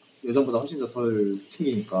한데 예전보다 훨씬 더 덜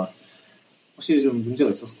튕기니까 확실히 좀 문제가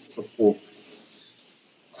있었고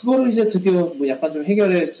그거를 이제 드디어 뭐 약간 좀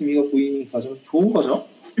해결의 기미가 보이니까 좀 좋은 거죠.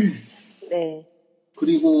 네.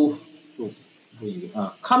 그리고 또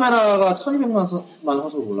카메라가 1200만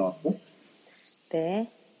화소로 올라왔고 네.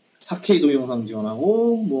 4K 동영상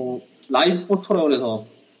지원하고 뭐 라이브 포토라고 해서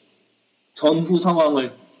전후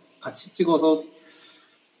상황을 같이 찍어서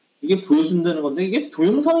이게 보여준다는 건데 이게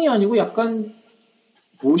동영상이 아니고 약간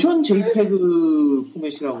모션 JPEG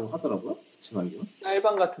포맷이라고 하더라고요. 제가 알기로.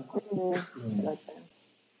 짤방 같은 거. 맞아요.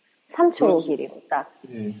 3초 길이 딱.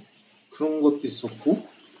 네. 그런 것도 있었고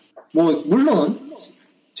뭐 물론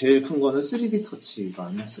제일 큰 거는 3D 터치가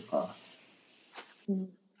아니었을까.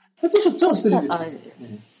 해보셨죠? 3D 터치.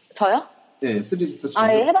 네. 저요? 네, 3D 터치.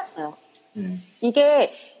 예, 해봤어요. 네.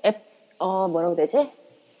 이게 뭐라고 되지?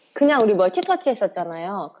 그냥 우리 멀티터치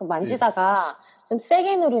했었잖아요. 그 만지다가 좀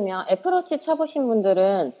세게 누르면 애플워치 쳐보신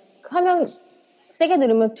분들은 그 화면 세게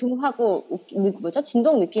누르면 둥 하고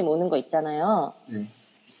진동 느낌 오는 거 있잖아요.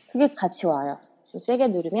 그게 같이 와요. 좀 세게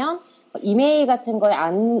누르면 이메일 같은 거에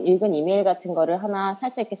안 읽은 이메일 같은 거를 하나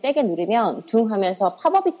살짝 이렇게 세게 누르면 둥 하면서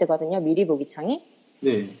팝업이 뜨거든요. 미리 보기 창이.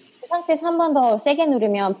 네. 그 상태에서 한 번 더 세게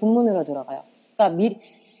누르면 본문으로 들어가요. 그러니까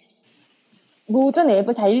모든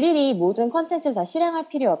앱을 다 일일이 모든 컨텐츠를 다 실행할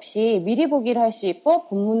필요 없이 미리 보기를 할 수 있고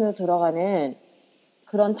본문으로 들어가는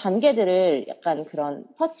그런 단계들을 약간 그런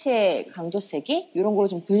터치의 강조세기 이런 걸로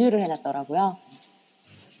좀 분류를 해놨더라고요.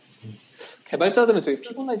 개발자들은 되게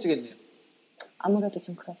피곤해지겠네요. 아무래도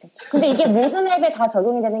좀 그렇겠죠. 근데 이게 모든 앱에 다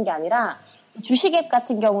적용이 되는 게 아니라 주식 앱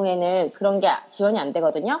같은 경우에는 그런 게 지원이 안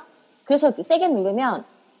되거든요. 그래서 세게 누르면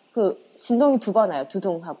그 진동이 2번 와요.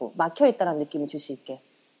 두둥하고 막혀있다는 느낌을 줄 수 있게.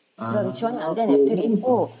 그런 지원이 안 된 앱들이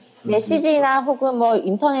있고 메시지나 혹은 뭐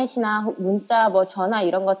인터넷이나 문자, 뭐 전화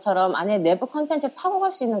이런 것처럼 안에 내부 컨텐츠를 타고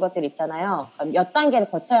갈 수 있는 것들 있잖아요. 몇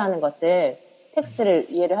단계를 거쳐야 하는 것들, 텍스트를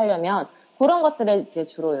이해를 하려면 그런 것들에 이제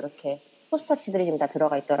주로 이렇게 포스터치들이 지금 다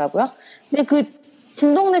들어가 있더라고요. 근데 그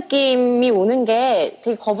진동 느낌이 오는 게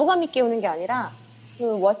되게 거부감 있게 오는 게 아니라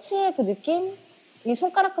그 워치의 그 느낌? 이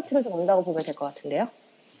손가락 끝으로 좀 온다고 보면 될 것 같은데요.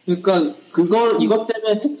 그러니까 이것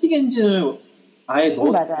때문에 탭틱 엔진을 아예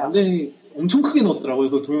완전히 엄청 크게 넣었더라고요.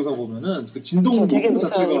 그 동영상 보면은 그 진동 되게 높은 무슨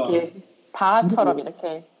자체가 이렇게 바처럼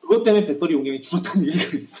이렇게. 그것 때문에 배터리 용량이 줄었다는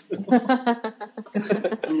얘기가 있어요.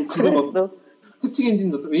 그거 막 탭틱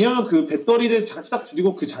엔진 넣었다. 왜냐면 그 배터리를 싹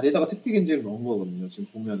줄이고 그 자리에다가 탭틱 엔진을 넣은 거거든요. 지금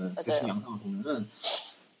보면은 대충 영상을 보면은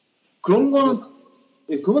그런 거는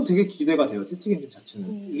그건 되게 기대가 돼요. 탭틱 엔진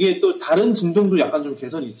자체는. 이게 또 다른 진동도 약간 좀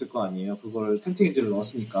개선이 있을 거 아니에요. 그걸 탭틱 엔진을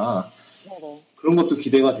넣었으니까. 네네. 그런 것도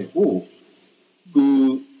기대가 되고,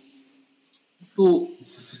 또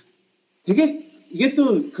되게, 이게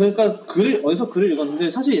또, 그러니까 어디서 글을 읽었는데,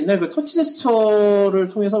 사실 옛날 그 터치 제스처를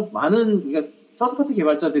통해서 그러니까 서드파티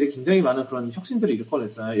개발자들이 굉장히 많은 그런 혁신들을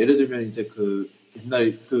일컬었잖아요. 예를 들면 이제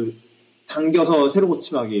옛날 당겨서 새로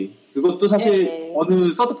고침하기. 그것도 사실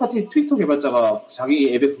어느 서드파티 트위터 개발자가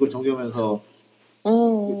자기 앱에 그걸 적용하면서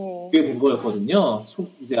그게 된 거였거든요.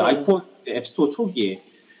 이제 아이폰 앱스토어 초기에.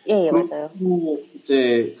 예, 맞아요. 그리고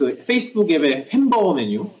이제 그 페이스북 앱의 햄버거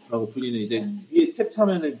메뉴라고 불리는 이제 위에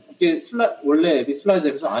탭하면은 이게 원래 앱이 슬라이드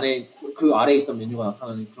앱에서 그 아래에 있던 메뉴가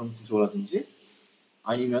나타나는 그런 구조라든지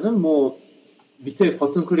아니면은 뭐 밑에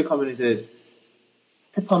버튼 클릭하면 이제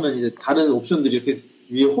탭하면 이제 다른 옵션들이 이렇게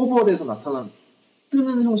위에 호버돼서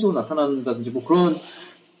뜨는 형식으로 나타난다든지 뭐 그런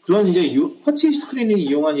이제 터치 스크린을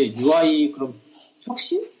이용한 UI 그런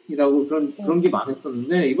혁신이라고 그런 게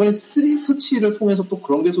많았었는데 이번에 3D 터치를 통해서 또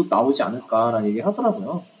그런 게 또 나오지 않을까라는 얘기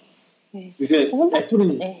하더라고요. 이제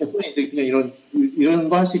애플은 이제 그냥 이런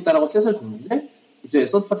거 할 수 있다라고 셋을 줬는데 이제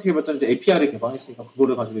서드파티 개발자는 이제 API를 개방했으니까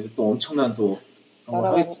그거를 가지고 이제 또 엄청난 또 그런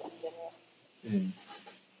걸 하겠죠.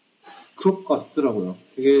 그럴 것 같더라고요.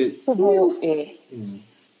 되게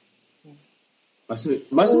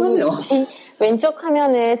말씀하세요. 왼쪽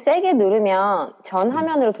화면을 세게 누르면 전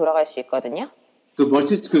화면으로 돌아갈 수 있거든요.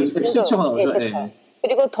 스위처가 나오죠. 네.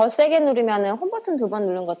 그리고 더 세게 누르면은 홈 버튼 2번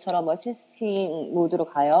누른 것처럼 멀티스크린 모드로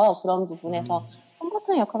가요. 그런 부분에서 홈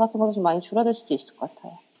버튼 역할 같은 것도 좀 많이 줄어들 수도 있을 것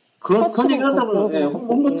같아요. 그런 얘기 하더라고요.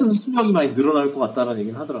 홈 버튼 수명이 많이 늘어날 것 같다는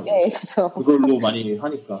얘기는 하더라고요. 네, 그렇죠. 그걸로 많이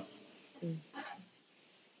하니까.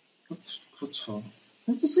 그렇죠.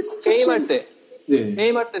 게임할 때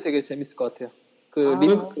되게 재밌을 것 같아요.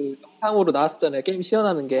 그 영상으로 나왔었잖아요. 게임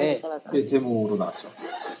시연하는 게. 데모로 나왔죠.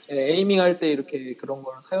 에이밍 할 때 이렇게 그런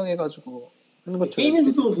걸 사용해가지고 하는 것처럼.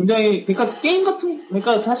 게임에서도 굉장히, 그러니까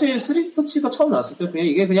사실 3D 터치가 처음 나왔을 때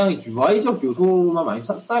이게 그냥 UI적 요소만 많이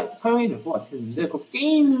사용이 될 것 같았는데, 그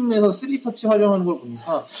게임에서 3D 터치 활용하는 걸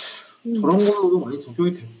보니까 저런 걸로도 많이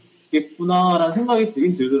적용이 되겠구나라는 생각이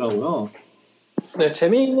들긴 들더라고요. 네,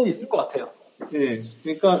 재미는 있을 것 같아요. 네,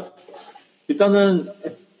 그러니까 일단은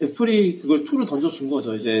애플이 그걸 툴을 던져준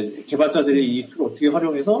거죠. 이제 개발자들이 이 툴을 어떻게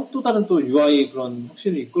활용해서 또 다른 또 UI 그런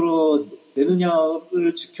혁신을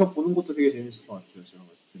이끌어내느냐를 지켜보는 것도 되게 재밌을 것 같아요. 제가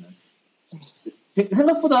봤을 때는.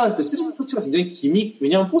 생각보다 3D 터치가 굉장히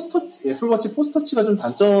왜냐하면 애플워치 포스터치가 좀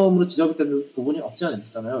단점으로 지적이 되는 부분이 없지 않아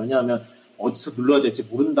있었잖아요. 왜냐하면 어디서 눌러야 될지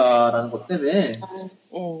모른다라는 것 때문에.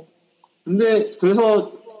 근데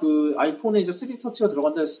그래서 그 아이폰에 이제 3D 터치가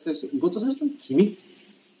들어간다 했을 때 이것도 사실 좀 기믹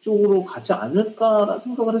쪽으로 가지 않을까라는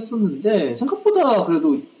생각을 했었는데 생각보다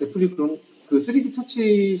그래도 애플이 그런 그 3D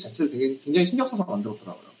터치 자체를 굉장히 신경 써서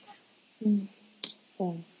만들었더라고요.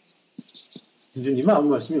 김준님은 아무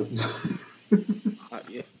말씀이 없나요?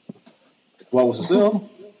 예. 뭐 하고 있었어요?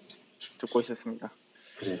 듣고 있었습니다.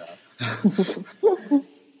 그래라.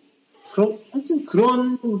 하여튼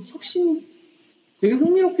그런 혁신 되게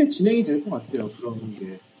흥미롭게 진행이 될 것 같아요. 그런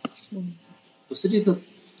게. 또 3D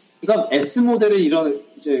그러니까 S 모델에 이런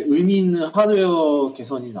이제 의미 있는 하드웨어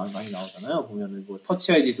개선이 많이 나오잖아요. 보면은 뭐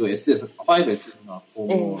터치 아이디도 5S에서 나왔고,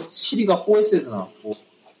 뭐 시리가 4S에서 나왔고.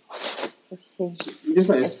 역시.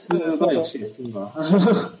 이래서 S가 역시 S인가.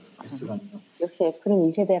 S가 아니라. 역시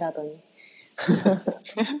애플은 2세대라더니.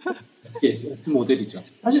 예, S 모델이죠.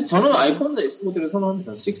 사실 저는 아이폰은 S 모델을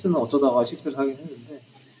선호합니다. 6는 어쩌다가 6를 사긴 했는데.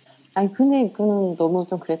 아니, 근데 그는 너무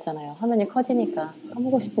좀 그랬잖아요. 화면이 커지니까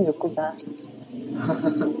써보고 싶은 욕구가.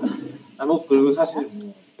 그리고 사실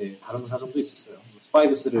다른 사정도 있었어요.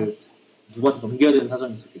 5S를 누구한테 넘겨야 되는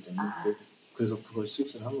사정이 있었기 때문에 그래서 그걸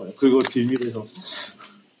 6를 한 거예요. 그걸 빌미해서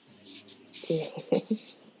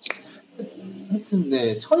하여튼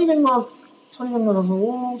 1200만 1200만 원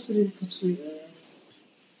하고 3D 터치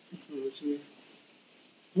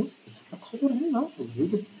응? 커버를 했나? 왜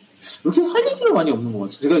이렇게 할 얘기가 많이 없는 것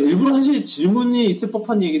같아요. 제가 일부러 사실 질문이 있을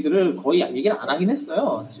법한 얘기들을 거의 얘기를 안 하긴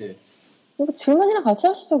했어요. 사실. 질문이랑 같이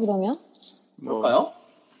하시죠, 그러면? 그럴까요?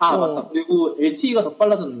 아, 네. 맞다. 그리고 LTE가 더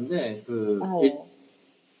빨라졌는데, 네.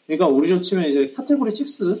 그러니까 우리로 치면 이제 카테고리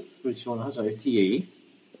 6를 지원을 하죠, LTEA.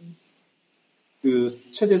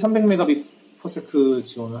 최대 300Mbps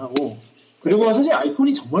지원을 하고, 그리고 사실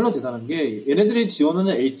아이폰이 정말로 대단한 게, 얘네들이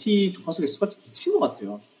지원하는 LTE 주파수 개수가 미친 것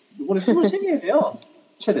같아요. 이번에 23개래요,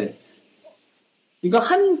 최대. 그러니까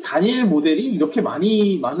한 단일 모델이 이렇게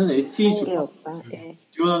많은 LTE 주파수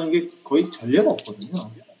지원하는 게 거의 전례가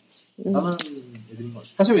없거든요. 다른 애들인 것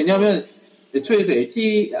같아요. 사실 왜냐하면 애초에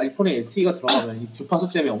아이폰에 LTE가 들어가면 이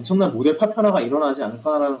주파수 때문에 엄청난 모델 파편화가 일어나지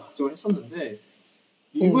않을까라는 걱정을 했었는데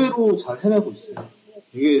의외로 잘 해내고 있어요.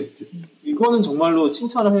 이거는 정말로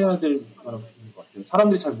칭찬을 해야 될 만한 부분인 것 같아요.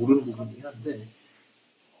 사람들이 잘 모르는 부분이긴 한데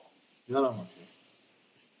대단한 것 같아요.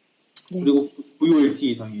 네. 그리고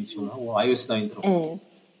VoLTE 당연히 지원하고 iOS 9 들어가고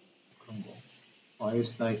그런 거.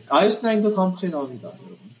 iOS 9도 다음 주에 나옵니다,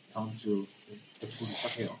 여러분. 다음 주 배포를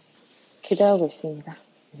시작해요. 기대하고 있습니다.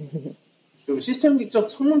 그리고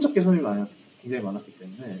시스템적 성능적 개선이 굉장히 많았기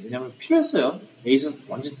때문에 왜냐하면 필요했어요. 에이스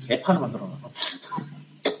완전 개판을 만들어놔서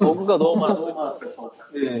버그가 너무 많았어요.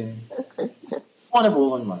 네. 초반에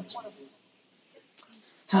버그가 좀 많았죠.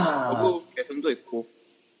 자, 버그 개선도 있고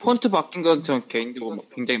폰트 바뀐 건 전 개인적으로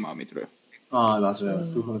굉장히 마음에 들어요. 아,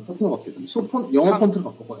 맞아요. 그거는 폰트가 바뀌었어요. 영어 폰트를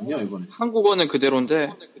바꿨거든요, 이번에. 한국어는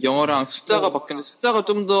그대로인데 영어랑 숫자가 바뀌는데 숫자가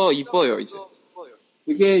좀 더 이뻐요, 이제.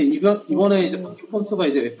 이게 이번에 이제 바뀐 폰트가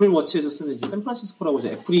이제 애플 워치에서 쓰는 이제 샌프란시스코라고 이제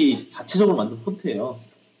애플이 자체적으로 만든 폰트예요.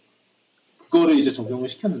 그거를 이제 적용을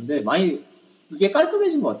시켰는데 이게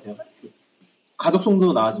깔끔해진 것 같아요.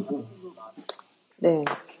 가독성도 나아지고. 네,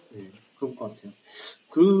 그런 것 같아요.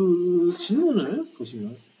 그 질문을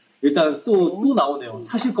보시면 일단 또 나오네요.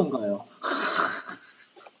 사실 건가요?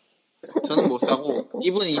 저는 못 사고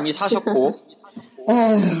이분은 이미 사셨고.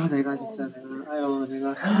 내가.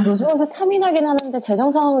 요즘에서 탐이 나긴 하는데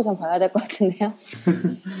재정 상황을 좀 봐야 될 것 같은데요.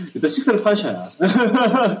 일단 식사를 파셔야.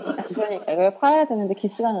 그러니까 이걸 파야 되는데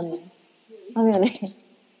기스가 났네. 화면에.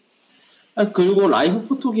 그리고 라이브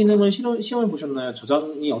포토 기능을 시험해 보셨나요?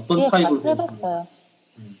 저장이 어떤 타입으로 해봤어요.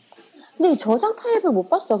 근데 저장 타입을 못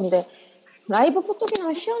봤어. 근데 라이브 포토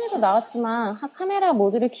기능은 시연해서 나왔지만 카메라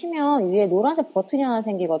모드를 키면 위에 노란색 버튼이 하나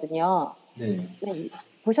생기거든요. 네.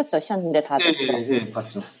 보셨죠? 시연인데 다들. 네,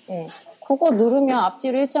 봤죠. 네. 그거 누르면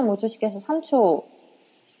앞뒤로 1.5초씩 해서 3초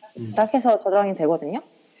딱 해서 저장이 되거든요.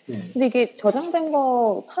 네. 근데 이게 저장된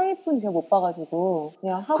거 타입은 제가 못 봐가지고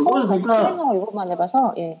그냥 하고 다시 실행하고 이것만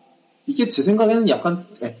해봐서 이게 제 생각에는 약간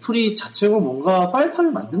애플이 자체로 뭔가 파일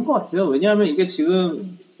타입을 만든 것 같아요. 왜냐하면 이게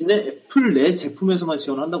지금 애플 내 제품에서만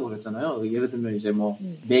지원을 한다고 그랬잖아요. 예를 들면 이제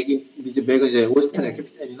맥은 이제 OS X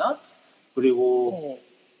캐피텐이나 그리고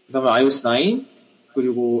그다음에 iOS 9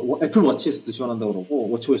 그리고 애플 워치에서도 지원한다고 그러고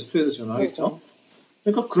워치OS 2에서 지원을 하겠죠.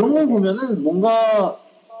 그러니까 그런 걸 보면은 뭔가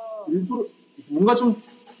좀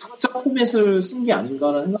독자 포맷을 쓴 게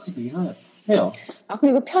아닌가라는 생각이 들긴 해요.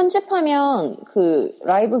 그리고 편집하면 그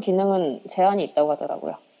라이브 기능은 제한이 있다고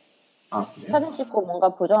하더라고요. 그래요? 사진 찍고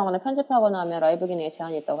뭔가 보정하거나 편집하거나 하면 라이브 기능에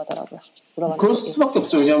제한이 있다고 하더라고요. 그럴 수밖에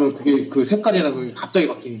없죠. 왜냐하면 그게 그 색깔이나 그게 갑자기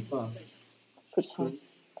바뀌니까. 그쵸.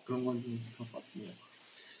 그런 건 좀 그럴 것 같아요.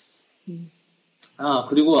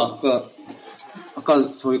 그리고 아까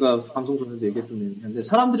저희가 방송 전에도 얘기했던 내용인데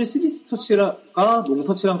사람들이 3D 터치가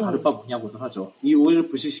롱터치랑 다를 바 뭐냐고들 하죠. 이 오해를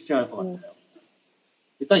불식시켜야 할 것 같아요.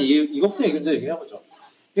 일단 이것부터 얘기해보죠.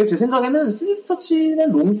 제 생각에는 3D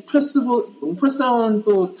터치는 롱프레스랑은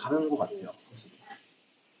또 다른 것 같아요.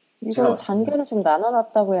 이걸 단계를 좀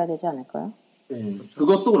나눠놨다고 해야 되지 않을까요? 네,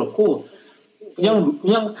 그것도 그렇고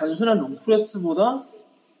그냥 단순한 롱프레스보다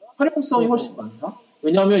활용성이 훨씬 많다.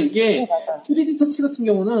 왜냐하면 이게 3D 터치 같은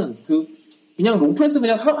경우는 그냥 롱프레스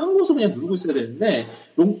그냥 한 곳을 그냥 누르고 있어야 되는데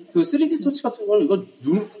그 3D 터치 같은 걸 이거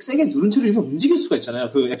세게 누른 채로 이렇게 움직일 수가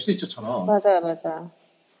있잖아요. 그 앱 스위처처럼. 맞아요.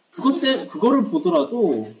 그거를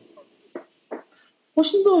보더라도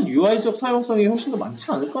훨씬 더 UI적 사용성이 훨씬 더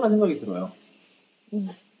많지 않을까라는 생각이 들어요.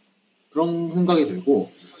 그런 생각이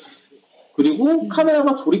들고 그리고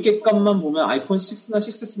카메라가 조립객감만 보면 아이폰 6나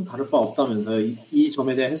 6S는 다를 바 없다면서요. 이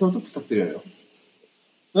점에 대한 해설도 부탁드려요.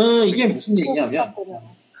 이게 무슨 얘기냐면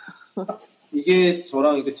이게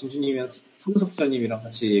저랑 이제 진주님이랑 성석 기자님이랑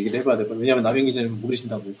같이 얘기를 해봐야 될 거예요. 왜냐하면 남영 기자님은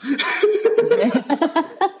모르신다고.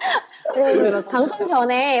 방송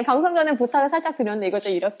전에 부탁을 살짝 드렸는데 이것도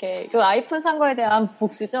이렇게 그 아이폰 산 거에 대한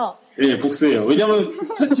복수죠? 네, 복수예요. 왜냐면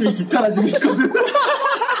편집이 기타라지고 있거든.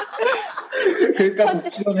 그러니까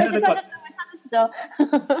복수를 해야 될 것 같아요. 하시죠.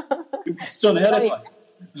 직전에 해야 될 것 같아요.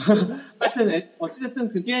 하여튼 어찌됐든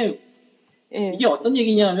그게 예. 이게 어떤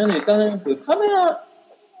얘기냐면 일단은 그 카메라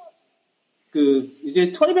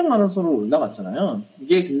이제 1200만 원 선으로 올라갔잖아요.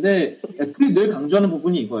 이게 근데 애플이 늘 강조하는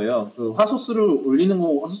부분이 이거예요. 그 화소수를 올리는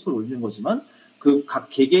거고 화소수를 올리는 거지만 그 각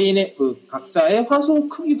개개인의 그 각자의 화소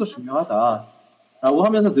크기도 중요하다라고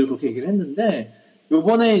하면서 늘 그렇게 얘기를 했는데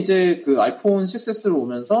요번에 이제 그 아이폰 6S로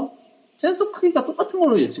오면서 센서 크기가 똑같은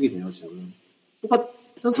걸로 예측이 돼요, 지금.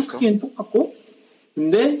 센서 크기는 똑같고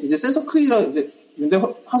근데 이제 센서 크기가 이제 근데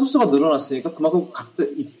화소수가 늘어났으니까 그만큼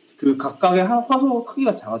각각의 화소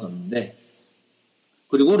크기가 작아졌는데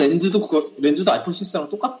그리고 렌즈도 아이폰 6랑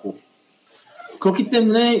똑같고 그렇기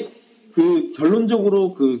때문에 그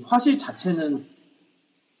결론적으로 그 화질 자체는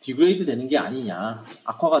디그레이드 되는 게 아니냐,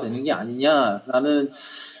 악화가 되는 게 아니냐라는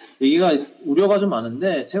얘기가 우려가 좀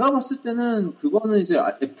많은데 제가 봤을 때는 그거는 이제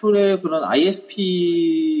애플의 그런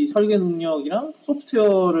ISP 설계 능력이랑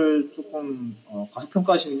소프트웨어를 조금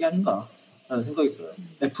과소평가하시는 게 아닌가라는 생각이 들어요.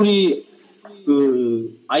 애플이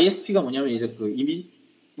그 ISP가 뭐냐면 이제 그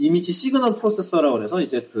이미지 시그널 프로세서라고 그래서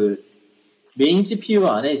이제 그 메인 CPU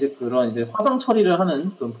안에 이제 그런 이제 화상 처리를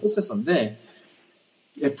하는 그런 프로세서인데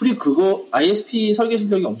애플이 그거 ISP 설계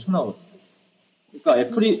실력이 엄청나거든요. 그러니까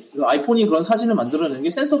애플이 아이폰이 그런 사진을 만들어내는 게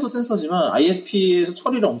센서도 센서지만 ISP에서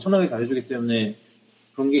처리를 엄청나게 잘해주기 때문에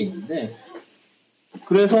그런 게 있는데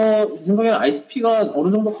그래서 제 생각에는 ISP가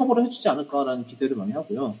어느 정도 커버를 해주지 않을까라는 기대를 많이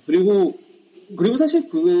하고요. 그리고 사실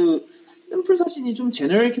그 샘플 사진이 좀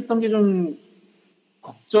제너릭했던 게 좀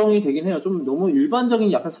걱정이 되긴 해요. 좀 너무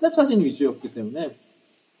일반적인 약간 스냅 사진 위주였기 때문에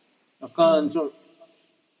약간 좀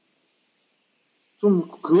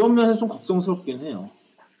그런 면에서 좀 걱정스럽긴 해요.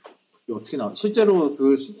 어떻게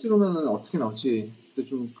실제로면은 어떻게 나올지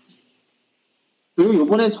좀 그리고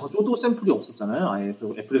이번에 저조도 샘플이 없었잖아요. 아예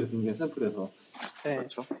그 애플에서 공개한 샘플에서 네,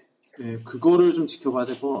 그렇죠. 네, 그거를 좀 지켜봐야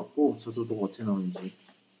될 것 같고 저조도가 어떻게 나오는지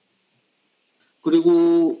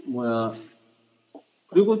그리고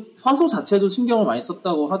화소 자체도 신경을 많이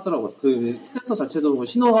썼다고 하더라고요. 그 센서 자체도 뭐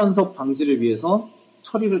신호 간섭 방지를 위해서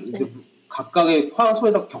처리를 이제 각각의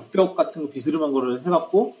화소에다 격벽 같은 거 비스름한 거를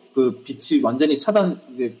해갖고 그 빛이 완전히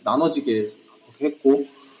이제 나눠지게 그렇게 했고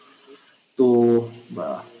또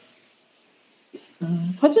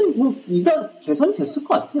하여튼 일단 개선이 됐을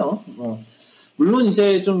것 같아요. 물론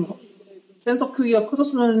이제 좀 센서 크기가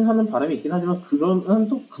커졌으면 하는 바람이 있긴 하지만 그러면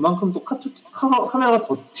또 그만큼 또 카메라가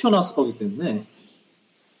더 튀어나왔을 거기 때문에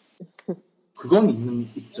그건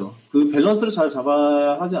있죠. 그 밸런스를 잘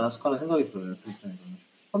잡아야 하지 않았을까 하는 생각이 들어요.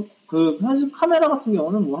 사실 카메라 같은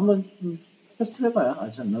경우는 뭐 한번 테스트를 해봐야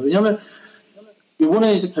알지 않나. 왜냐면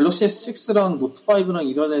이번에 이제 갤럭시 S6랑 노트5랑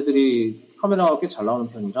이런 애들이 카메라가 꽤 잘 나오는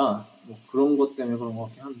편이라 뭐 그런 것 때문에 그런 것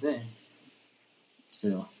같긴 한데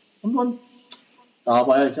글쎄요. 한번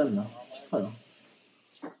나와봐야 알지 않나 싶어요.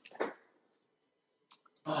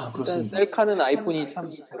 그렇습니다. 일단 셀카는 아이폰이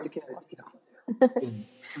참 잘 찍긴 잘 찍히다.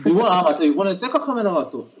 맞다. 이번에 셀카 카메라가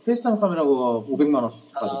또 페이스타임 카메라가 500만 원까지.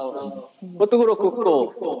 그것도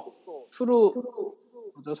그렇고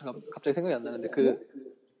잠깐 갑자기 생각이 안 나는데 그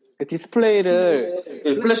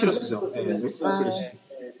디스플레이를 플래시로 쓰죠.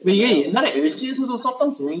 근데 이게 옛날에 LG에서도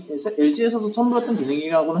썼던 LG에서도 선보였던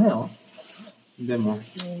기능이라고는 해요. 근데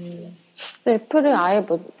애플은 아예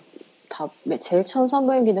제일 처음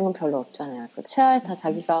선보인 기능은 별로 없잖아요. 최하에 다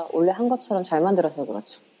자기가 원래 한 것처럼 잘 만들어서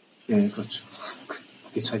그렇죠. 네, 그렇죠.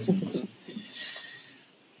 그게 잘 되는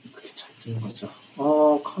거죠.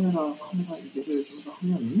 카메라 얘기를 좀 더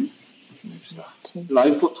하면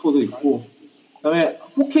라이브 포토도 있고 그다음에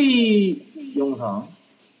 4K 영상.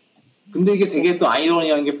 근데 이게 되게 또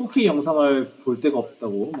아이러니한 게 4K 영상을 볼 데가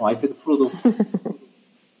없다고. 아이패드 프로도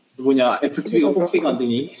애플 TV가 4K가 안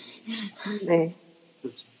되니. 네.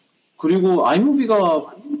 그렇죠. 그리고 아이무비가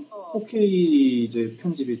 4K 이제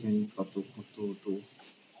편집이 되니까 또 그것도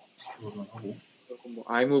지켜보면 하고.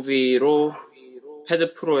 아이무비로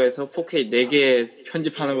패드 프로에서 4K 4개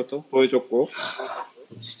편집하는 것도 보여줬고.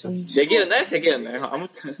 진짜 4개였나요? 3개였나요?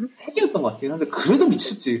 아무튼 3개였던 것 같긴 한데 그래도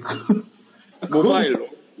미쳤지. 모바일로.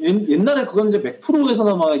 옛날에 그건 이제 맥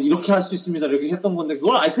프로에서나 막 이렇게 할 수 있습니다 이렇게 했던 건데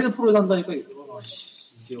그걸 아이패드 프로에서 한다니까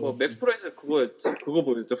맥 프로에서 그거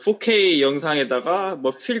보였죠. 4K 영상에다가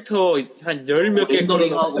필터 한 10몇 개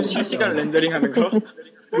렌더링하고 실시간 렌더링하는 거.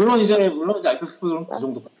 물론 이제 아이패드 프로는 그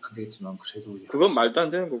정도까지 안 되겠지만 그래도 그건 말도 안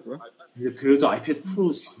되는 거고요. 그래도 아이패드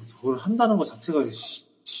프로 그걸 한다는 것 자체가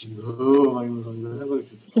이러면서 이런 생각이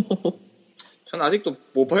들더라고요. 전 아직도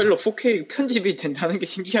모바일로 4K 편집이 된다는 게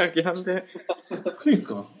신기하긴 한데.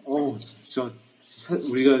 그러니까 진짜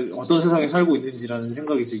우리가 어떤 세상에 살고 있는지라는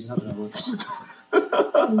생각이 들긴 하더라고요.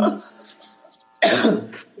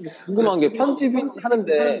 궁금한 게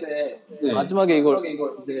편집하는데 네. 마지막에 이걸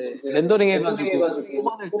이제 렌더링 해가지고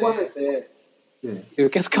뽑아낼 때 네. 이거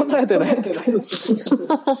계속 켜놔야 되나?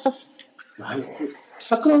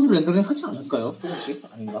 바크그라운드 렌더링 하지 않을까요? 조금씩?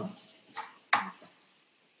 아닌가?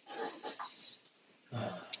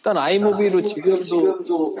 일단 아이모비로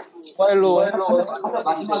지금도 모바일로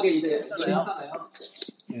마지막에 이제 있잖아요.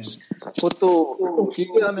 네. 그것도 좀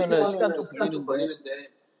길게 하면은 시간 좀 걸리는데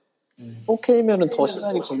 4K면은 더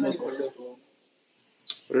시간이 걸려서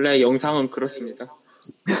원래 영상은 그렇습니다.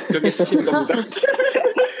 그렇게 쓰시는 겁니다.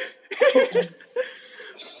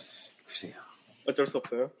 글쎄요. 어쩔 수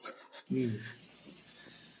없어요.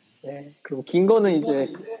 네, 그리고 긴 거는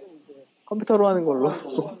이제 컴퓨터로 하는 걸로.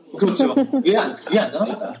 그렇죠. 그게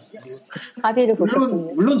안전합니다. 합의를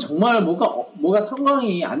보셨군요. 물론 정말 뭐가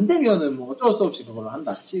상황이 안 되면은 뭐 어쩔 수 없이 그걸로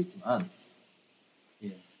한다 치지만,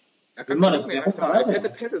 예. 웬만해서 그냥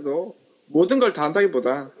아이패드, 패드도 모든 걸 다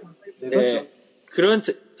한다기보다, 네, 그렇죠. 예, 그런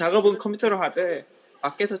작업은 컴퓨터로 하되,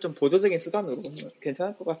 밖에서 좀 보조적인 수단으로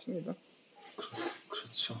괜찮을 것 같습니다.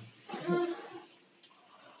 그렇죠.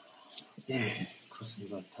 예,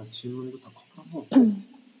 그렇습니다. 다 질문도 다 커버한 거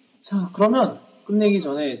같고. 자, 그러면 끝내기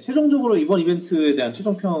전에 최종적으로 이번 이벤트에 대한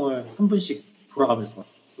최종평을 한 분씩 돌아가면서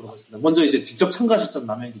돌아가겠습니다. 먼저 이제 직접 참가하셨던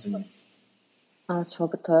남현 기자님. 아,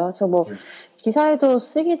 저부터요? 저 뭐, 네. 기사에도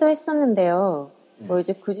쓰기도 했었는데요. 네. 뭐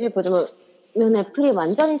이제 굳이 보자면, 애플이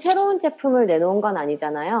완전히 새로운 제품을 내놓은 건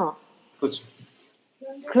아니잖아요. 그렇죠.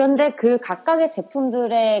 그런데 그 각각의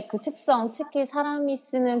제품들의 그 특성, 특히 사람이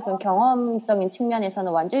쓰는 그런 경험적인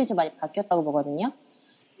측면에서는 완전히 좀 많이 바뀌었다고 보거든요.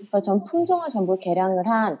 그러니까 전 품종을 전부 개량을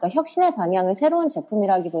한, 그러니까 혁신의 방향을 새로운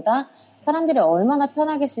제품이라기보다 사람들이 얼마나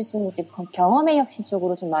편하게 쓸 수 있는지 경험의 혁신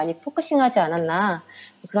쪽으로 좀 많이 포커싱하지 않았나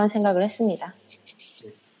그런 생각을 했습니다.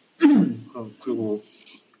 그럼 그리고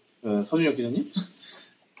서준혁 기자님?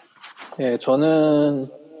 네, 저는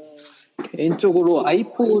개인적으로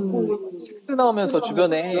아이폰 6 나오면서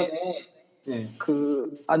주변에 네.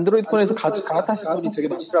 그 안드로이드 폰에서 갈아타신 분이 되게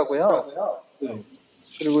많더라고요. 네.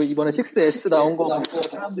 그리고 이번에 6S 나온 거 보고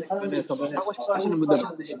사람들이 주변에서 사고 싶어 하시는 분들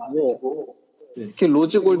많으시고, 특히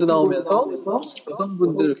로즈 골드 나오면서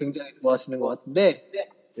여성분들 굉장히 좋아하시는 것 같은데,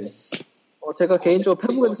 제가 개인적으로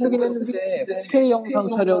페북에도 쓰긴 했는데 4K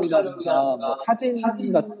영상 촬영이라든가 뭐 사진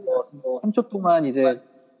같은 거 3초 동안 이제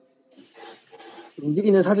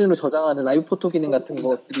움직이는 사진으로 저장하는 라이브 포토 기능 같은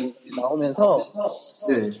것들이 나오면서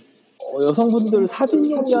네. 여성분들 사진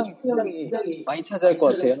용량이 굉장히 많이 차지할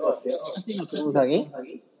것 같아요. 사진이나 동영상이.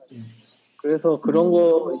 그래서 그런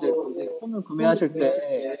거 이제 폰을 구매하실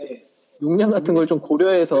때 용량 같은 걸 좀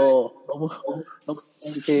고려해서 너무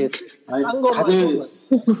이렇게 싼 거만 다들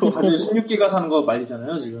 16기가 사는 거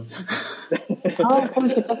말리잖아요 지금. 아, 그건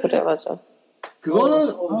진짜 그래, 맞아. 그거는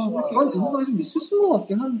 16기가 생각이 좀 있을 수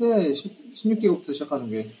같긴 한데 16기가부터 시작하는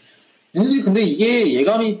게 사실 근데 이게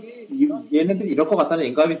얘네들이 이럴 것 같다는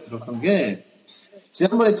예감이 들었던 게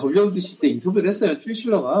지난번에 WWDC 때 인터뷰를 했어요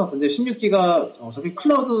트위실러가. 근데 16기가 어차피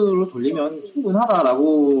클라우드로 돌리면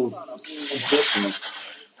충분하다라고 들었어요.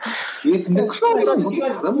 이게 근데 클라우드랑 이것도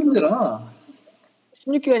다른 문제라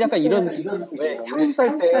 16기가 약간 이런 느낌. 왜 향수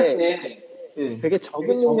살 때 되게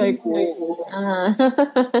적은 용량 있고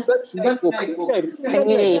중간 있고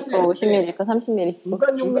 100ml 있고 50ml 있고 30ml 있고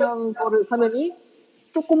중간 용량 거를 사느니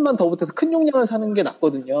조금만 더 붙여서 큰 용량을 사는 게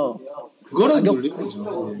낫거든요. 그거는 놀린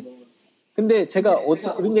거죠. 근데 제가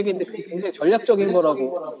어디서 들은 얘기인데 그게 굉장히 전략적인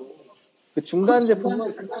거라고. 그 중간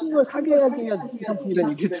제품은 큰 걸 사게 하기 위한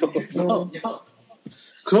상품이라는 얘기를 들었거든요.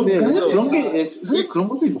 사실 그런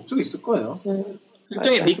것도 목적이 있을 거예요.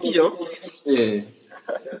 일종의 미끼죠. 예.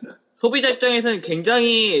 소비자 입장에서는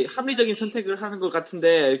굉장히 합리적인 선택을 하는 것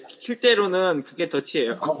같은데 실제로는 그게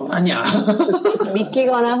덫이에요. 아니야.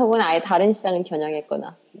 믿기거나 혹은 아예 다른 시장을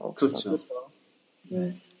겨냥했거나. 그렇죠.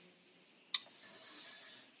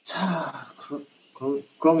 자,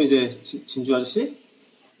 그럼 이제 진주 아저씨?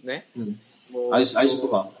 네.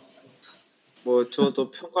 아이스가. 저도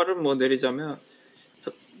평가를 내리자면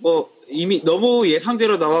이미 너무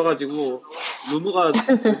예상대로 나와가지고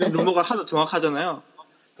루머가 하도 정확하잖아요.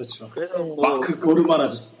 그렇죠. 그래서 마크 고르만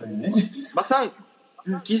아저씨. 막상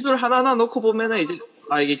기술 하나하나 놓고 보면은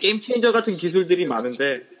이게 게임 체인저 같은 기술들이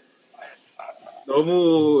많은데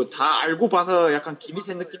너무 다 알고 봐서 약간 김이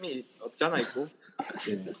샌 느낌이 없잖아 있고.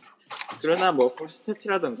 그러나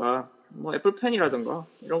폴스테티라든가 애플 펜이라든가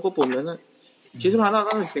이런 거 보면은 기술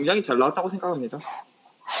하나하나는 굉장히 잘 나왔다고 생각합니다.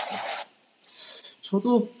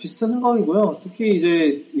 저도 비슷한 생각이고요. 특히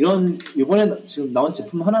이제 이번에 지금 나온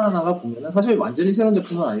제품 하나하나가 보면은 사실 완전히 새로운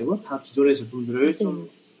제품은 아니고 다 기존의 제품들을 좀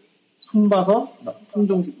손봐서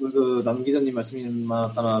남 기자님 말씀인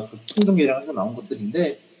아마 그 품종 개량해서 나온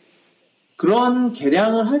것들인데 그런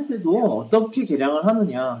개량을 할 때도 어떻게 개량을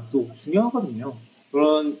하느냐 또 중요하거든요.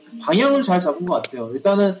 그런 방향을 잘 잡은 것 같아요.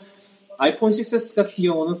 일단은 아이폰 6S 같은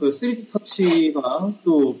경우는 그 3D 터치가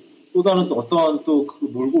또 다른 또 어떠한 또 그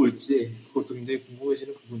몰고 올지 그것도 굉장히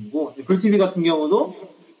궁금해지는 부분이고, 애플 TV 같은 경우도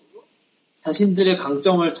자신들의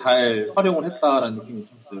강점을 잘 활용을 했다라는 느낌이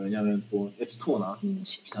있었어요. 왜냐하면 뭐 앱스토어나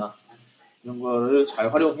칩이나 이런 거를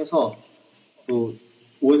잘 활용해서 또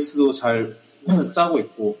OS도 잘 짜고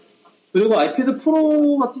있고, 그리고 아이패드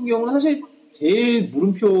프로 같은 경우는 사실 제일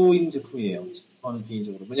물음표인 제품이에요. 저는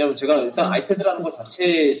개인적으로. 왜냐하면 제가 일단 아이패드라는 것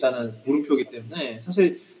자체에 일단은 물음표이기 때문에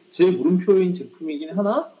사실 제일 물음표인 제품이긴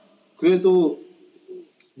하나, 그래도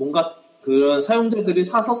뭔가 그런 사용자들이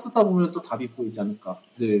사서 쓰다 보면 또 답이 보이지 않을까.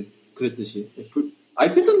 늘 그랬듯이.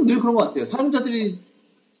 아이패드는 늘 그런 것 같아요. 사용자들이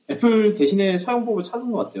애플 대신에 사용법을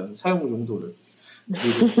찾은 것 같아요. 사용 용도를.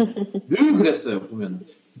 늘 그랬어요, 보면.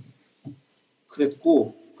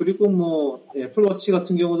 그랬고, 그리고 뭐, 애플워치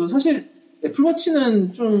같은 경우도 사실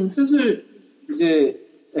애플워치는 좀 슬슬 이제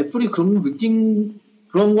애플이 그런 걸 느낀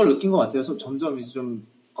것 같아요. 그래서 점점 이제 좀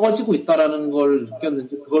꺼지고 있다라는 걸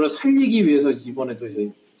느꼈는데, 그거를 살리기 위해서 이번에도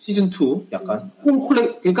이제 시즌2 약간,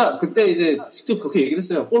 그러니까 그때 이제 직접 그렇게 얘기를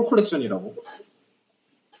했어요. 폴 콜렉션이라고.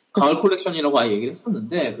 가을 콜렉션이라고 아예 얘기를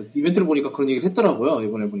했었는데, 그 이벤트를 보니까 그런 얘기를 했더라고요.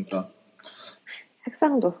 이번에 보니까.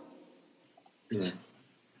 색상도. 네.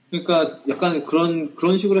 그러니까 약간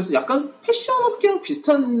그런 식으로 해서 약간 패션 업계랑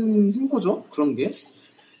비슷한 행보죠. 그런 게.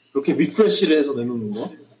 이렇게 리프레시를 해서 내놓는 거.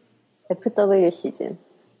 FW 시즌.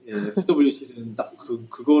 예, FW 시즌 딱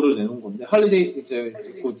그거를 내놓은 건데, 할리데이, 이제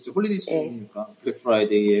홀리데이 시즌이니까, 블랙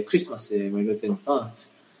프라이데이에, 크리스마스에, 뭐 이럴 때니까.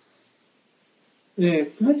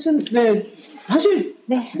 네, 하여튼, 네, 사실,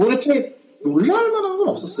 네. 뭐 이렇게 놀랄 만한 건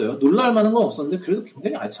없었어요. 놀랄 만한 건 없었는데, 그래도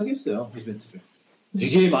굉장히 알차게 했어요, 이벤트를.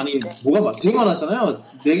 되게 많이, 되게 많았잖아요.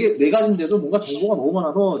 네 가지인데도 뭔가 정보가 너무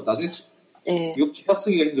많아서, 나중에, 이거 기사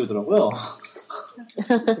쓰기가 힘들더라고요.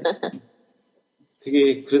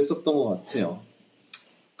 되게 그랬었던 것 같아요.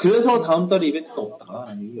 그래서 다음 달에 이벤트가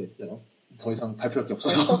없다라는 얘기가 있어요. 더 이상 발표할 게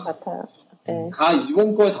없어서. 것 같아요. 네. 다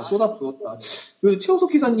이번 거에 다 쏟아 부었다. 그 최호석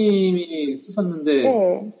기사님이 쓰셨는데,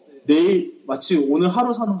 네. 내일 마치 오늘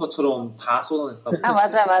하루 사는 것처럼 다 쏟아냈다고.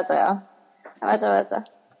 맞아요. 맞아요.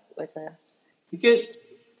 이게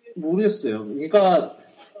모르겠어요. 그러니까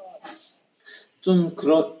좀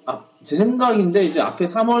제 생각인데, 이제 앞에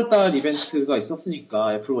 3월달 이벤트가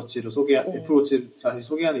있었으니까, 애플워치를 다시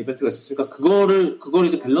소개하는 이벤트가 있었으니까, 그걸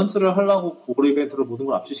이제 밸런스를 하려고 9월 이벤트로 모든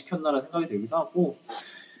걸 압수시켰나라는 생각이 들기도 하고,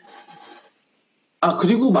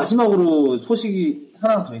 그리고 마지막으로 소식이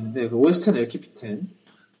하나 더 있는데, 그 OS10 LKP10.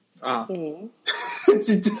 네.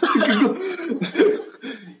 진짜,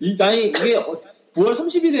 이게 9월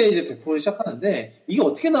 30일에 이제 배포를 시작하는데, 이게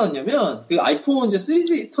어떻게 나왔냐면, 그 아이폰 이제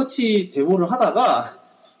 3D 터치 데모를 하다가,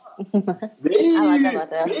 매일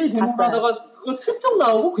데모를 하다가, 그거 슬쩍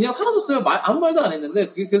나오고 그냥 사라졌어요. 아무 말도 안 했는데,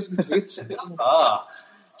 그게 그래서 되게 진짜인가.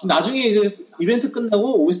 나중에 이제 이벤트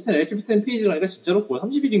끝나고 OS10 LKP10 페이지를 하니까 진짜로 9월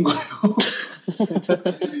 30일인 거예요.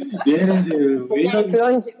 얘는 지금 그냥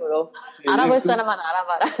그런 식으로 알아볼 사람만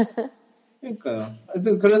알아봐라. 그러니까요.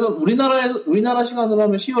 하여튼 그래서 우리나라 시간으로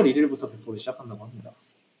하면 10월 1일부터 배포를 시작한다고 합니다.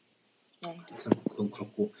 네. 하여튼 그건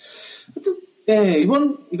그렇고. 하여튼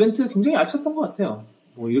이번 이벤트 굉장히 알찼던 것 같아요.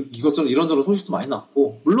 뭐 이것저것 이런저런 소식도 많이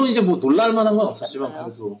나왔고, 물론 이제 뭐 놀랄만한 건 없었지만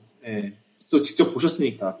그래도 또 직접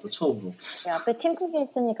보셨으니까 또 처음으로. 네, 앞에 팀쿡이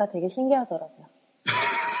있으니까 되게 신기하더라고요.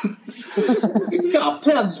 이게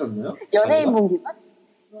앞에 앉으셨나요? 연예인 봉기가?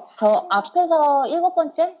 저 앞에서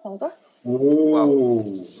 7번째 정도? 오,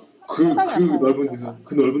 그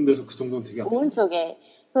넓은 데서 그 정도는 되게 앞에. 오른쪽에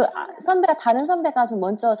다른 선배가 좀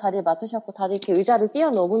먼저 자리를 맡으셨고, 다들 이렇게 의자를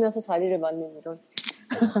뛰어넘으면서 자리를 맡는 이런.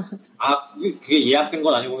 그게 예약된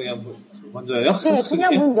건 아니고 그냥 먼저예요? 네,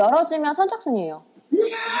 그냥 문 열어주면 선착순이에요.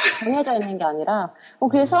 정해져 있는 게 아니라.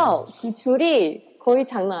 그래서 그 줄이 거의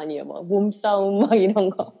장난 아니에요. 막 몸싸움 막 이런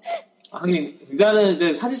거. 하긴 일단은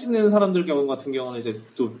이제 사진 찍는 사람들 경우 같은 경우는 이제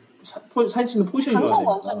또 사진 찍는 포지션이 좋아야 방송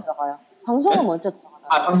먼저 들어가요. 방송은 먼저 들어가요.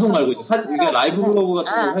 방송 말고 이제 이게 라이브 블로그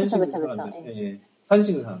같은 거 사진 찍는 사람들. 그쵸. 사진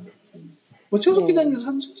찍는 사람들. 뭐 최우석 기자님도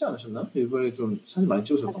사진 찍지 않으셨나? 이번에 좀 사진 많이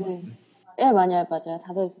찍으셨던 것 같은데. 네, 맞아요.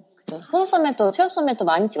 다들 그죠. 최우선맨 또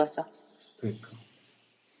많이 찍었죠. 그러니까.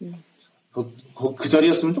 그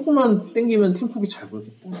자리였으면 조금만 땡기면 팀쿡이 잘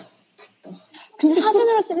보이겠다. 근데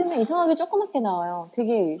사진으로 찍으면 이상하게 조그맣게 나와요.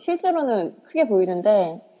 되게 실제로는 크게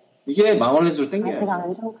보이는데. 이게 망원렌즈로 땡겨요. 제가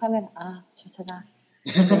안 좋은 카메라. 제가.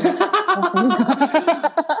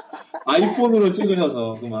 아이폰으로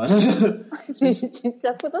찍으셔서 그만.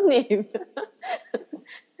 진짜 푸드님.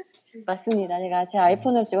 맞습니다. 제가 제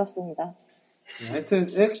아이폰으로 찍었습니다. 하여튼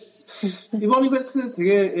이번 이벤트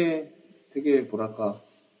되게 되게 뭐랄까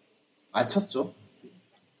알찼죠.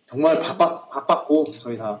 정말 바빴고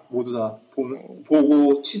저희 다 모두 다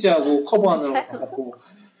보고 취재하고 커버하느라 바빴고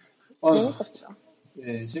재밌었죠.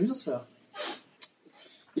 네, 재밌었어요.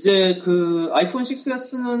 이제 그 아이폰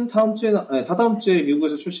 6S는 다다음 주에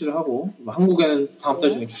미국에서 출시를 하고 한국에는 다음 달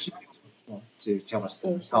중에 출시하겠죠. 이제 제가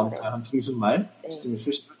봤을 때 다음 달 한 중순 말 시점에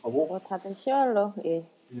출시할 거고. 뭐 다들 10월로 예.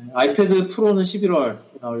 아이패드 프로는 11월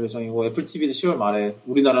나올 예정이고 애플 TV도 10월 말에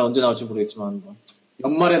우리나라는 언제 나올지 모르겠지만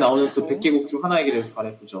연말에 나오는 그 100개국 중 하나이기를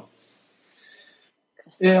바라보죠.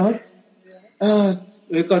 예,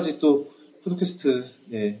 여기까지 또 푸드캐스트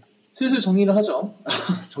슬슬 정리를 하죠.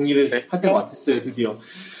 정리를 할 때가 같았어요, 드디어.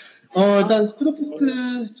 일단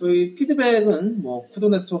푸드캐스트 저희 피드백은 뭐 푸드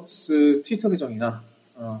네트워크스 트위터 계정이나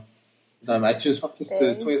그다음에 아이튠스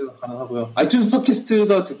팟캐스트 통해서 가능하고요. 아이튠스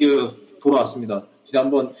팟캐스트가 드디어 돌아왔습니다.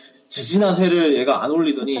 지난번 지지난 회를 얘가 안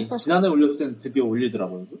올리더니 지난해 올렸을 때는 드디어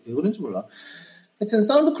올리더라고요. 왜 그런지 몰라. 하여튼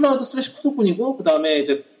사운드 클라우드 슬래시 쿠도군이고 그 다음에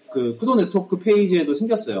이제 그 쿠도 네트워크 페이지에도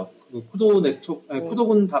생겼어요. 그 쿠도 네트워크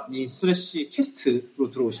쿠도군.me 슬래시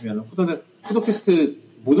캐스트로 들어오시면 쿠도 캐스트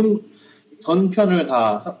모든 전편을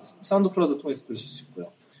다 사운드 클라우드 통해서 들으실 수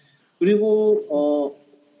있고요. 그리고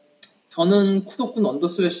저는 쿠도군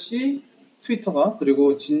언더슬래시 트위터가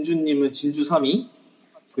그리고 진주님은 진주3이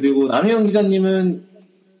그리고 남혜영 기자님은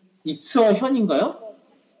이츠와 현인가요?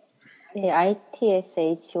 네,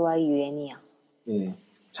 ITSHYUN이요. 네,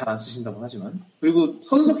 잘 안 쓰신다고 하지만. 그리고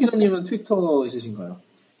선석 기자님은 트위터 있으신가요?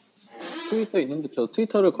 트위터 있는데 저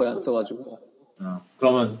트위터를 거의 안 써가지고.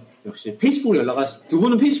 그러면 역시 페이스북으로 두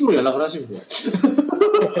분은 페이스북으로 연락을 하시면 돼요.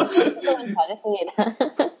 잘했습니다.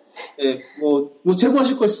 네, 뭐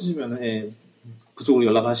제보하실 거 있으시면 그쪽으로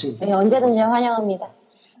연락하시면 돼요. 네, 언제든지 환영합니다.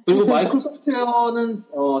 그리고 마이크로소프트웨어는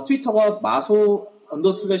트위터가 마소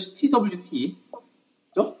언더슬래시 TWT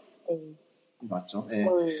죠? 네. 맞죠? 네.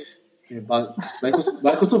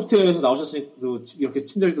 마이크로소프트웨어에서 나오셨으니 또 이렇게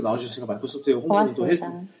친절히 또 나오셨으니까 마이크로소프트웨어 홍보는 또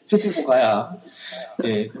해주고 가야.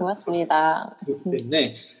 네. 고맙습니다. 그렇기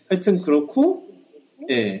때문에 하여튼 그렇고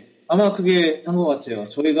아마 그게 한 것 같아요.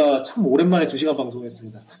 저희가 참 오랜만에 2시간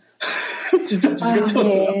방송했습니다. 진짜 2시간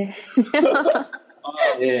채웠어요.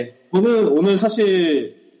 저는 오늘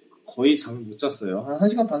사실 거의 잠을 못 잤어요. 한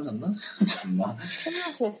 1시간 반 잤나? 참나.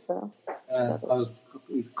 편집했어요.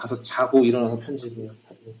 가서 자고 일어나서 편집을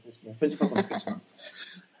편집할 건 없겠지만.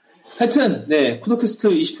 하여튼,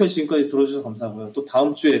 쿠도캐스트 20회 지금까지 들어주셔서 감사하고요. 또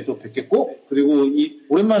다음 주에 또 뵙겠고, 그리고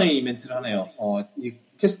오랜만에 이벤트를 하네요. 이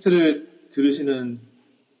캐스트를 들으시는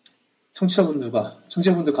청취자분들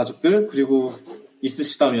가족들, 그리고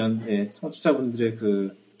있으시다면, 청취자분들의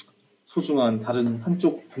그 소중한 다른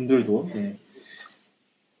한쪽 분들도,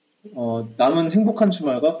 남은 행복한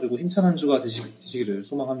주말과 그리고 힘찬 한 주가 되시기를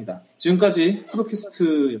소망합니다. 지금까지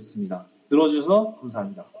푸드캐스트였습니다. 들어주셔서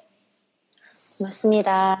감사합니다.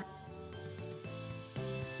 고맙습니다.